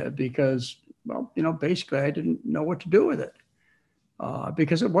data because, basically I didn't know what to do with it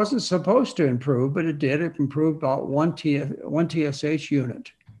because it wasn't supposed to improve, but it did. It improved about one TSH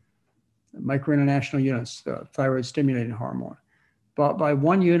unit, microinternational units, the thyroid stimulating hormone. But by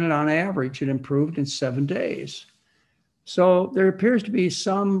 1 unit on average, it improved in 7 days. So there appears to be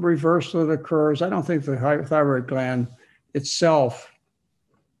some reversal that occurs. I don't think the thyroid gland itself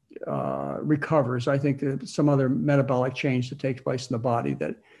recovers. I think there's some other metabolic change that takes place in the body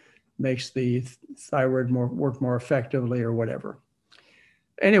that makes the thyroid work more effectively or whatever.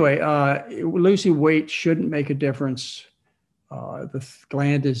 Anyway, losing weight shouldn't make a difference. The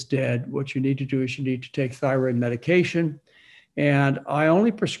gland is dead. What you need to do is you need to take thyroid medication. And I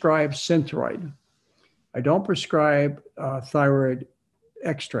only prescribe Synthroid. I don't prescribe thyroid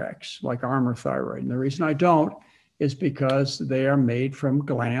extracts like Armour Thyroid. And the reason I don't is because they are made from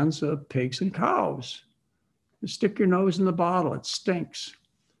glands of pigs and cows. You stick your nose in the bottle, it stinks.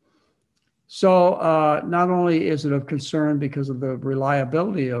 So not only is it of concern because of the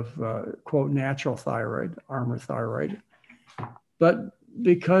reliability of, quote, natural thyroid, Armour Thyroid, but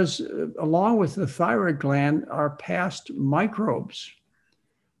because along with the thyroid gland are past microbes.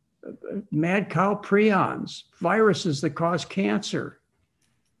 mad cow prions, viruses that cause cancer.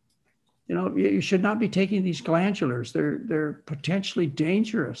 You know, you should not be taking these glandulars. They're potentially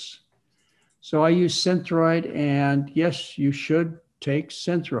dangerous. So I use Synthroid, and yes, you should take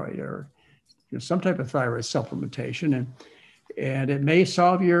Synthroid or some type of thyroid supplementation, and it may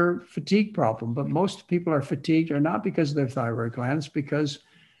solve your fatigue problem. But most people are fatigued, or not because of their thyroid glands, because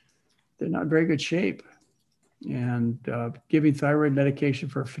they're not in very good shape. And giving thyroid medication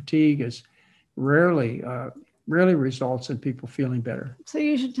for fatigue is rarely results in people feeling better. So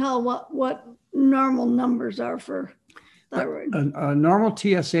you should tell what normal numbers are for thyroid. A normal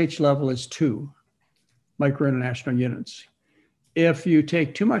TSH level is 2 microinternational units. If you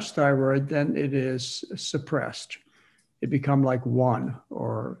take too much thyroid, then it is suppressed. It becomes like 1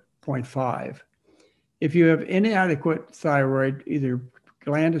 or 0.5. If you have inadequate thyroid, either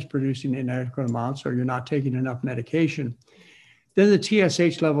gland is producing inadequate amounts or you're not taking enough medication, then the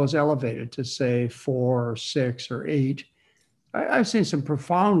TSH level is elevated to say 4 or 6 or 8. I've seen some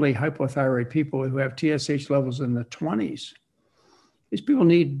profoundly hypothyroid people who have TSH levels in the 20s. These people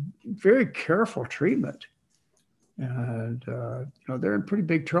need very careful treatment. And they're in pretty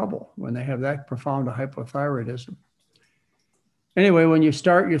big trouble when they have that profound a hypothyroidism. Anyway, when you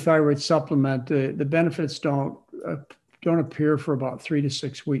start your thyroid supplement, the benefits don't appear for about 3 to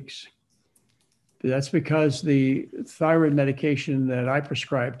 6 weeks. That's because the thyroid medication that I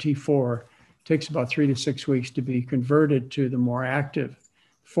prescribe, T4, takes about 3 to 6 weeks to be converted to the more active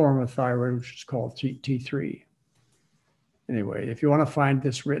form of thyroid, which is called T3. Anyway, if you want to find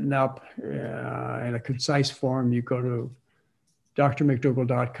this written up in a concise form, you go to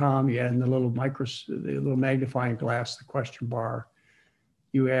drmcdougall.com. You add in the little magnifying glass, the question bar.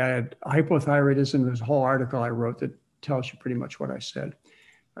 You add hypothyroidism. There's a whole article I wrote that tells you pretty much what I said.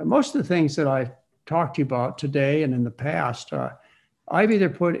 Most of the things that I talked to you about today and in the past, I've either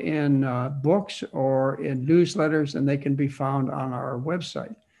put in books or in newsletters, and they can be found on our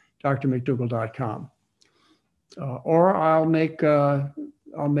website, drmcdougall.com. Or I'll make updated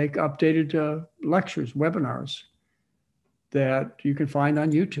lectures, webinars that you can find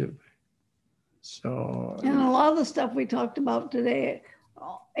on YouTube. So, and a lot of the stuff we talked about today,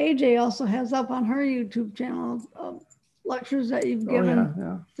 AJ also has up on her YouTube channel lectures that you've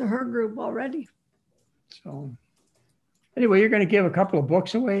given to her group already. So anyway, you're going to give a couple of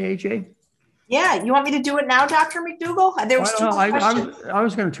books away, AJ? Yeah, you want me to do it now, Dr. McDougall? There was I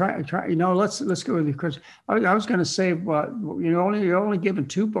was going to try. Let's go with the question. I was going to say, you're only giving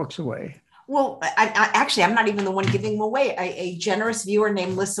 2 books away. Well, I'm not even the one giving them away. A generous viewer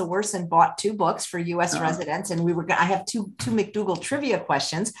named Lissa Werson bought 2 books for U.S. residents, and I have two McDougall trivia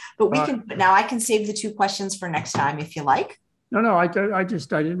questions, but I can save the 2 questions for next time if you like. No, I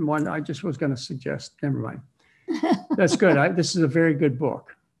didn't want. I just was going to suggest. Never mind. That's good. This is a very good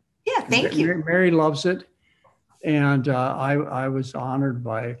book. Yeah, thank you. Mary loves it, and I was honored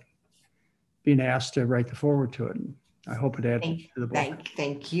by being asked to write the foreword to it. And I hope it adds to the book.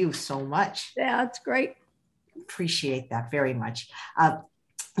 Thank you so much. Yeah, that's great. Appreciate that very much.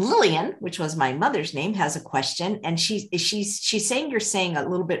 Lillian, which was my mother's name, has a question, and she's saying you're saying a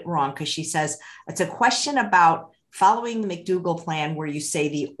little bit wrong, because she says it's a question about following the McDougall plan, where you say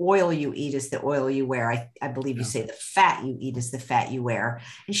the oil you eat is the oil you wear. I believe you say the fat you eat is the fat you wear.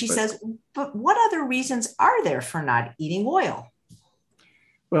 And she says, but what other reasons are there for not eating oil?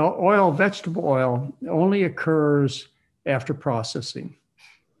 Well, vegetable oil only occurs after processing.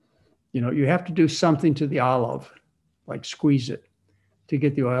 You have to do something to the olive, like squeeze it, to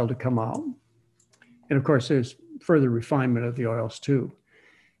get the oil to come out. And of course, there's further refinement of the oils too.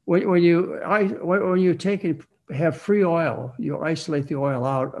 When you have free oil, you isolate the oil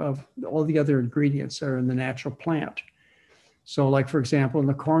out of all the other ingredients that are in the natural plant. So like, for example, in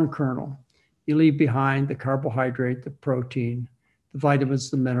the corn kernel, you leave behind the carbohydrate, the protein, the vitamins,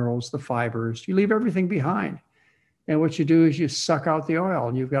 the minerals, the fibers. You leave everything behind. And what you do is you suck out the oil,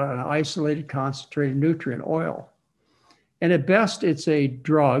 and you've got an isolated, concentrated nutrient, oil. And at best, it's a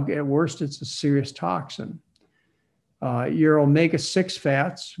drug. At worst, it's a serious toxin. Your omega-6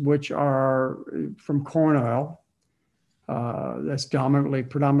 fats, which are from corn oil, that's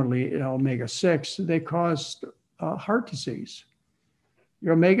predominantly omega-6, they cause heart disease.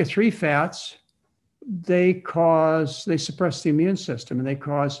 Your omega-3 fats, they suppress the immune system, and they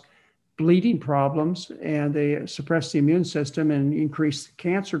cause bleeding problems, and they suppress the immune system and increase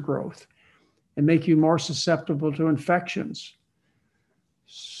cancer growth and make you more susceptible to infections.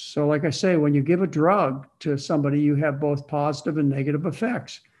 So like I say, when you give a drug to somebody, you have both positive and negative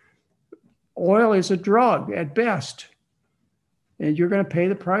effects. Oil is a drug at best, and you're going to pay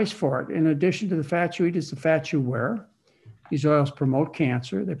the price for it. In addition to the fat you eat is the fat you wear. These oils promote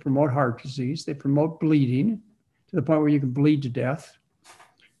cancer. They promote heart disease. They promote bleeding to the point where you can bleed to death.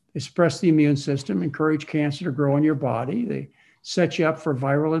 They suppress the immune system, encourage cancer to grow in your body. They set you up for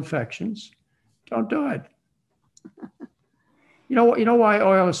viral infections. Don't do it. You know why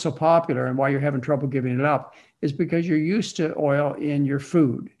oil is so popular and why you're having trouble giving it up is because you're used to oil in your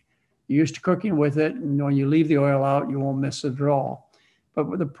food. You're used to cooking with it, and when you leave the oil out, you won't miss it at all.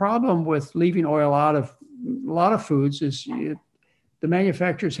 But the problem with leaving oil out of a lot of foods is the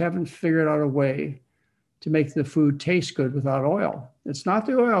manufacturers haven't figured out a way to make the food taste good without oil. It's not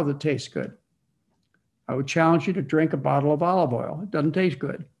the oil that tastes good. I would challenge you to drink a bottle of olive oil. It doesn't taste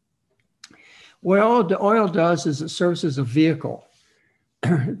good. What the oil does is it serves as a vehicle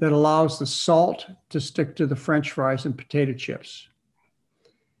that allows the salt to stick to the French fries and potato chips.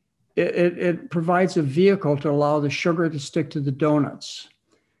 It provides a vehicle to allow the sugar to stick to the donuts,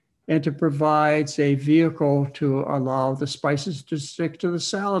 and to provides a vehicle to allow the spices to stick to the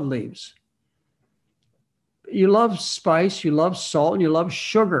salad leaves. You love spice, you love salt, and you love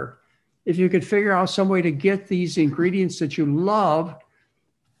sugar. If you could figure out some way to get these ingredients that you love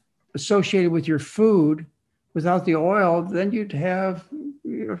associated with your food without the oil, then you'd have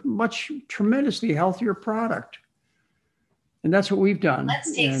much tremendously healthier product. And that's what we've done.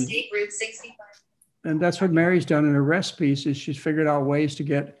 Let's take State Route 65. And that's what Mary's done in her recipes, is she's figured out ways to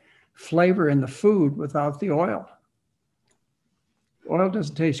get flavor in the food without the oil. Oil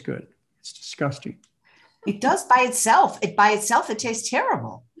doesn't taste good. It's disgusting. It does by itself. It tastes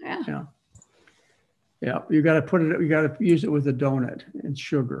terrible. Yeah. Yeah. You got to use it with a donut and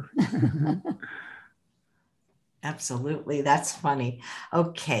sugar. Absolutely. That's funny.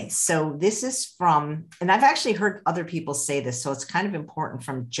 Okay. So this is from, and I've actually heard other people say this, so it's kind of important,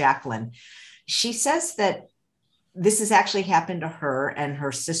 from Jacqueline. She says that this has actually happened to her and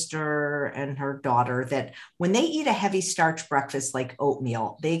her sister and her daughter, that when they eat a heavy starch breakfast like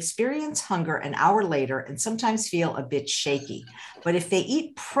oatmeal, they experience hunger an hour later and sometimes feel a bit shaky. But if they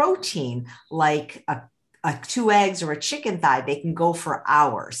eat protein like a 2 eggs or a chicken thigh, they can go for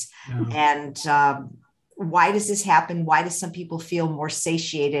hours. Yeah. And why does this happen? Why do some people feel more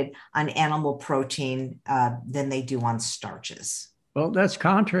satiated on animal protein than they do on starches? Well, that's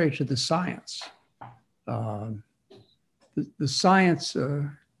contrary to the science. The science,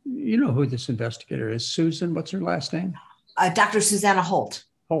 you know who this investigator is. Susan, what's her last name? Dr. Susanna Holt.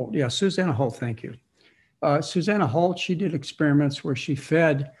 Holt, yeah, Susanna Holt, thank you. Susanna Holt, she did experiments where she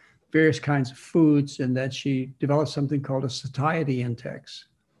fed various kinds of foods, and that she developed something called a satiety index.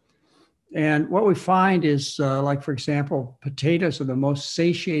 And what we find is, like, for example, potatoes are the most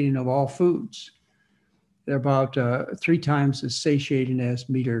satiating of all foods. They're about 3 times as satiating as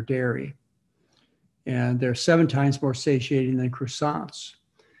meat or dairy. And they're 7 times more satiating than croissants.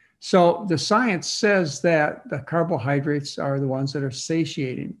 So the science says that the carbohydrates are the ones that are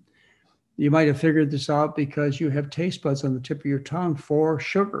satiating. You might have figured this out because you have taste buds on the tip of your tongue for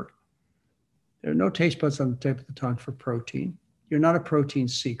sugar. There are no taste buds on the tip of the tongue for protein. You're not a protein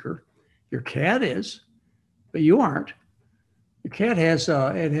seeker. Your cat is, but you aren't. Your cat has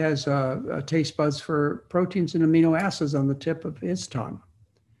taste buds for proteins and amino acids on the tip of his tongue.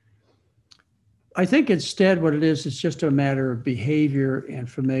 I think instead what it is just a matter of behavior and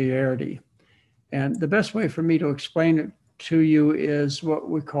familiarity. And the best way for me to explain it to you is what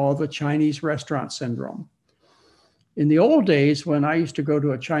we call the Chinese restaurant syndrome. In the old days, when I used to go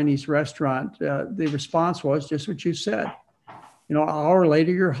to a Chinese restaurant, the response was just what you said. You know, an hour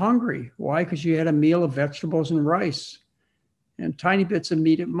later, you're hungry. Why? Because you had a meal of vegetables and rice and tiny bits of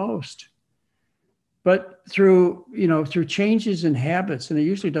meat at most. But through changes in habits, and it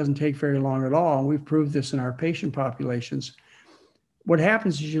usually doesn't take very long at all, and we've proved this in our patient populations, what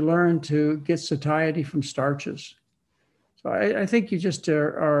happens is you learn to get satiety from starches. So I think you just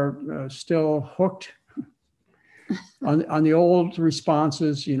are still hooked on the old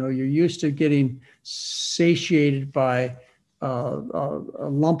responses. You know, you're used to getting satiated by a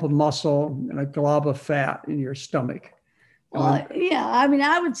lump of muscle and a glob of fat in your stomach. Well, yeah, I mean,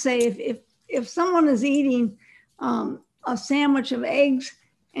 I would say if someone is eating a sandwich of eggs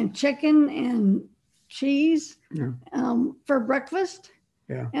and chicken and cheese for breakfast,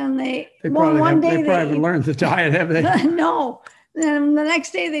 and they probably haven't learned the diet, have they? No. Then the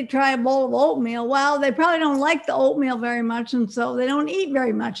next day they try a bowl of oatmeal. Well, they probably don't like the oatmeal very much, and so they don't eat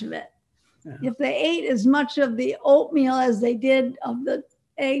very much of it. Yeah. If they ate as much of the oatmeal as they did of the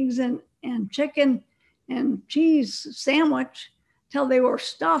eggs and chicken and cheese sandwich till they were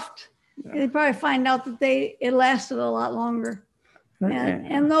stuffed, they probably find out that it lasted a lot longer.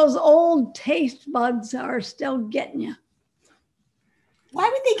 And those old taste buds are still getting you. Why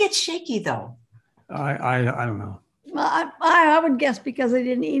would they get shaky though? I don't know. Well, I would guess because they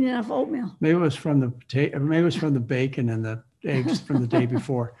didn't eat enough oatmeal. Maybe it was from the maybe it was from the bacon and the eggs from the day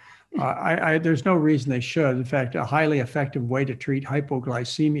before. There's no reason they should. In fact, a highly effective way to treat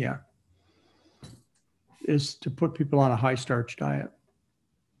hypoglycemia is to put people on a high starch diet.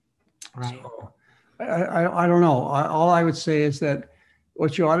 Right. So, I don't know. All I would say is that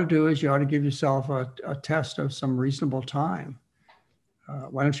what you ought to do is you ought to give yourself a test of some reasonable time.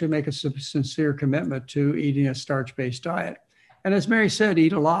 Why don't you make a sincere commitment to eating a starch-based diet? And as Mary said,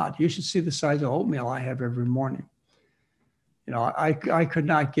 eat a lot. You should see the size of oatmeal I have every morning. You know, I could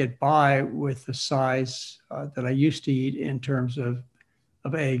not get by with the size that I used to eat in terms of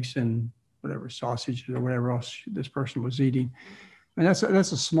eggs and whatever sausage or whatever else this person was eating. And that's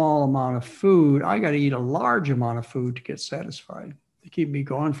a small amount of food. I got to eat a large amount of food to get satisfied, to keep me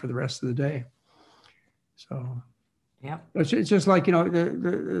going for the rest of the day. So, yeah, it's just like, you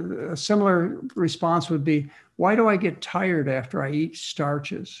know, a similar response would be, why do I get tired after I eat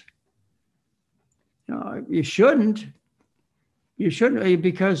starches? You know, you shouldn't,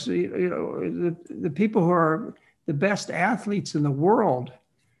 because, you know, the people who are the best athletes in the world,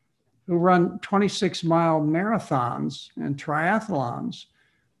 who run 26-mile marathons and triathlons,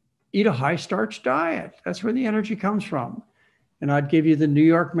 eat a high starch diet. That's where the energy comes from. And I'd give you the New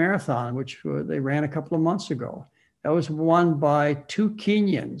York Marathon, which they ran a couple of months ago. That was won by two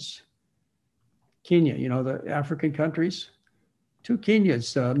Kenyans. Kenya, you know, the African countries. Two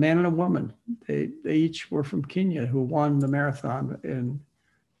Kenyans, a man and a woman. They each were from Kenya who won the marathon in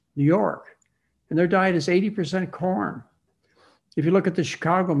New York. And their diet is 80% corn. If you look at the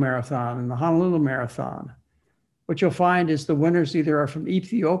Chicago Marathon and the Honolulu Marathon, what you'll find is the winners either are from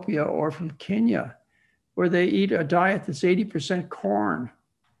Ethiopia or from Kenya, where they eat a diet that's 80% corn.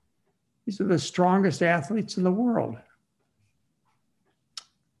 These are the strongest athletes in the world.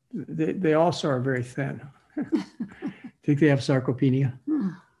 They also are very thin. Think they have sarcopenia?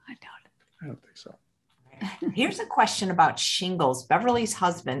 I doubt it. I don't think so. Here's a question about shingles. Beverly's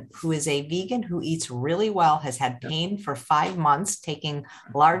husband, who is a vegan who eats really well, has had pain for 5 months, taking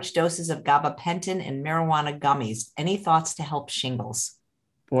large doses of gabapentin and marijuana gummies. Any thoughts to help shingles?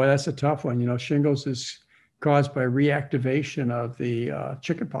 Boy, that's a tough one. You know, shingles is caused by reactivation of the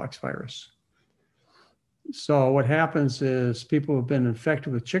chickenpox virus. So what happens is people have been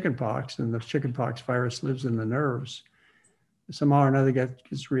infected with chickenpox, and the chickenpox virus lives in the nerves. Somehow or another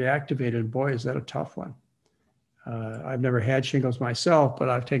gets reactivated. Boy, is that a tough one. I've never had shingles myself, but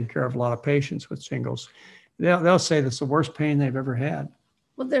I've taken care of a lot of patients with shingles. They'll say that's the worst pain they've ever had.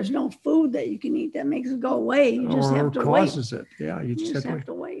 Well, there's no food that you can eat that makes it go away. You just have to wait. Or causes it. Yeah, you just have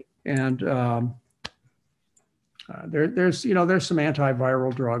to wait. And there's some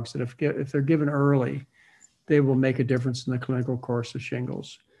antiviral drugs that if they're given early, they will make a difference in the clinical course of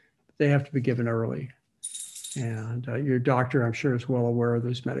shingles. They have to be given early. And your doctor, I'm sure, is well aware of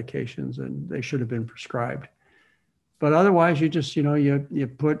those medications, and they should have been prescribed. But otherwise, you just,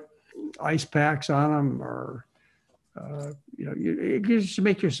 you put ice packs on them, or, you just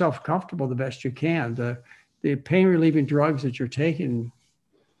make yourself comfortable the best you can. The pain relieving drugs that you're taking,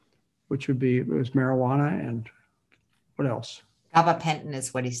 which it was marijuana and what else? Gabapentin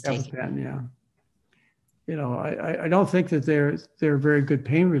is what he's taking. Gabapentin, yeah. I don't think that they're very good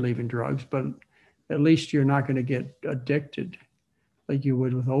pain relieving drugs, but at least you're not going to get addicted like you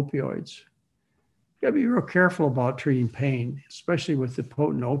would with opioids. You got to be real careful about treating pain, especially with the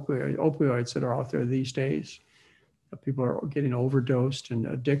potent opioids that are out there these days. People are getting overdosed and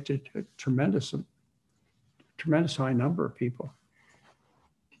addicted, a tremendous high number of people,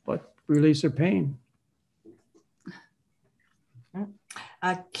 but release their pain.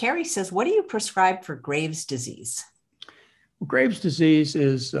 Carrie says, what do you prescribe for Graves' disease? Graves' disease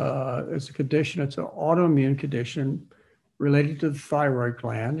is a condition. It's an autoimmune condition related to the thyroid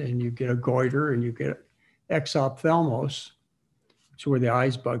gland, and you get a goiter and you get exophthalmos, which is where the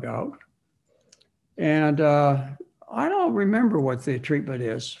eyes bug out. And I don't remember what the treatment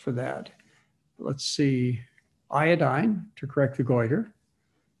is for that. Let's see, iodine to correct the goiter.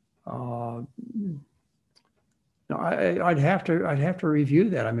 No, I'd have to review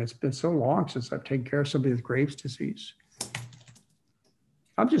that. I mean, it's been so long since I've taken care of somebody with Graves' disease.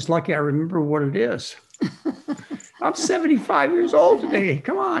 I'm just lucky I remember what it is. I'm 75 years old today.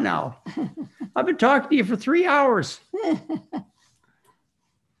 Come on now. I've been talking to you for 3 hours.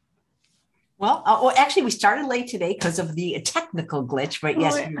 Well, actually, we started late today because of the technical glitch, but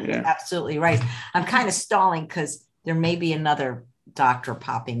yes, you're absolutely right. I'm kind of stalling because there may be another doctor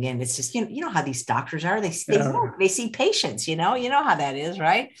popping in. It's just, you know how these doctors are. They see patients, you know how that is,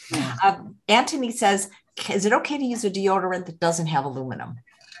 right? Anthony says, is it okay to use a deodorant that doesn't have aluminum?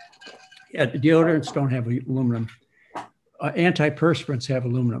 Yeah, deodorants don't have aluminum. Antiperspirants have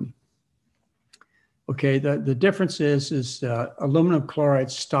aluminum. Okay, the difference is aluminum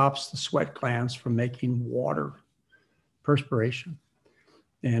chloride stops the sweat glands from making water, perspiration.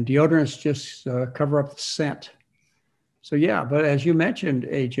 And deodorants just cover up the scent. So yeah, but as you mentioned,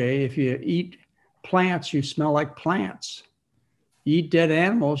 AJ, if you eat plants, you smell like plants. You eat dead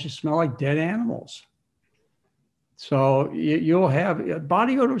animals, you smell like dead animals. So you'll have,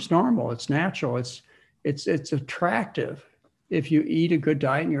 body odor is normal, it's natural, it's attractive if you eat a good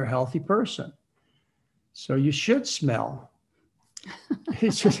diet and you're a healthy person. So you should smell.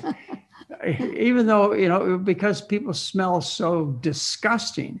 It's just, even though, you know, because people smell so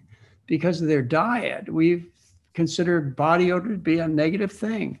disgusting because of their diet, we've considered body odor to be a negative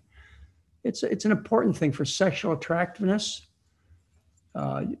thing. It's an important thing for sexual attractiveness.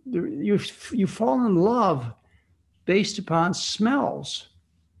 You fall in love based upon smells.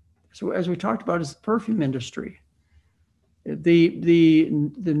 So as we talked about, is the perfume industry. The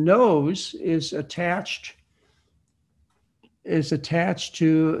nose is attached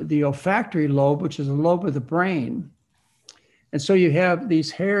to the olfactory lobe, which is a lobe of the brain. And so you have these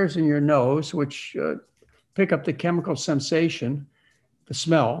hairs in your nose, which pick up the chemical sensation, the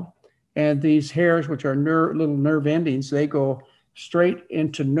smell. And these hairs, which are little nerve endings, they go straight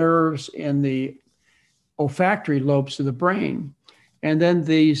into nerves in the olfactory lobes of the brain. And then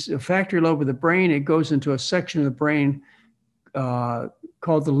these olfactory lobe of the brain, it goes into a section of the brain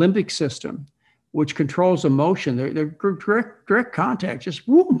called the limbic system, which controls emotion. They're direct contact, just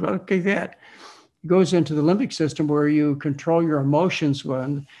whoop, like that. It goes into the limbic system where you control your emotions.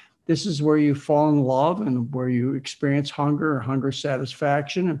 When this is where you fall in love and where you experience hunger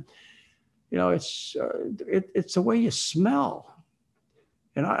satisfaction. And, you know, it's the way you smell.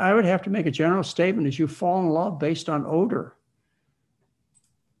 And I would have to make a general statement is you fall in love based on odor.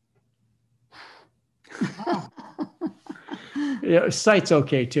 Oh. Yeah, sight's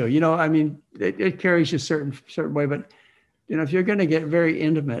okay too. You know, I mean, it carries you a certain way, but you know, if you're going to get very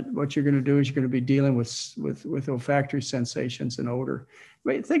intimate, what you're going to do is you're going to be dealing with olfactory sensations and odor.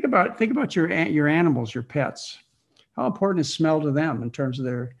 Wait, think about your animals, your pets. How important is smell to them in terms of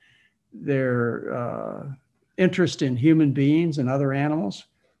their interest in human beings and other animals?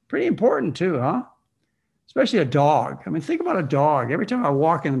 Pretty important too, huh? Especially a dog. I mean, think about a dog. Every time I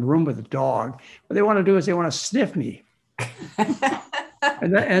walk in the room with a dog, what they want to do is they want to sniff me.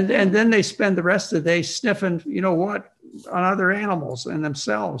 and then they spend the rest of the day sniffing, you know what, on other animals and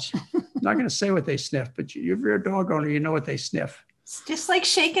themselves. I'm not going to say what they sniff, but if you're a dog owner, you know what they sniff. It's just like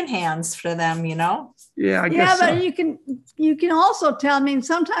shaking hands for them, you know? Yeah, I guess so. But you can also tell, I mean,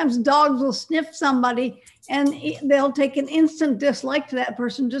 sometimes dogs will sniff somebody and they'll take an instant dislike to that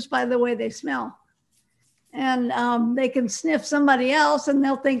person just by the way they smell. And they can sniff somebody else and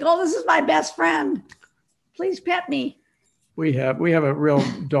they'll think, oh, this is my best friend. Please pet me. We have a real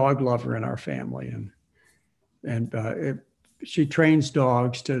dog lover in our family, and she trains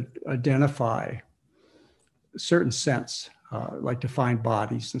dogs to identify certain scents, like to find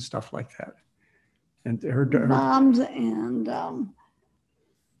bodies and stuff like that. And her bombs and bombs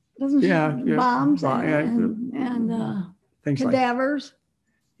and things cadavers.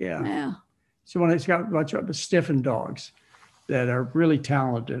 Like, yeah. So when it's got a bunch of stiffened dogs that are really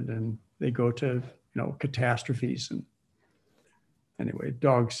talented and they go to, you know, catastrophes. And anyway,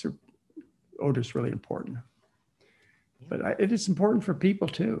 odor is really important. But it is important for people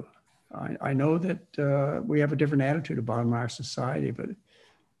too. I know that we have a different attitude about it in our society, but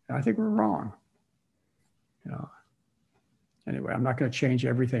I think we're wrong. You know. Anyway, I'm not going to change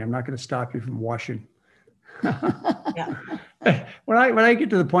everything. I'm not going to stop you from washing. Yeah. When I get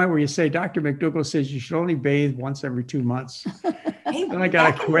to the point where you say, Dr. McDougall says you should only bathe once every 2 months, Hey, then I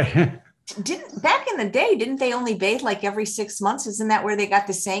got to quit. Back in the day, didn't they only bathe like every 6 months? Isn't that where they got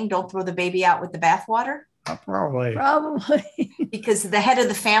the saying, don't throw the baby out with the bathwater? Probably. Because the head of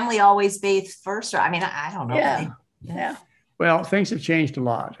the family always bathed first. Or I mean, I don't know. Yeah. Well, things have changed a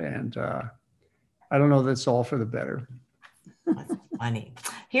lot. And I don't know that's all for the better. That's funny.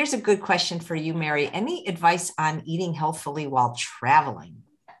 Here's a good question for you, Mary. Any advice on eating healthfully while traveling?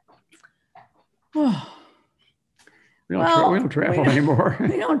 We don't travel anymore.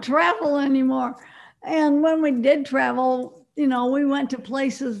 We don't travel anymore. And when we did travel, you know, we went to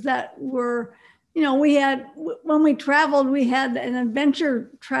places that were, you know, when we traveled, we had an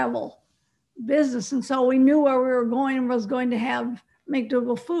adventure travel business. And so we knew where we were going and was going to have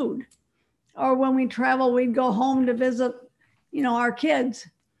McDougall food. Or when we travel, we'd go home to visit, you know, our kids.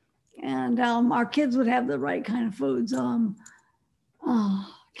 And our kids would have the right kind of foods.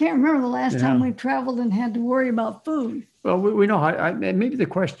 Can't remember the last time we traveled and had to worry about food. Well, we know how, maybe the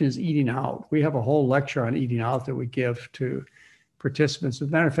question is eating out. We have a whole lecture on eating out that we give to participants. As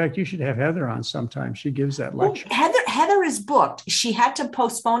a matter of fact, you should have Heather on sometime. She gives that lecture. Well, Heather is booked. She had to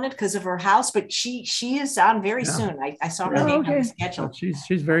postpone it because of her house, but she is on very soon. I saw her name on the schedule.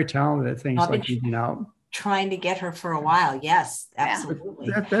 She's very talented at things like eating out. Trying to get her for a while. Yes,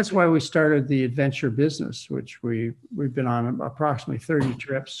 absolutely. That's why we started the adventure business, which we've been on approximately 30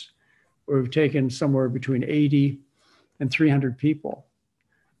 trips, where we've taken somewhere between 80 and 300 people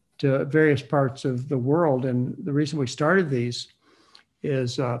to various parts of the world. And the reason we started these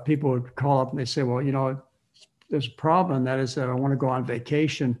is people would call up and they say, well, you know, there's a problem, and that is that I want to go on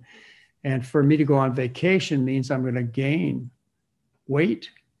vacation. And for me to go on vacation means I'm going to gain weight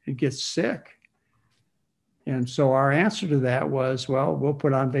and get sick. And so our answer to that was, well, we'll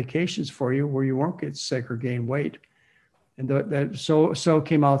put on vacations for you where you won't get sick or gain weight. And so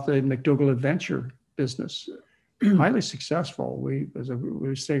came out the McDougall Adventure business, highly successful. We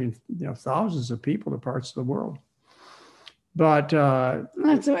were taking thousands of people to parts of the world. But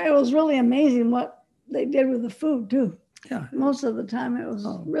it was really amazing what they did with the food too. Yeah, most of the time it was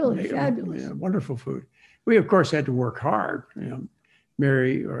really fabulous. Yeah, wonderful food. We of course had to work hard.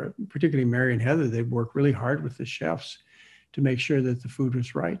 Particularly Mary and Heather, they worked really hard with the chefs to make sure that the food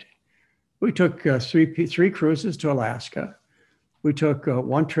was right. We took three cruises to Alaska. We took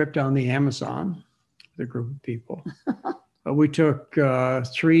one trip down the Amazon with a group of people. We took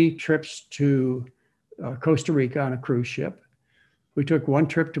 3 trips to Costa Rica on a cruise ship. We took one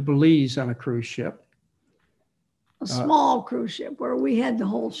trip to Belize on a cruise ship. A small cruise ship where we had the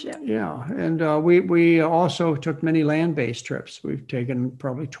whole ship. Yeah, and we also took many land-based trips. We've taken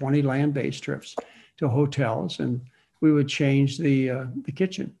probably 20 land-based trips to hotels, and we would change the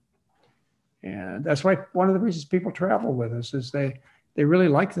kitchen. And that's why one of the reasons people travel with us is they really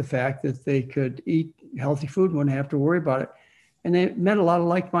like the fact that they could eat healthy food and wouldn't have to worry about it. And they met a lot of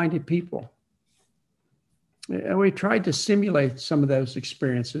like-minded people. And we tried to simulate some of those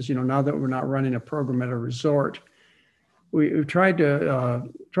experiences. Now that we're not running a program at a resort, we've tried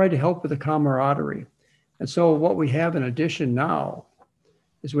to help with the camaraderie. And so what we have in addition now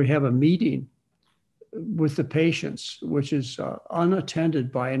is we have a meeting with the patients, which is unattended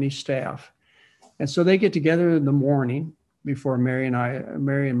by any staff. And so they get together in the morning before Mary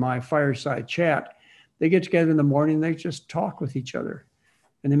and my fireside chat. They get together in the morning, they just talk with each other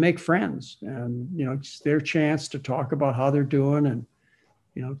and they make friends. And, it's their chance to talk about how they're doing and,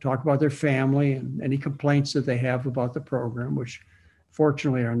 talk about their family and any complaints that they have about the program, which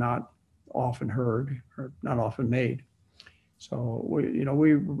fortunately are not often heard or not often made. So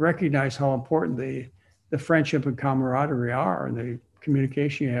we recognize how important the friendship and camaraderie are and the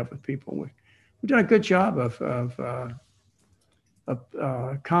communication you have with people. We've done a good job of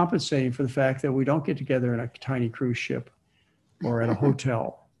compensating for the fact that we don't get together in a tiny cruise ship or at a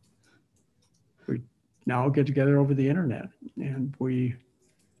hotel. We now get together over the internet, and we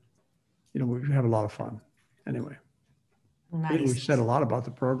have a lot of fun. Anyway, nice. We said a lot about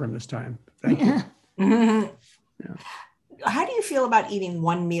the program this time. Thank you. Yeah. How do you feel about eating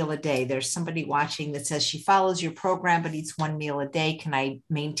one meal a day? There's somebody watching that says she follows your program but eats one meal a day. Can I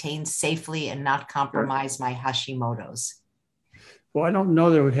maintain safely and not compromise my Hashimoto's? Well, I don't know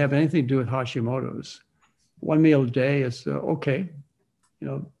that it would have anything to do with Hashimoto's. One meal a day is okay.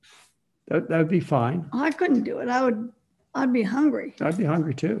 That would be fine. I couldn't do it. I'd be hungry. I'd be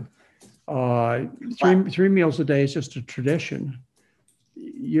hungry too. Three meals a day is just a tradition.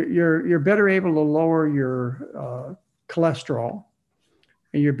 You're better able to lower your cholesterol,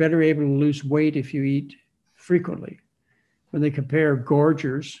 and you're better able to lose weight if you eat frequently. When they compare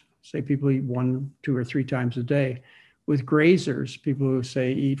gorgers, say people eat 1, 2, or 3 times a day, with grazers, people who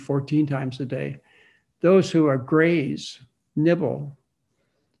say eat 14 times a day, those who are nibble,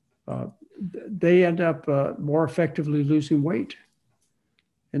 they end up more effectively losing weight.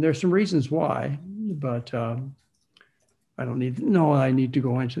 And there's some reasons why, but I need to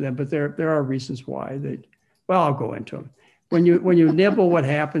go into them, but there are reasons why. I'll go into them. When you nibble, what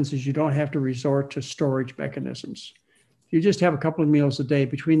happens is you don't have to resort to storage mechanisms. You just have a couple of meals a day.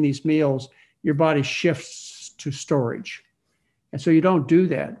 Between these meals, your body shifts to storage. And so you don't do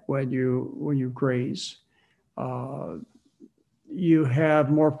that when you graze. You have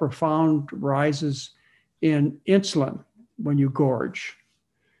more profound rises in insulin when you gorge,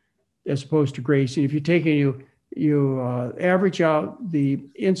 as opposed to grazing. If you average out the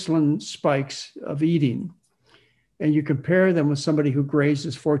insulin spikes of eating, and you compare them with somebody who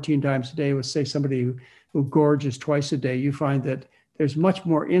grazes 14 times a day with, say, somebody who gorges twice a day, you find that there's much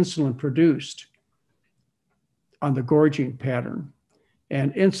more insulin produced on the gorging pattern.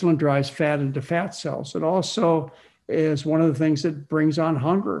 And insulin drives fat into fat cells. It also is one of the things that brings on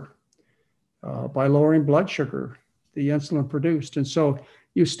hunger by lowering blood sugar, the insulin produced. And so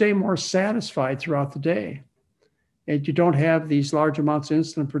you stay more satisfied throughout the day. And you don't have these large amounts of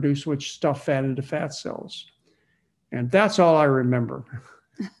insulin produced, which stuff fat into fat cells. And that's all I remember.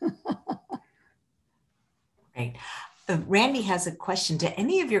 Right. Randy has a question. Do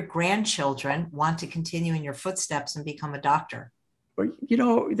any of your grandchildren want to continue in your footsteps and become a doctor? But, you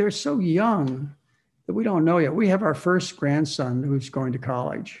know, they're so young that we don't know yet. We have our first grandson who's going to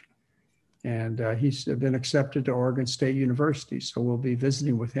college, and he's been accepted to Oregon State University. So we'll be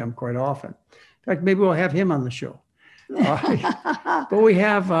visiting with him quite often. In fact, maybe we'll have him on the show. But we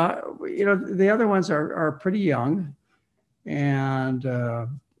have, you know, the other ones are pretty young. And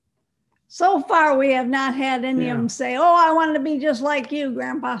so far, we have not had any of them say, "Oh, I wanted to be just like you,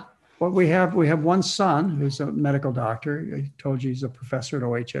 Grandpa." Well, we have one son who's a medical doctor. I told you he's a professor at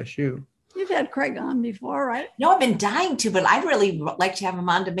OHSU. You've had Craig on before, right? No, I've been dying to, but I'd really like to have him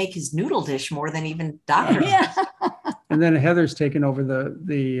on to make his noodle dish more than even doctor. Yeah. And then Heather's taken over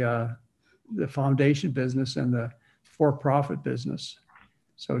the foundation business and the for-profit business.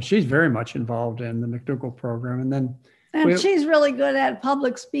 So she's very much involved in the McDougall program. And she's really good at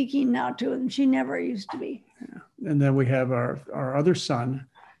public speaking now too, and she never used to be. Yeah. And then we have our other son,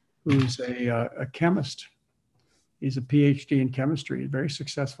 who's a chemist. He's a PhD in chemistry, a very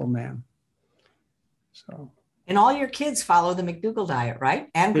successful man. So. And all your kids follow the McDougall diet, right?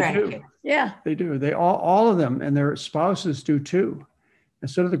 And grandkids. Yeah, they do. They all of them, and their spouses do too,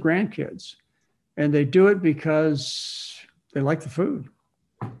 and so do the grandkids. And they do it because they like the food,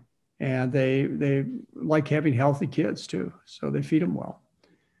 and they like having healthy kids too. So they feed them well.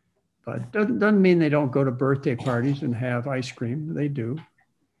 But doesn't mean they don't go to birthday parties and have ice cream. They do.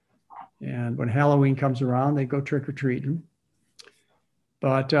 And when Halloween comes around, they go trick-or-treating.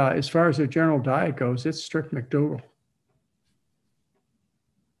 But as far as their general diet goes, it's strict McDougall.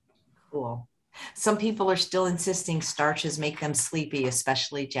 Cool. Some people are still insisting starches make them sleepy,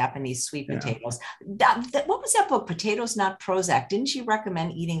 especially Japanese sweet potatoes. What was that book, Potatoes Not Prozac? Didn't you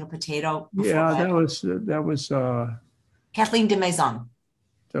recommend eating a potato? Yeah, that was Kathleen de Maison.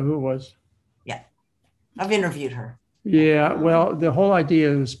 So who it was? Yeah, I've interviewed her. Yeah, well, the whole idea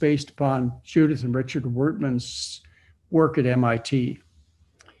was based upon Judith and Richard Wertman's work at MIT.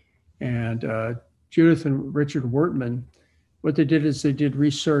 And Judith and Richard Wertman, what they did is they did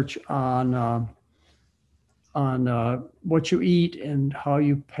research on what you eat and how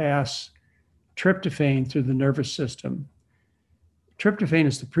you pass tryptophan through the nervous system. Tryptophan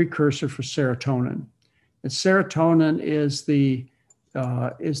is the precursor for serotonin. And serotonin is the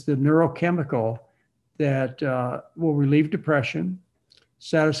neurochemical that will relieve depression,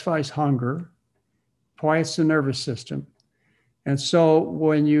 satisfies hunger, quiets the nervous system. And so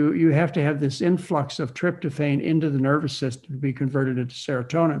when you have to have this influx of tryptophan into the nervous system to be converted into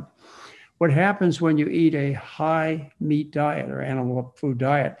serotonin, what happens when you eat a high meat diet or animal food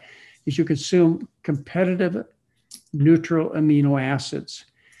diet is you consume competitive neutral amino acids.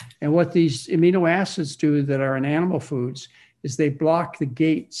 And what these amino acids do that are in animal foods is they block the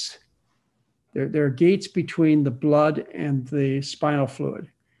gates. There are gates between the blood and the spinal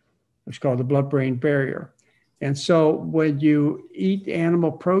fluid. It's called the blood-brain barrier. And so when you eat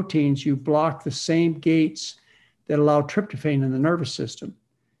animal proteins, you block the same gates that allow tryptophan in the nervous system,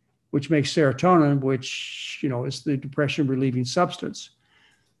 which makes serotonin, which, you know, is the depression relieving substance.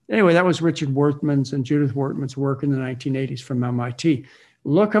 Anyway, that was Richard Wertman's and Judith Wertman's work in the 1980s from MIT.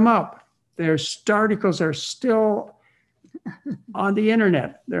 Look them up. Their articles are still on the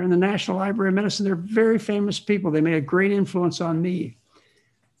internet. They're in the National Library of Medicine. They're very famous people. They made a great influence on me.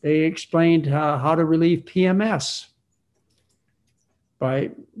 They explained how to relieve PMS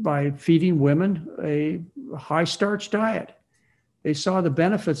by feeding women a high starch diet. They saw the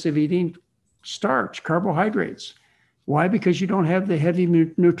benefits of eating starch, carbohydrates. Why? Because you don't have the heavy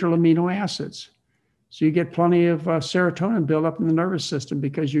neutral amino acids. So you get plenty of serotonin buildup in the nervous system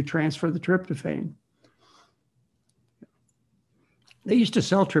because you transfer the tryptophan. They used to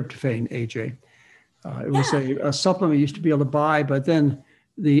sell tryptophan, AJ. It was a supplement you used to be able to buy, but then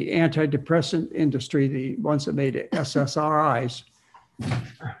the antidepressant industry, the ones that made SSRIs,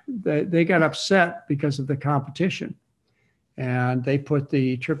 they got upset because of the competition. And they put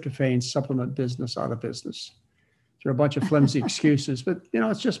the tryptophan supplement business out of business. There are a bunch of flimsy excuses, but you know,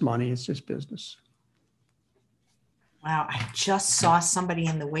 it's just money, it's just business. Wow, I just saw somebody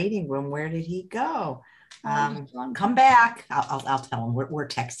in the waiting room. Where did he go? Come back. I'll tell him we're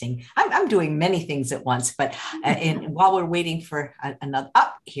texting. I'm doing many things at once, but while we're waiting for another,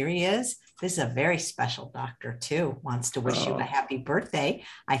 here he is. This is a very special doctor too. Wants to wish you a happy birthday.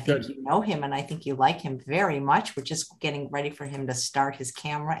 I think you know him and I think you like him very much. We're just getting ready for him to start his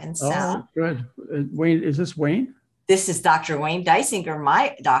camera and sound. Oh, good. Wayne, is this Wayne? This is Dr. Wayne Deisinger,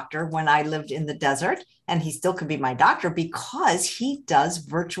 my doctor when I lived in the desert, and he still could be my doctor because he does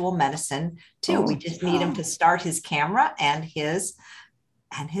virtual medicine too. We just need him to start his camera and his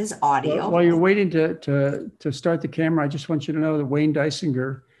audio. While you're waiting to start the camera, I just want you to know that Wayne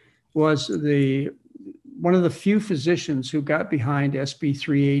Deisinger was one of the few physicians who got behind SB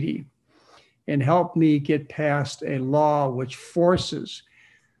 380 and helped me get past a law which forces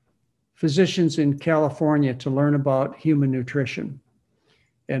physicians in California to learn about human nutrition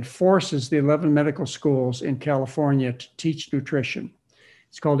and forces the 11 medical schools in California to teach nutrition.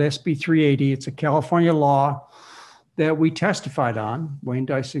 It's called SB 380. It's a California law that we testified on, Wayne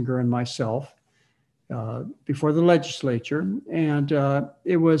Deisinger and myself, before the legislature, and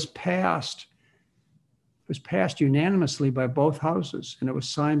it was passed unanimously by both houses, and it was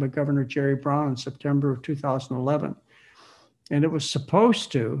signed by Governor Jerry Brown in September of 2011. And it was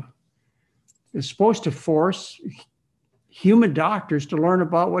supposed to force human doctors to learn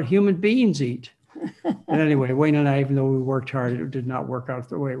about what human beings eat. And anyway, Wayne and I, even though we worked hard, it did not work out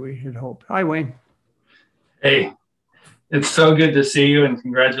the way we had hoped. Hi, Wayne. Hey. It's so good to see you, and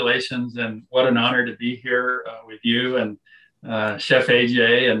congratulations, and what an honor to be here with you and Chef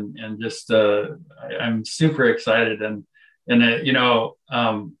AJ, and just I'm super excited, and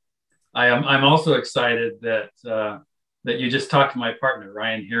I'm also excited that you just talked to my partner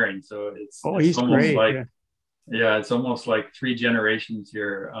Ryan Herring, so it's he's almost great. Like it's almost like 3 generations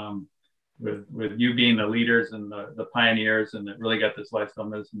here, with you being the leaders and the pioneers, and that really got this lifestyle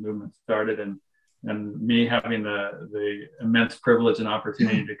medicine movement started, and me having the immense privilege and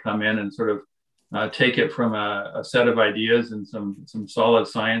opportunity to come in and sort of take it from a set of ideas and some solid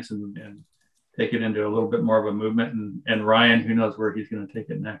science and take it into a little bit more of a movement. And Ryan, who knows where he's going to take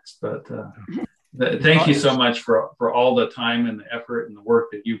it next. But thank you so much for all the time and the effort and the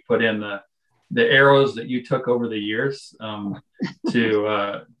work that you put in, the arrows that you took over the years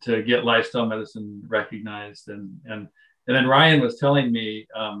to get lifestyle medicine recognized. And then Ryan was telling me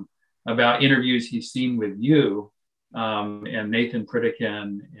about interviews he's seen with you and Nathan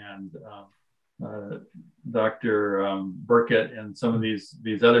Pritikin and Dr. Burkett and some of these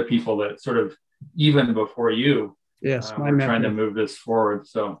other people that sort of even before you were trying to move this forward.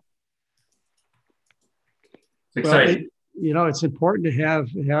 So it's exciting. It's important to have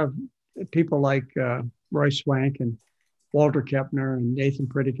people like Roy Swank and Walter Kepner and Nathan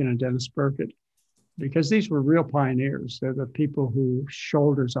Pritikin and Dennis Burkett, because these were real pioneers. They're the people whose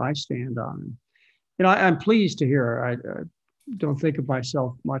shoulders I stand on. I'm pleased to hear, I don't think of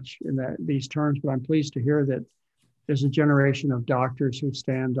myself much in these terms, but I'm pleased to hear that there's a generation of doctors who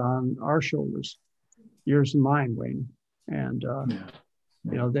stand on our shoulders, yours and mine, Wayne. And,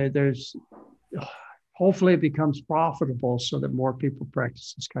 there's, hopefully it becomes profitable so that more people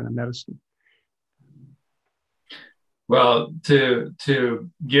practice this kind of medicine. Well, to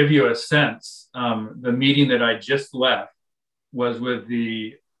give you a sense, the meeting that I just left was with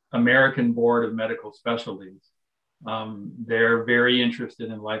the American Board of Medical Specialties. They're very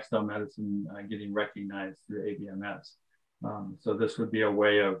interested in lifestyle medicine getting recognized through ABMS. So this would be a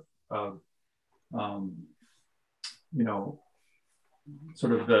way of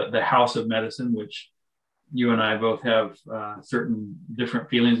sort of the house of medicine, which you and I both have certain different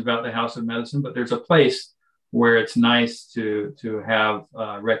feelings about the house of medicine, but there's a place where it's nice to have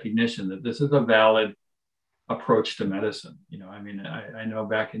recognition that this is a valid approach to medicine. I know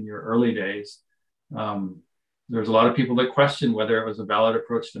back in your early days, there's a lot of people that question whether it was a valid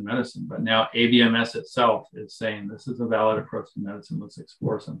approach to medicine, but now ABMS itself is saying this is a valid approach to medicine. Let's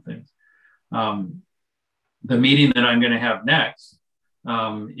explore some things. The meeting that I'm going to have next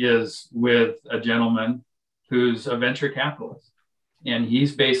is with a gentleman who's a venture capitalist. And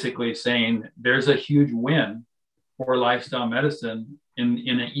he's basically saying there's a huge win for lifestyle medicine in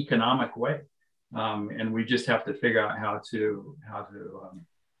an economic way. And we just have to figure out how to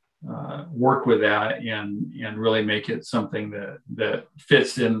work with that and really make it something that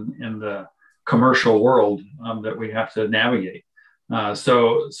fits in the commercial world that we have to navigate.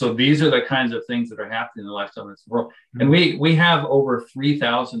 So these are the kinds of things that are happening in the lifestyle medicine world. And we have over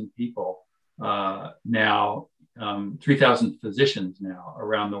 3,000 people now, 3,000 physicians now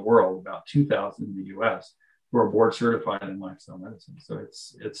around the world, about 2,000 in the US, who are board certified in lifestyle medicine. So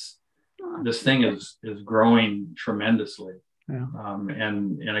it's this thing is growing tremendously. Yeah.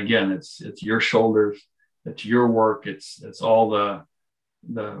 And again, it's your shoulders it's your work. It's all the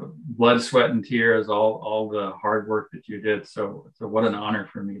blood, sweat, and tears, all the hard work that you did. So what an honor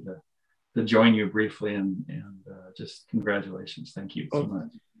for me to join you briefly, and just congratulations. Thank you so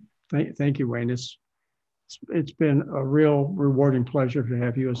much. Thank you, Wayne. It's been a real rewarding pleasure to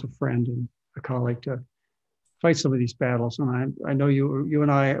have you as a friend and a colleague to fight some of these battles. And I know you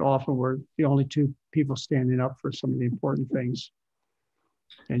and I often were the only two people standing up for some of the important things.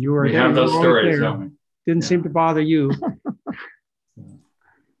 And you were. We have those stories, don't we? Didn't seem to bother you.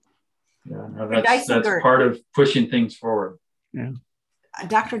 Yeah, no, that's part of pushing things forward. Yeah.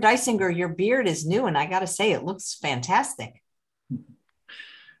 Dr. Deisinger, your beard is new, and I got to say, it looks fantastic.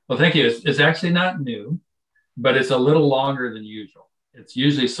 Well, thank you. It's actually not new, but it's a little longer than usual. It's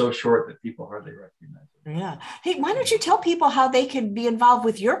usually so short that people hardly recognize it. Yeah. Hey, why don't you tell people how they can be involved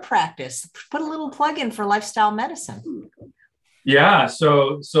with your practice? Put a little plug in for lifestyle medicine. Yeah.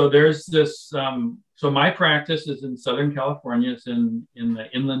 So there's this. So my practice is in Southern California. It's in the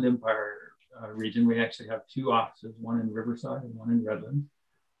Inland Empire region. We actually have two offices, one in Riverside and one in Redlands.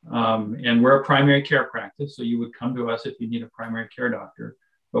 And we're a primary care practice. So you would come to us if you need a primary care doctor.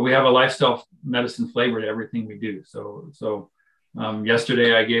 But we have a lifestyle medicine flavor to everything we do. So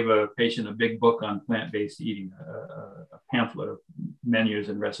yesterday I gave a patient a big book on plant-based eating, a pamphlet of menus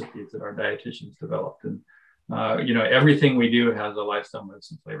and recipes that our dietitians developed. And everything we do has a lifestyle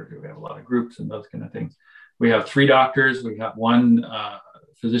medicine flavor to it. We have a lot of groups and those kind of things. We have 3 doctors. We have 1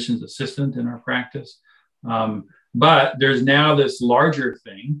 physician's assistant in our practice. But there's now this larger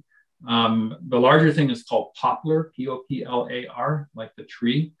thing. The larger thing is called Poplar, Poplar, like the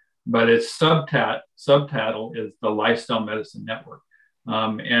tree, but its subtitle is the Lifestyle Medicine Network.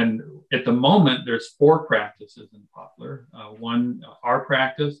 And at the moment, there's 4 practices in Poplar. One, our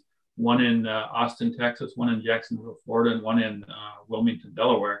practice, one in Austin, Texas, one in Jacksonville, Florida, and one in Wilmington,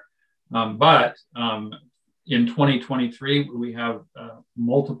 Delaware. But in 2023, we have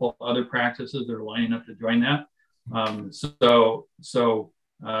multiple other practices that are lining up to join that.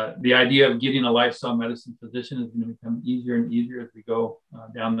 The idea of getting a lifestyle medicine physician is going to become easier and easier as we go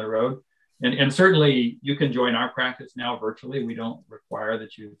down the road. And certainly you can join our practice now virtually. We don't require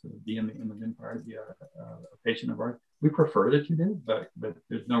that you be in the Inland Empire to be a patient of ours. We prefer that you do, but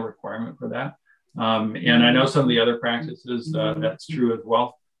there's no requirement for that. And I know some of the other practices, that's true as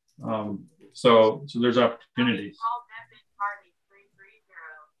well. So there's opportunities.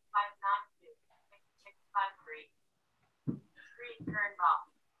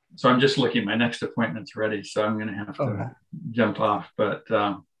 So I'm just looking, my next appointment's ready, so I'm going to have to jump off. But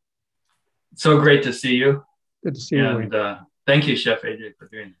so great to see you. Good to see you. And thank you, Chef AJ, for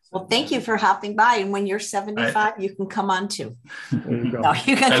doing this. Well, thank you for hopping by. And when you're 75, you can come on too. There you go. No,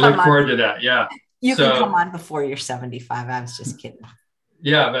 you can I look forward to that. Yeah. You can come on before you're 75. I was just kidding.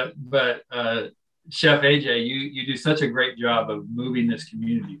 Yeah, but Chef AJ, you do such a great job of moving this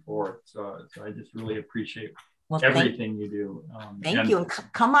community forward. So I just really appreciate everything you do. Thank you. And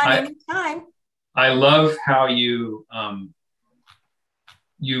come on anytime. I love how you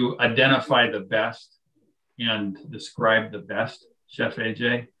identify the best and describe the best, Chef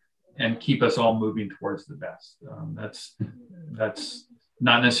AJ, and keep us all moving towards the best. That's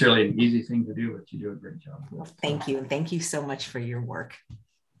not necessarily an easy thing to do, but you do a great job. Well, thank you. And thank you so much for your work.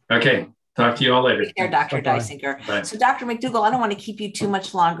 Okay. Talk to you all later. Take care, Dr. Deisinger. Bye. So Dr. McDougall, I don't want to keep you too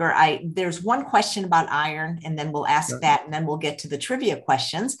much longer. There's one question about iron, and then we'll ask that, and then we'll get to the trivia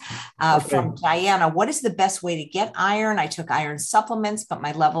questions from Diana. What is the best way to get iron? I took iron supplements, but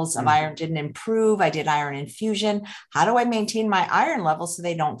my levels of iron didn't improve. I did iron infusion. How do I maintain my iron levels so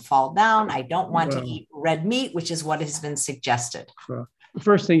they don't fall down? I don't want to eat red meat, which is what has been suggested. The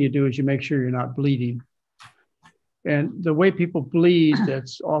first thing you do is you make sure you're not bleeding. And the way people bleed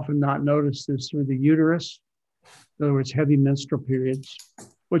that's often not noticed is through the uterus. In other words, heavy menstrual periods,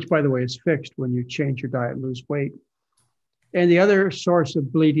 which, by the way, is fixed when you change your diet and lose weight. And the other source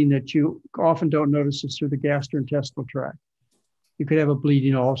of bleeding that you often don't notice is through the gastrointestinal tract. You could have a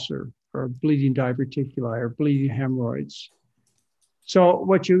bleeding ulcer or bleeding diverticuli or bleeding hemorrhoids. So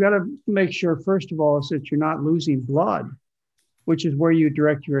what you got to make sure, first of all, is that you're not losing blood, which is where you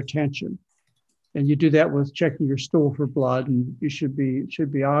direct your attention. And you do that with checking your stool for blood, and it should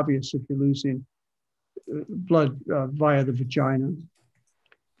be obvious if you're losing blood via the vagina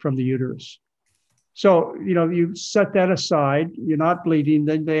from the uterus. So, you set that aside, you're not bleeding,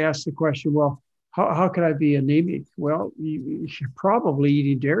 then they ask the question, well, how can I be anemic? Well, you're probably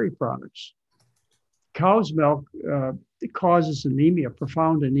eating dairy products. Cow's milk causes anemia,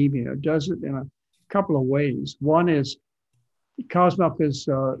 profound anemia. It does it in a couple of ways. One is cow's milk is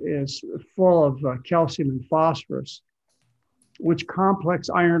full of calcium and phosphorus. which complex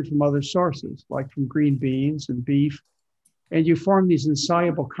iron from other sources, like from green beans and beef. And you form these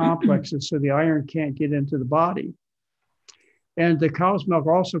insoluble complexes so the iron can't get into the body. And the cow's milk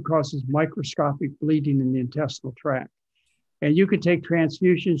also causes microscopic bleeding in the intestinal tract. And you could take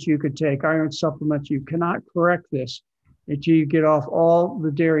transfusions, you could take iron supplements. You cannot correct this until you get off all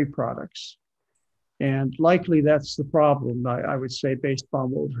the dairy products. And likely that's the problem, I would say, based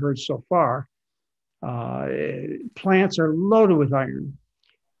upon what we've heard so far. Plants are loaded with iron.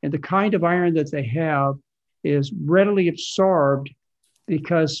 And the kind of iron that they have is readily absorbed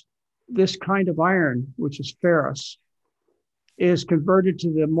because this kind of iron, which is ferrous, is converted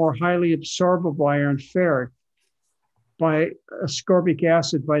to the more highly absorbable iron ferric by ascorbic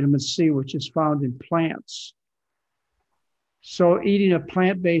acid, vitamin C, which is found in plants. So eating a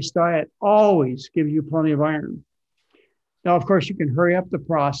plant-based diet always gives you plenty of iron. Now, of course, you can hurry up the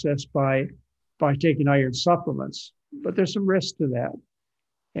process by taking iron supplements, but there's some risk to that.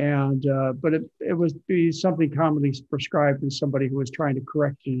 And but it would be something commonly prescribed in somebody who was trying to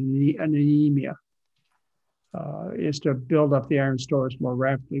correct an anemia, is to build up the iron stores more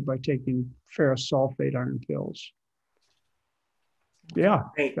rapidly by taking ferrous sulfate iron pills. Yeah,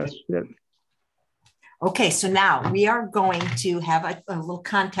 Great. that's it. Okay, so now we are going to have a little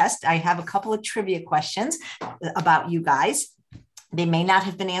contest. I have a couple of trivia questions about you guys. They may not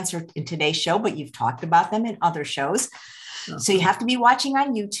have been answered in today's show, but you've talked about them in other shows. So you have to be watching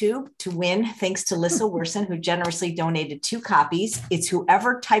on YouTube to win, thanks to Lissa Werson, who generously donated 2 copies. It's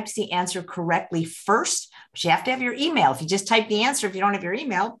whoever types the answer correctly first, but you have to have your email. If you just type the answer, if you don't have your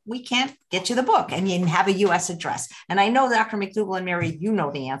email, we can't get you the book, and you have a US address. And I know, Dr. McDougall and Mary, you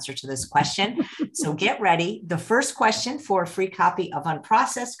know the answer to this question. So get ready. The first question for a free copy of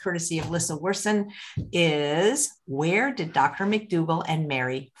Unprocessed, courtesy of Lissa Werson, is where did Dr. McDougall and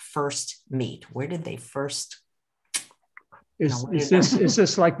Mary first meet? Where did they first Is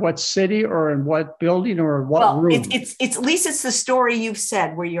this like what city or in what building or in what room? It's at least it's the story you've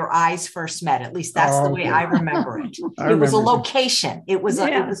said where your eyes first met. At least that's the way I remember it. It was a location. It was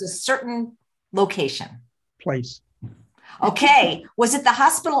a certain location. Place. Okay. Was it the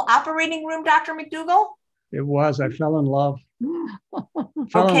hospital operating room, Dr. McDougall? It was. I fell in love.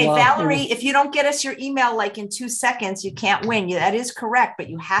 Okay, Valerie, if you don't get us your email like in 2 seconds, you can't win. That is correct, but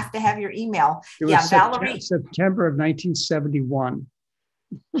you have to have your email. Yeah, Valerie. September of 1971.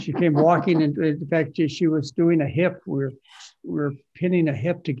 She came walking, and in fact, she was doing a hip. We were pinning a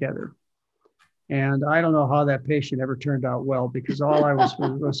hip together. And I don't know how that patient ever turned out well, because all I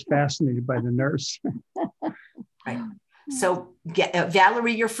was fascinated by the nurse. Right. So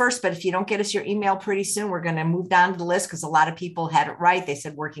Valerie, you're first, but if you don't get us your email pretty soon, we're going to move down to the list, because a lot of people had it right. They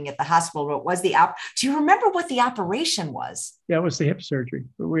said working at the hospital. What was do you remember what the operation was? Yeah, it was the hip surgery.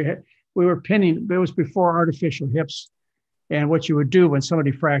 We were pinning. It was before artificial hips. And what you would do when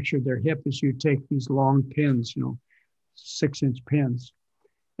somebody fractured their hip is you'd take these long pins, 6-inch pins,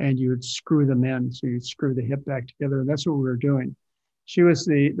 and you would screw them in. So you'd screw the hip back together. And that's what we were doing. She was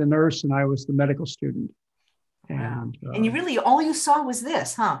the nurse and I was the medical student. And you really, all you saw was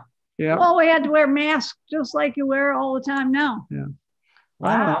this, huh? Yeah. Well, we had to wear masks just like you wear all the time now. Yeah.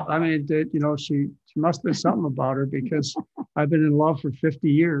 Wow. I mean, she must have been something about her, because I've been in love for 50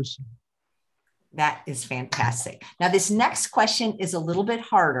 years. That is fantastic. Now, this next question is a little bit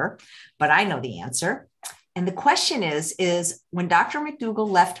harder, but I know the answer. And the question is when Dr. McDougall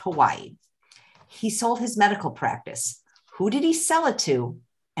left Hawaii, he sold his medical practice. Who did he sell it to,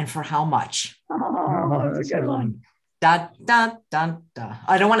 and for how much? Oh, that's a good one. Dun, dun, dun, dun.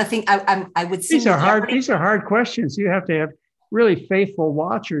 I don't want to think. I would say these are hard questions. You have to have really faithful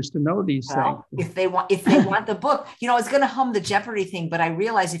watchers to know these things. If they want the book, I was going to hum the Jeopardy thing, but I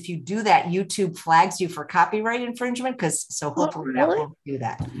realize if you do that, YouTube flags you for copyright infringement. Hopefully that won't do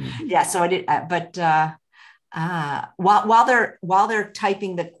that. Yeah. So I did, while they're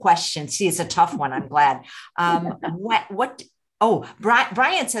typing the question, see, it's a tough one. I'm glad.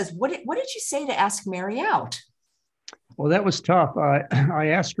 Brian says, what did you say to ask Mary out? Well, that was tough. I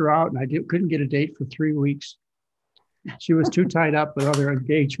asked her out, and I couldn't get a date for 3 weeks. She was too tied up with other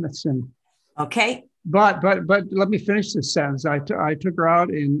engagements. Okay. But let me finish this sentence. I took her out,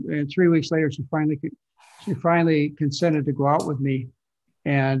 and 3 weeks later, she finally consented to go out with me.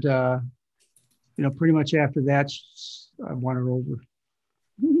 And, pretty much after that, I won her over.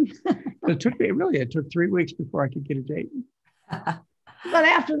 It took 3 weeks before I could get a date. But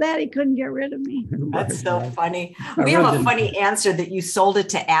after that, he couldn't get rid of me. That's so funny. We have a funny answer that you sold it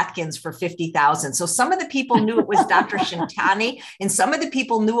to Atkins for $50,000. So some of the people knew it was Dr. Shintani, and some of the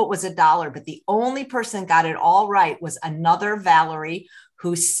people knew it was $1. But the only person got it all right was another Valerie,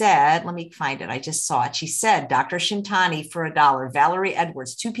 who said, let me find it. I just saw it. She said, Dr. Shintani for $1, Valerie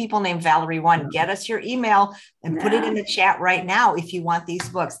Edwards, 2 people named Valerie one. Get us your email and put it in the chat right now if you want these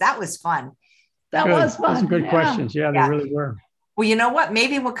books. That was fun. That was fun. Those are good questions. Yeah, they really were. Well, you know what?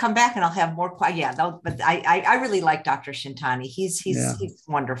 Maybe we'll come back and I'll have more. But I really like Dr. Shintani. He's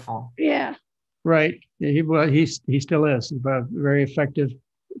wonderful. Yeah. Right. He still is. He's a very effective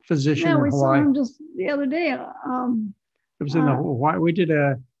physician in Hawaii. We saw him just the other day. It was in Hawaii. We did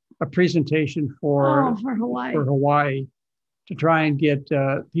a presentation for Hawaii to try and get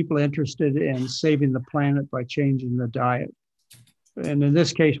people interested in saving the planet by changing the diet. And in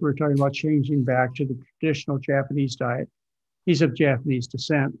this case, we're talking about changing back to the traditional Japanese diet. He's of Japanese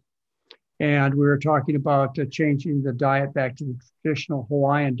descent. And we were talking about changing the diet back to the traditional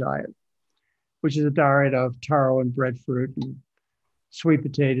Hawaiian diet, which is a diet of taro and breadfruit and sweet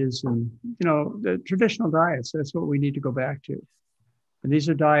potatoes and, the traditional diets. That's what we need to go back to. And these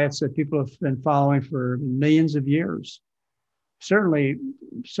are diets that people have been following for millions of years. Certainly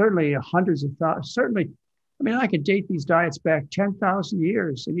hundreds of thousands, I could date these diets back 10,000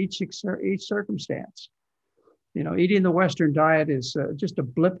 years in each circumstance. Eating the Western diet is just a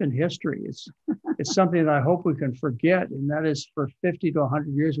blip in history. It's something that I hope we can forget. And that is for 50 to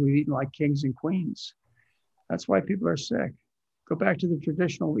 100 years, we've eaten like kings and queens. That's why people are sick. Go back to the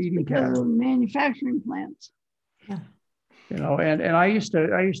traditional eating pattern. Because of manufacturing plants. Yeah. And I used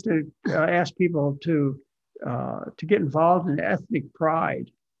to ask people to get involved in ethnic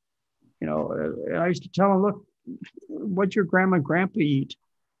pride. And I used to tell them, look, what'd your grandma and grandpa eat?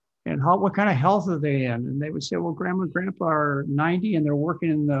 And what kind of health are they in? And they would say, well, grandma and grandpa are 90 and they're working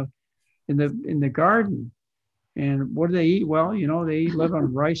in the garden. And what do they eat? Well, they live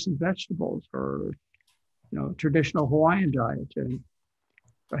on rice and vegetables, or traditional Hawaiian diet.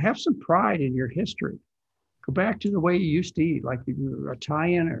 But have some pride in your history. Go back to the way you used to eat, like you were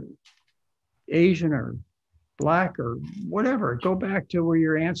Italian or Asian or Black or whatever. Go back to where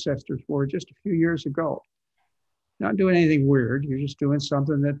your ancestors were just a few years ago. Not doing anything weird. You're just doing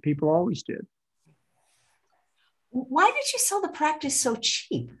something that people always did. Why did you sell the practice so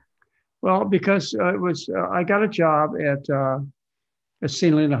cheap? Well, because I got a job at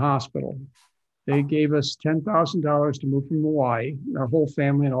St. Helena Hospital. They gave us $10,000 to move from Hawaii, our whole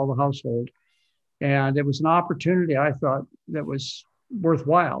family and all the household. And it was an opportunity I thought that was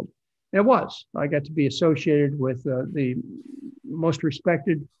worthwhile. It was. I got to be associated with the most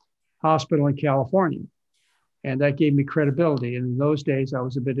respected hospital in California. And that gave me credibility. And in those days, I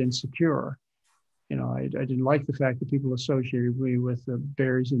was a bit insecure. I didn't like the fact that people associated me with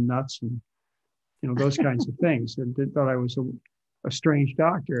berries and nuts and, those kinds of things. And they thought I was a strange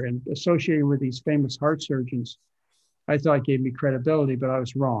doctor. And associating with these famous heart surgeons, I thought it gave me credibility, but I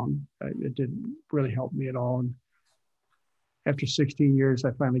was wrong. It didn't really help me at all. And after 16 years,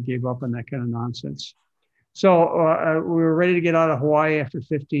 I finally gave up on that kind of nonsense. So we were ready to get out of Hawaii after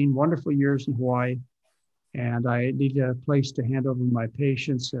 15 wonderful years in Hawaii. And I needed a place to hand over my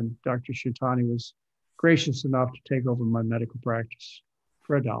patients. And Dr. Shintani was gracious enough to take over my medical practice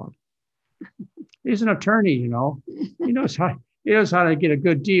for $1. He's an attorney, He knows how to get a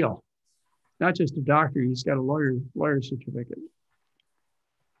good deal. Not just a doctor, he's got a lawyer certificate.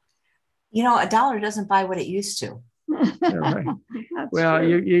 $1 doesn't buy what it used to. Yeah, right. Well,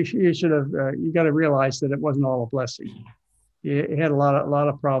 you should have. You got to realize that it wasn't all a blessing. You had a lot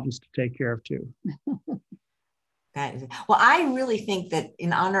of problems to take care of too. Well, I really think that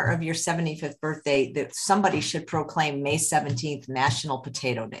in honor of your 75th birthday, that somebody should proclaim May 17th National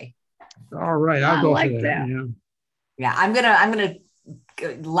Potato Day. All right, I'll go for that. Yeah, I'm gonna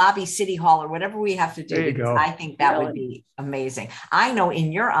lobby City Hall or whatever we have to do, because I think that would be amazing. I know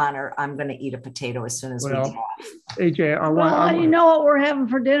in your honor, I'm going to eat a potato as soon as we get off. AJ, you know what we're having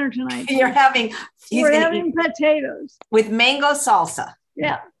for dinner tonight? We're having potatoes with mango salsa.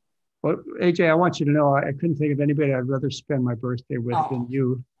 Yeah. Well, AJ, I want you to know I couldn't think of anybody I'd rather spend my birthday with than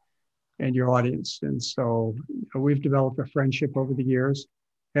you and your audience. And so we've developed a friendship over the years.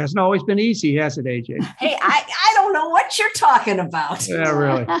 It hasn't always been easy, has it, AJ? Hey, I don't know what you're talking about. Yeah,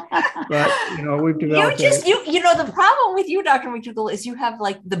 really. But, we've developed the problem with you, Dr. McDougall, is you have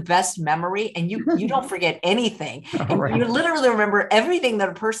like the best memory and you don't forget anything. And you literally remember everything that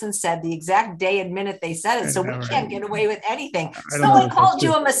a person said, the exact day and minute they said it. So we can't get away with anything. Someone called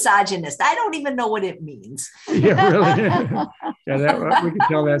you a misogynist. I don't even know what it means. Yeah, really. Yeah, we can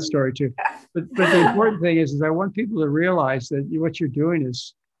tell that story too. But the important thing is I want people to realize that what you're doing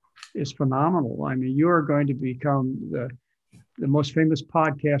is phenomenal. I mean, you are going to become the most famous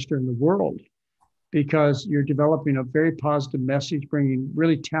podcaster in the world because you're developing a very positive message, bringing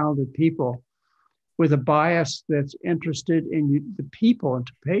really talented people with a bias that's interested in the people and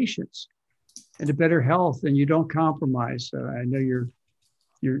to patients and to better health, and you don't compromise. I know you're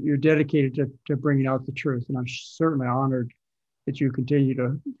dedicated to bringing out the truth, and I'm certainly honored that you continue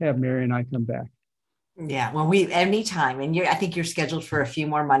to have Mary and I come back. Yeah, well, anytime, and I think you're scheduled for a few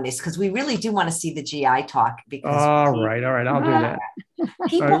more Mondays because we really do want to see the GI talk. Because all right, I'll do that.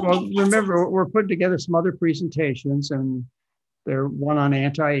 People, all right, well, remember, we're putting together some other presentations, and they're one on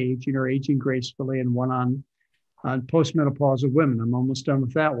anti-aging or aging gracefully, and one on postmenopausal women. I'm almost done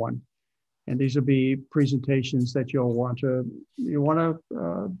with that one, and these will be presentations that you'll want to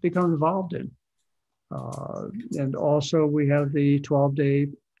become involved in. And also, we have the 12-day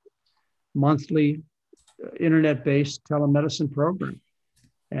monthly internet-based telemedicine program,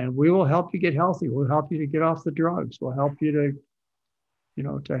 and we will help you get healthy. We'll help you to get off the drugs. We'll help you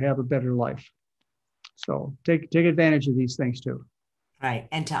to have a better life. So take advantage of these things too. Right,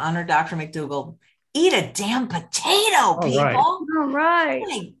 and to honor Dr. McDougall, eat a damn potato, people. Right. All right.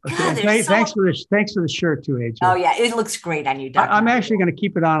 Oh my God, Okay. Thanks for the shirt too, AJ. Oh yeah, it looks great on you, Dr. I'm actually going to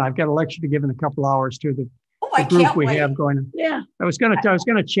keep it on. I've got a lecture to give in a couple hours to the group we have going. Yeah. I was going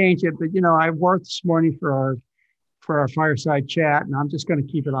to change it, but I worked this morning for our fireside chat, and I'm just going to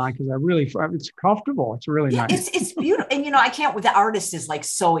keep it on because it's comfortable. It's really nice. It's beautiful, and I can't. The artist is like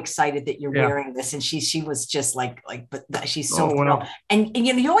so excited that you're wearing this, and she was just but she's so thrilled. And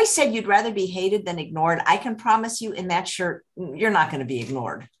you always said you'd rather be hated than ignored. I can promise you, in that shirt, you're not going to be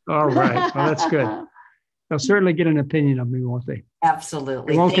ignored. All right, well, that's good. They'll certainly get an opinion of me, won't they?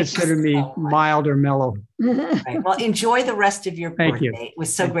 Absolutely. They won't consider me mild or mellow. Right. Well, enjoy the rest of your birthday. Thank you. It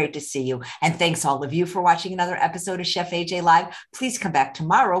was so great to see you. And thanks all of you for watching another episode of Chef AJ Live. Please come back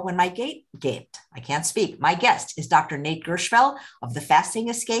tomorrow when my guest is Dr. Nate Gershfeld of the Fasting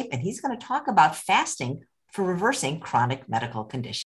Escape, and he's going to talk about fasting for reversing chronic medical conditions.